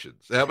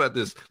considerations. How about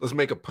this? Let's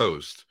make a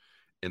post,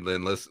 and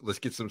then let's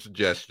get some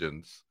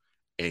suggestions.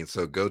 And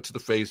so go to the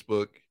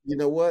Facebook. You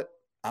know what?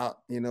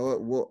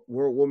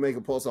 We'll make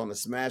a post on the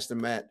Smash the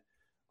Mat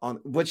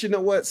but you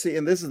know what? See,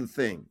 and this is the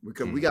thing,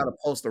 because we got to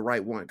post the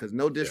right one, because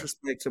no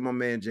disrespect to my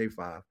man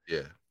J5.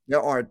 Yeah.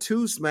 There are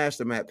 2 Smash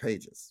the Mat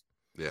pages.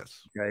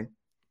 Yes. Okay.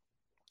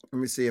 Let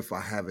me see if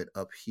I have it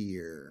up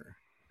here.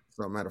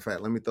 So matter of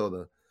fact, let me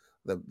throw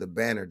the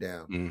banner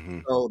down. Mm-hmm.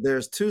 So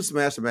there's 2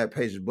 Smash the Mat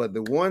pages, but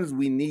the ones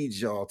we need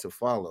y'all to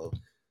follow,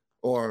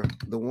 or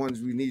the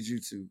ones we need you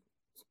to,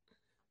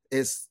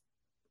 it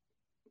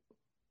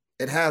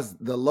has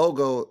the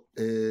logo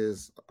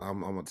is I'm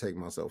gonna take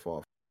myself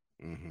off.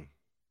 Mm-hmm.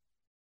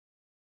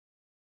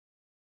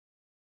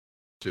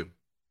 2.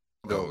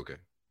 Oh, okay.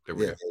 There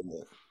we go.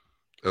 Yeah.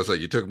 I was like,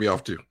 you took me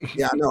off too.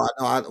 Yeah, I know.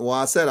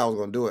 I said I was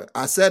gonna do it.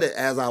 I said it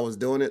as I was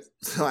doing it,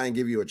 so I didn't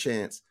give you a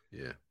chance.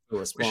 Yeah. To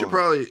respond.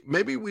 We should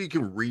maybe we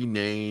can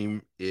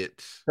rename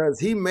it, because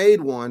he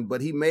made one,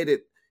 but he made a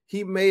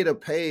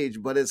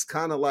page, but it's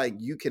kind of like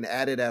you can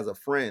add it as a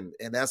friend,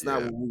 and that's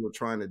not what we were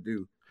trying to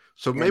do.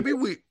 So maybe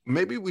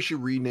we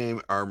should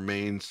rename our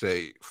main,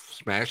 say,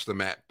 Smash the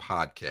Mat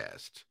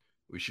podcast.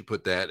 We should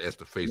put that as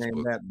the Facebook.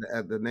 Name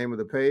that the name of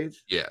the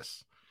page.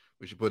 Yes,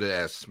 We should put it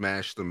as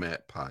Smash the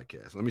Mat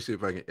Podcast. Let me see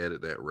if I can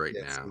edit that right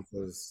now.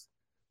 Because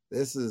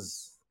this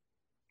is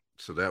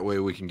so that way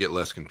we can get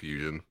less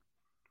confusion.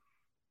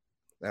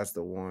 That's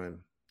the one.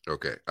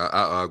 Okay,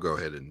 I'll go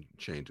ahead and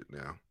change it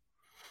now.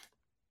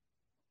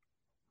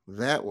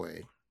 That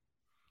way.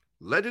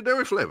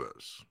 Legendary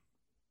flavors.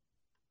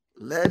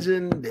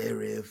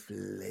 Legendary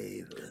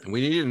flavors. And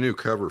we need a new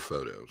cover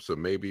photo, so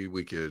maybe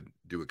we could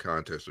do a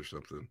contest or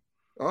something.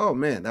 Oh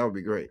man, that would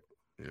be great.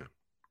 Yeah,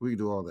 we could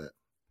do all that.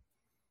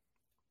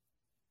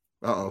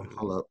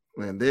 Hold up,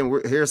 man.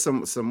 Then here's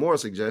some more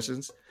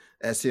suggestions.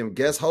 As him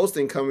guest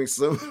hosting coming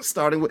soon,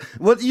 starting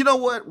with you know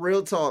what?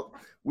 Real talk.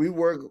 We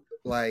work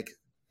like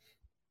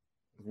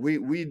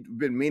we've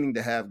been meaning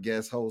to have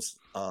guest hosts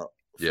for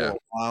a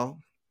while.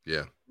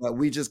 Yeah. But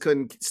we just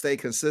couldn't stay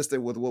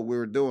consistent with what we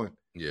were doing.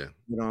 Yeah.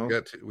 You know,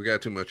 we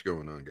got too much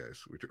going on,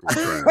 guys. We're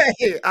trying.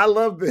 Hey, I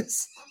love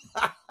this.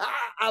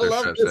 I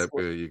love this.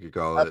 You could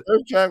call it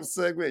third trap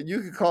segment. You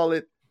could call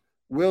it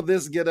 "Will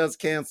This Get Us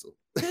Canceled?"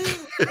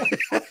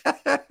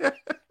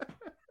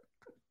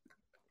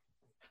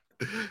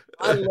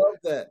 I love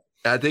that.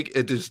 I think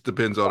it just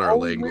depends on our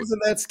language. The reason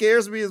that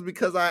scares me is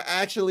because I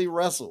actually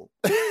wrestle.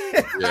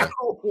 Yeah. I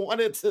don't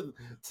want it to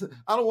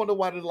I don't want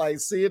nobody to like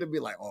see it and be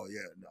like, "Oh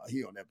yeah, no,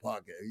 he on that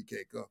podcast, he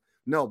can't come."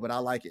 No, but I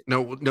like it.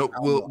 No,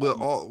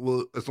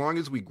 we'll as long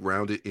as we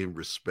ground it in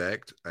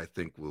respect, I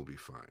think we'll be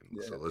fine.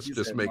 Yeah, so let's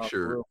just make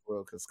sure.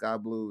 Because Sky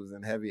Blue is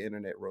in heavy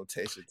internet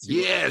rotation too.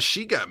 Yeah,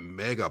 she got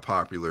mega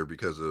popular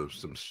because of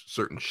some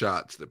certain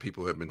shots that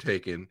people have been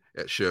taking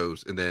at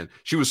shows, and then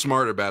she was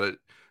smart about it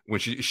when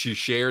she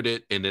shared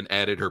it and then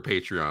added her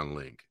Patreon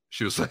link.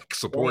 She was like,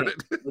 support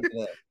it.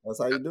 That's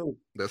how you do it.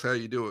 That's how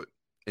you do it.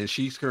 And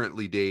she's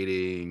currently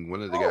dating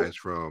one of the guys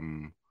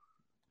from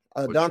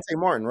Dante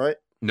Martin, right?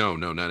 No,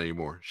 not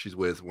anymore. She's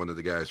with one of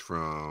the guys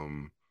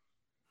from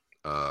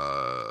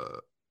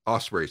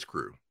Osprey's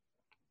crew.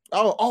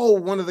 Oh,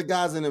 one of the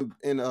guys in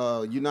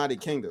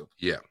United Kingdom.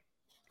 Yeah.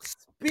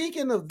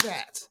 Speaking of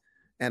that,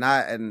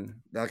 and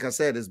like I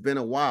said, it's been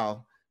a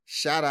while.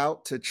 Shout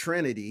out to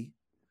Trinity,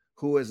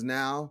 who is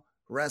now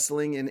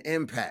wrestling in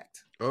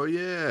Impact. Oh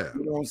yeah.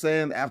 You know what I'm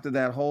saying? After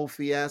that whole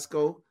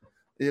fiasco,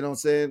 you know what I'm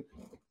saying?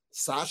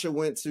 Sasha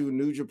went to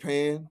New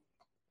Japan,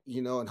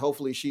 you know, and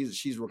hopefully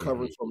she's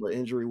recovered from her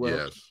injury well.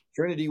 Yes.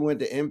 Trinity went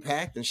to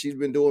Impact and she's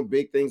been doing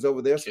big things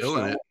over there. So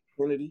killing it.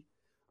 Trinity,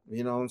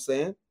 you know what I'm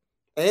saying?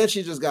 And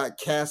she just got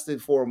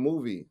casted for a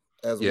movie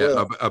as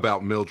well.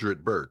 About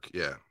Mildred Burke.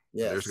 Yeah.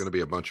 Yes. There's going to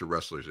be a bunch of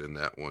wrestlers in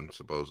that one,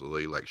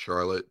 supposedly. Like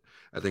Charlotte,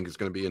 I think is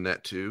going to be in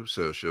that too.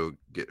 So she'll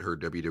get her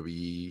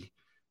WWE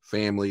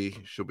family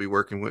she'll be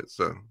working with.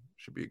 So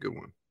should be a good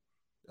one.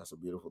 That's a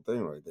beautiful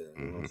thing right there.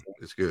 You know what I'm saying?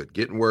 It's good.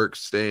 Getting work,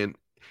 staying.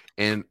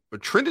 And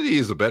Trinity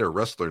is a better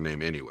wrestler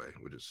name anyway,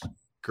 which is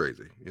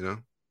crazy, you know?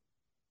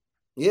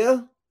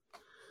 Yeah.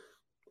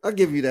 I'll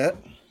give you that.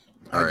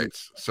 All right.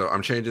 So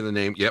I'm changing the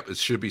name. Yep. It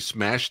should be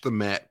Smash the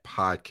Mat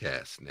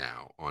Podcast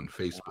now on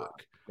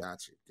Facebook.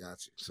 Gotcha.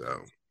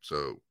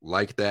 So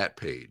like that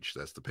page.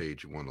 That's the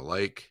page you want to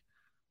like.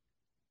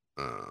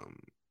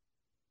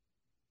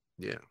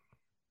 Yeah.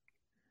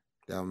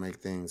 That'll make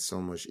things so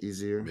much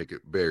easier. Make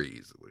it very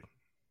easily.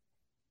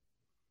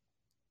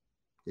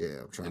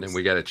 Yeah, I'm trying. And then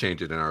we got to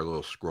change it in our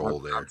little scroll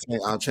there.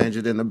 I'll change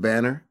it in the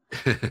banner.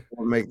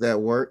 We'll make that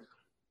work.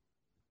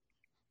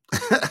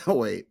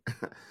 Wait,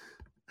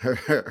 her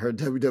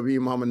WWE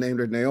mama named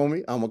her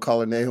Naomi. I'm gonna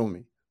call her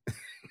Naomi.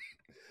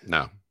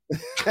 No.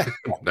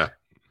 No.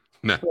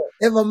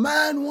 If a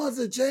man wants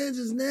to change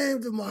his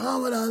name to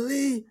Muhammad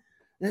Ali,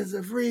 it's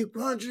a free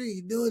country.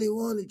 He do what he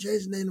wants. He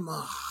change his name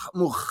to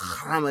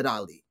Muhammad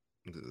Ali.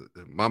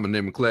 Mama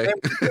named Clay.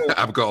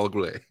 I'm called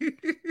Clay.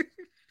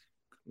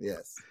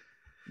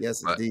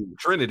 Yes, but indeed.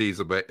 Trinity's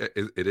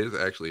it is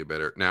actually a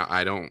better. Now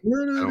I don't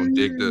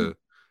dig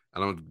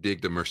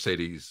the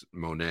Mercedes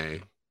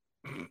Monet.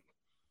 Oh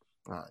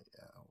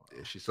yeah.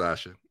 Is she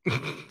Sasha? Yeah.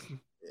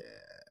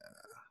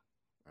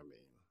 I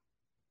mean,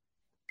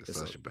 it's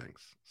Sasha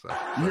Banks.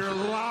 You're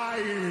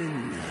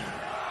lying.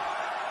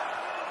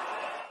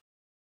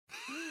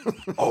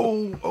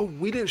 Oh,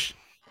 we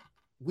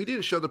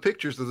didn't show the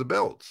pictures of the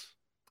belts.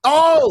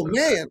 Oh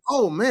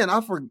man,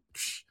 I forgot.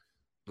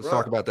 Let's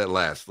talk about that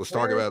last. Let's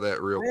talk about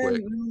that real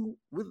quick.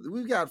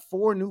 We've got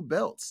 4 new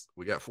belts.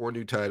 We got 4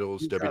 new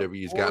titles.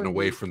 WWE's gotten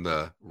away from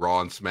the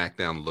Raw and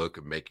SmackDown look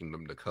of making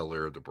them the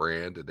color of the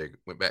brand, and they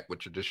went back with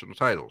traditional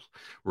titles.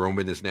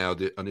 Roman is now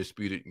the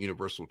undisputed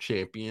Universal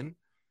Champion.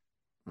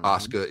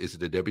 Asuka is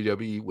the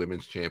WWE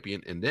Women's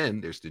Champion, and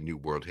then there's the new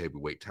World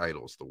Heavyweight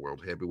titles, the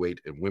World Heavyweight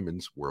and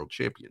Women's World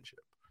Championship.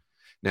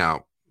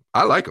 Now,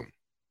 I like them.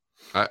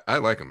 I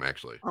like them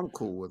actually. I'm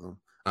cool with them.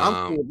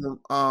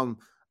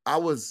 I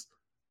was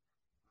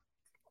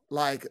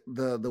like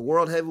the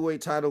World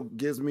Heavyweight title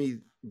gives me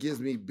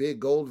big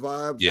gold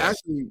vibes. Yes.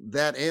 Actually,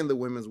 that and the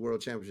Women's World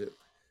Championship.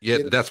 Yeah,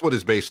 that's what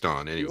it's based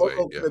on anyway.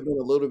 It could have been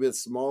a little bit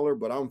smaller,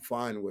 but I'm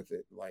fine with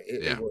it. Like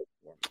it works.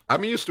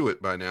 I'm used to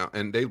it by now,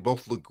 and they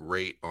both look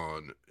great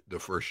on the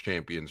first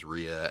champions,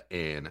 Rhea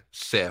and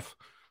Seth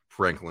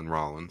Franklin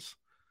Rollins.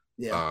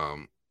 Yeah.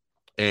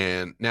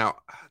 And now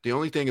the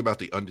only thing about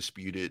the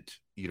undisputed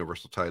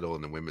Universal title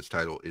and the women's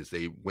title is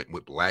they went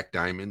with black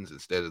diamonds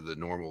instead of the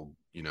normal,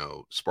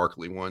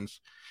 sparkly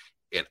ones.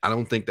 And I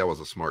don't think that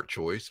was a smart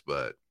choice,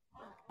 but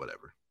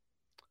whatever.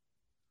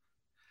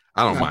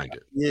 I don't mind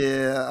it.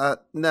 Yeah,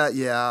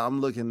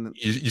 I'm looking.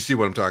 You see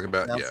what I'm talking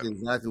about? I see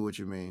exactly what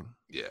you mean.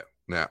 Yeah.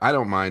 Now I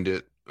don't mind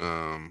it.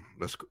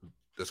 That's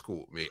cool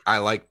with me. I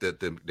like that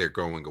they're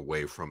going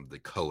away from the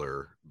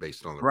color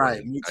based on the right.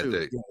 ring. Me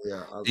too.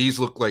 These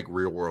look like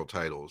real world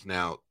titles.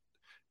 Now,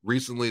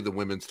 recently the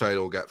women's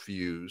title got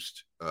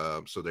fused,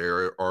 so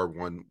there are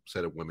one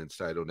set of women's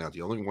title now.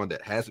 The only one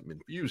that hasn't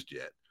been fused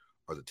yet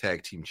are the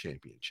tag team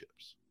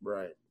championships.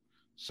 Right.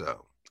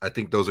 So I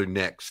think those are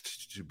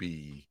next to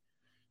be,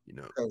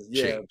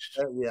 changed.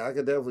 I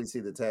could definitely see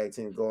the tag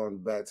team going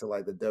back to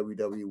like the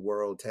WWE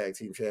World Tag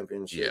Team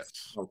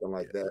Championships, something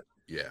like that.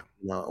 Yeah.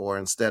 Or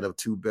instead of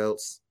 2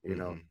 belts,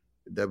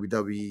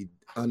 WWE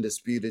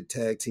Undisputed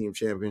Tag Team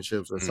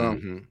Championships or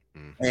something.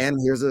 And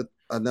here's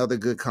another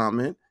good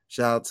comment.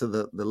 Shout out to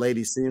the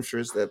lady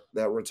seamstress that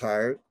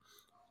retired.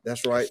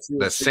 That's right.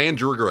 That's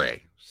Sandra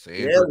Gray.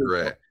 Sandra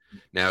Gray.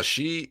 Now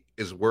she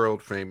is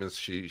world famous.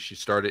 She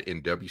started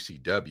in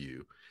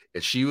WCW,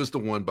 and she was the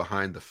one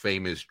behind the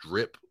famous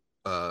drip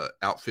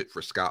outfit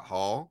for Scott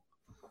Hall,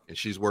 and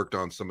she's worked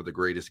on some of the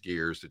greatest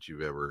gears that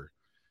you've ever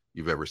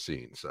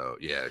seen. So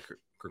yeah,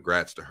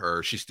 congrats to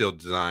her. She still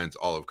designs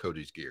all of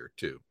Cody's gear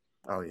too.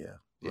 Oh yeah.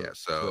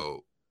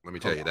 So let me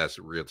tell you, that's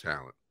a real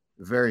talent.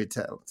 Very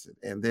talented.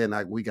 And then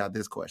we got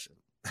this question.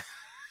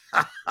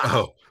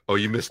 oh,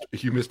 you missed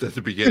at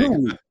the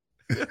beginning.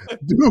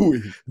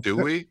 Do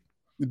we?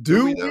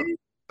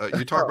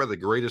 You talk about the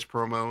greatest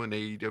promo in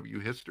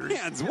AEW history.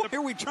 What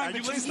are we trying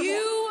to listen?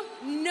 You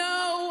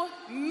know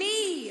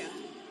me.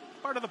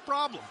 Part of the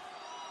problem.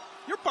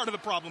 You're part of the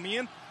problem,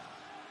 Ian.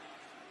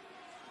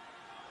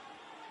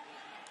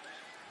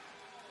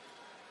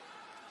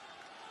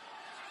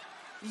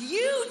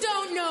 You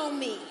don't know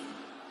me.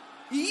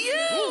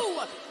 You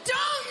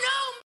don't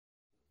know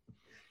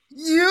me.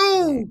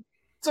 You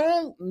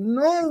don't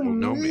know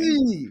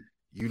me.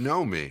 You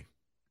know me.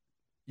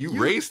 You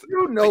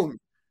know me.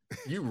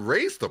 You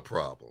raised the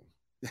problem.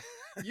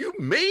 You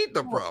made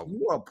the problem.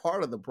 You are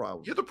part of the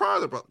problem. You're the part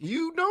of the problem.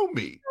 You know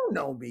me. You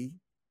know me.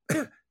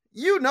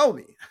 You know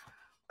me.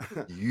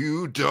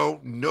 You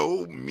don't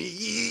know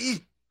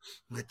me.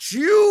 But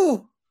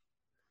you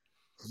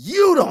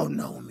don't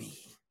know me.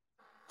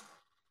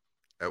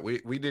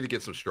 We need to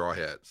get some straw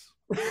hats.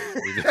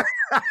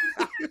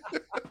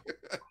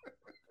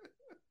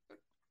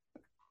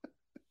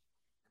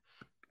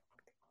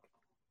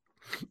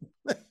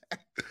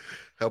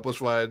 Help us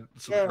find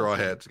some straw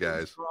hats,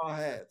 guys. Straw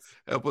hats.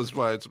 Help us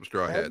find some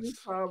straw hats. Every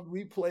time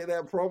we play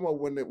that promo,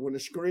 when the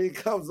screen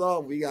comes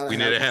on, we need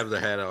to have the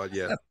hat on.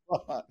 Yeah.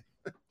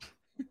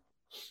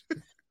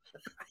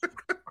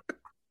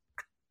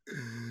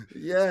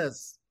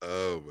 Yes.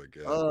 Oh my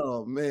god.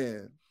 Oh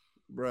man,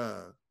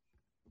 bruh.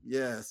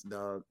 Yes,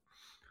 dog.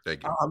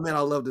 Thank you. Oh man, I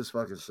love this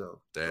fucking show.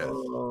 Yes.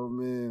 Oh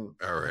man.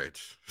 All right.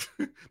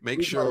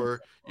 Make sure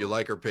you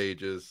like our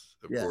pages,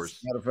 of course.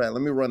 Matter of fact,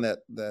 let me run that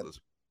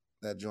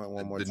joint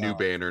one more time. The new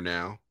banner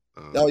now.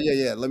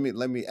 Yeah. Let me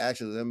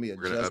adjust. We're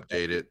gonna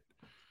update it.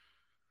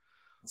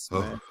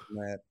 Smash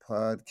That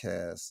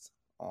Podcast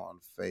on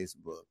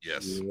Facebook.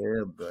 Yes.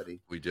 Yeah,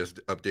 buddy. We just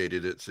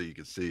updated it so you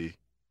can see.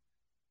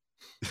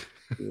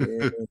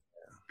 Yeah.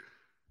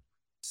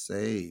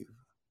 Save.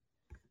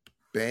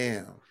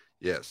 Bam.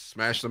 Yes.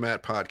 Smash the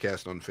Mat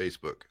Podcast on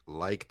Facebook.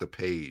 Like the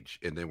page.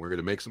 And then we're going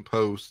to make some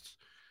posts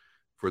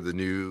for the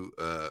new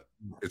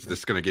it's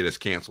just going to get us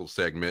canceled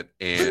segment.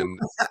 And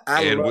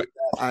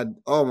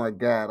oh my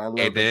God. I love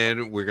it. And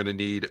then we're going to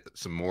need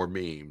some more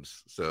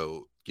memes.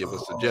 So give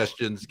us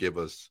suggestions, give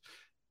us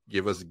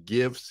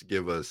gifts,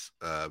 give us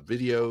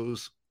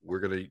videos. We're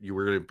going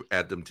to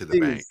add them to the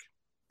bank.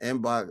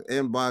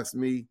 Inbox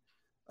me.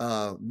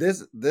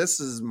 This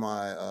is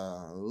my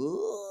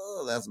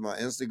that's my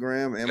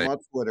Instagram and my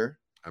Twitter.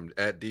 I'm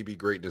at DB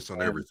Greatness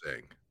on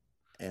everything.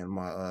 And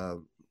my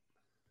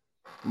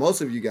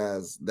most of you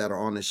guys that are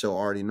on the show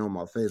already know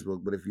my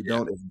Facebook, but if you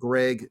don't, it's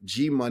Greg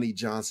G Money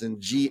Johnson,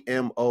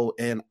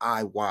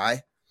 GMONIY.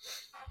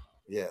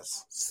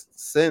 Yes.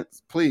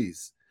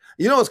 Please.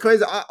 You know what's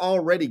crazy? I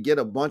already get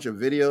a bunch of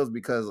videos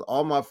because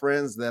all my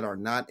friends that are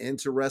not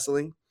into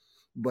wrestling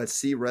but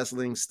see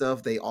wrestling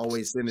stuff, they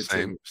always send it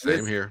to me.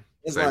 Same here.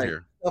 It's Same like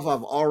here. Stuff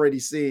I've already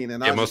seen, and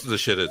most of the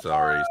shit it's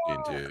already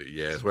seen too.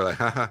 Yes, we're like,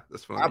 haha,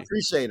 that's funny. I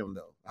appreciate them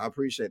though. I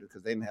appreciate it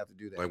because they didn't have to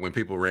do that. Like when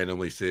people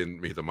randomly send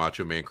me the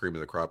Macho Man Cream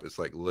of the Crop, it's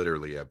like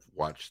literally I've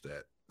watched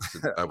that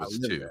since I was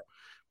 2,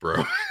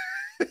 bro.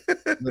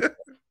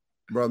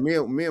 Bro, me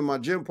and my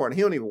gym partner,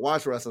 he don't even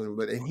watch wrestling,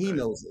 but he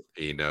knows it.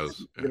 He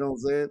knows. You know what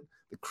I'm saying?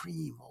 The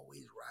cream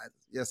always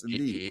rises. Yes,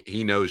 indeed.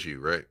 He knows you,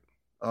 right?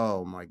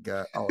 Oh my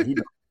God. Oh, he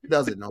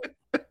doesn't know.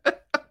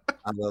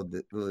 I love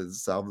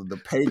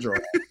the Pedro.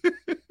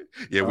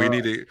 Yeah, we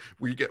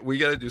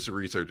got to do some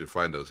research and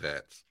find those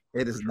hats.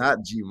 It is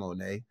not G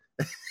Monet.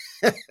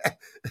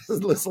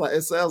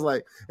 It sounds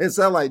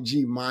like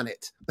G Monet.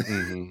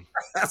 Mm-hmm.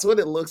 That's what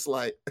it looks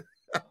like.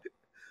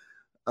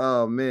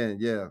 Oh man,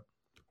 yeah.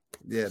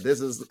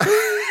 This is.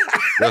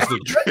 That's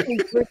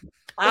the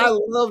I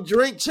love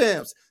Drink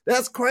Champs.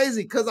 That's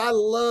crazy because I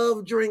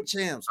love Drink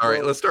Champs. All bro.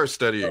 right, let's start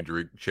studying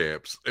Drink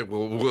Champs, and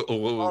we'll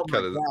Oh my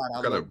kind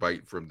God, of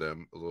bite from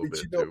them a little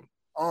bit too.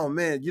 Oh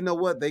man, you know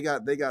what they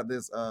got? They got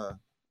this. Well,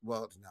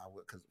 now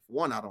because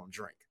one, I don't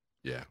drink.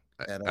 Yeah,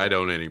 I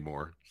don't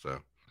anymore. So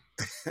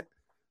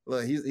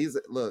look,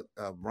 look.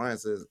 Brian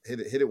says,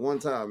 hit it one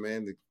time,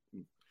 man.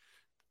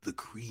 The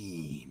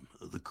cream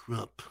of the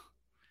crop.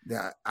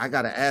 Yeah, I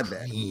gotta add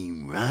that.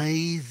 Cream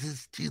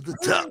rises to the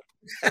top.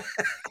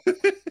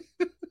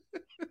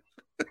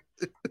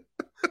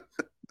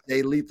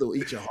 Jay Lethal,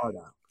 eat your heart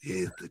out.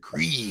 Yeah, the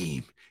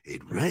cream.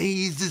 It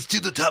rises to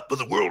the top of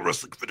the World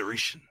Wrestling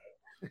Federation.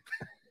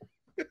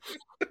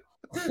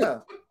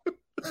 Yeah.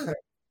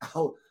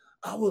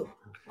 I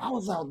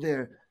was out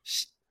there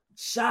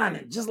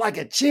shining just like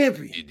a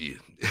champion. You did.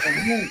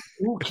 And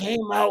who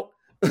came out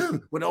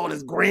with all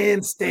this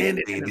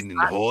grandstanding and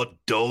hot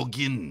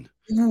dogging?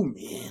 You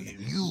man.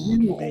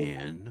 You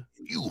man.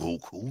 You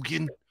Hulk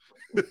Hogan.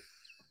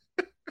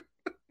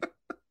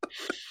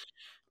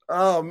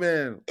 Oh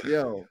man,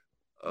 yo.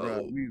 Oh,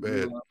 bro,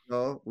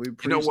 we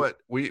you know what?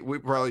 We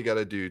probably got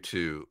to do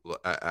too.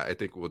 I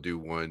think we'll do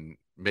one.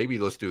 Maybe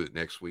let's do it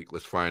next week.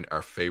 Let's find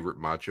our favorite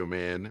Macho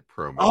Man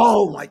promo.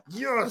 Oh my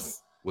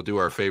yes. We'll do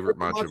our favorite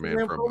Macho Man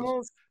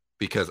promos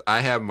because I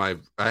have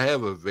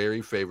a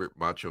very favorite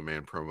Macho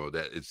Man promo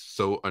that is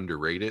so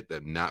underrated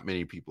that not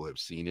many people have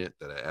seen it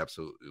that I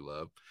absolutely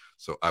love.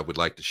 So I would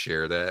like to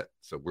share that.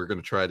 So we're going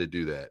to try to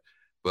do that,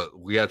 but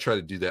we got to try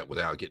to do that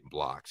without getting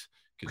blocked.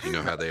 Because you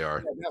know how they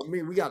are. I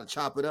mean, we got to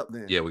chop it up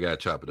then. Yeah, we got to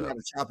chop it up. We got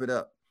to chop it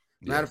up.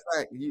 Matter of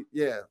fact,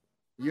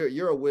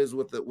 you're a whiz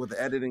with the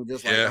editing,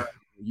 just like that.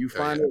 You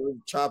find it, we'll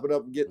chop it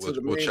up and get to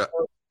the main.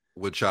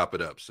 We'll chop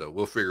it up, so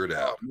we'll figure it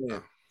out.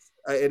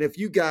 And if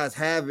you guys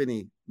have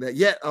any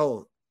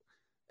Adrian,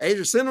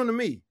 send them to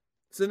me.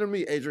 Send them to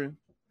me, Adrian.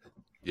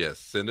 Yes,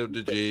 send them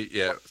to G.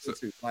 Yeah. So,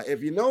 like,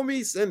 if you know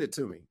me, send it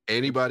to me.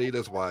 Anybody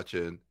that's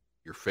watching.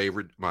 Your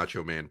favorite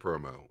Macho Man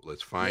promo.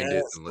 Let's find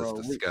it and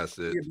let's discuss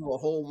it. We do a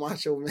whole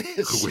Macho Man.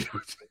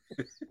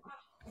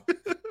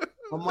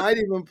 I might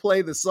even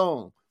play the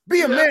song.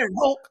 Be a man,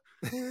 Hulk.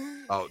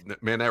 Oh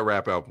man, that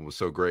rap album was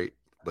so great.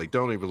 Like,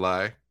 don't even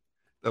lie.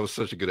 That was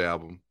such a good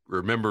album.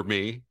 Remember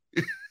me?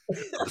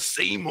 The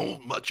same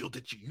old macho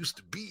that you used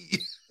to be.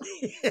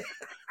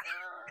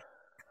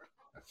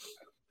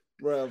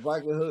 Bro,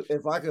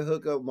 if I could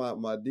hook up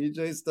my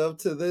DJ stuff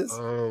to this,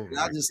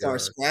 I just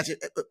start scratching.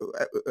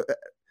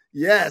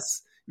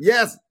 Yes,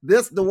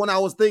 this the one I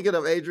was thinking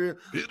of, Adrian.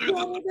 Better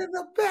than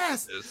the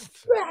best.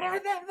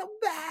 Better than the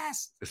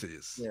best. This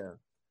is. Yeah.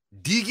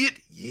 Dig it?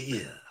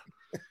 Yeah.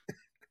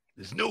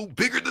 There's no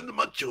bigger than the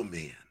Macho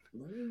Man.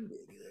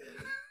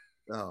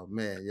 Oh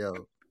man, yo.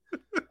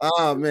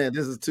 Oh man,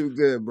 this is too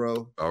good,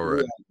 bro. All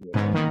right.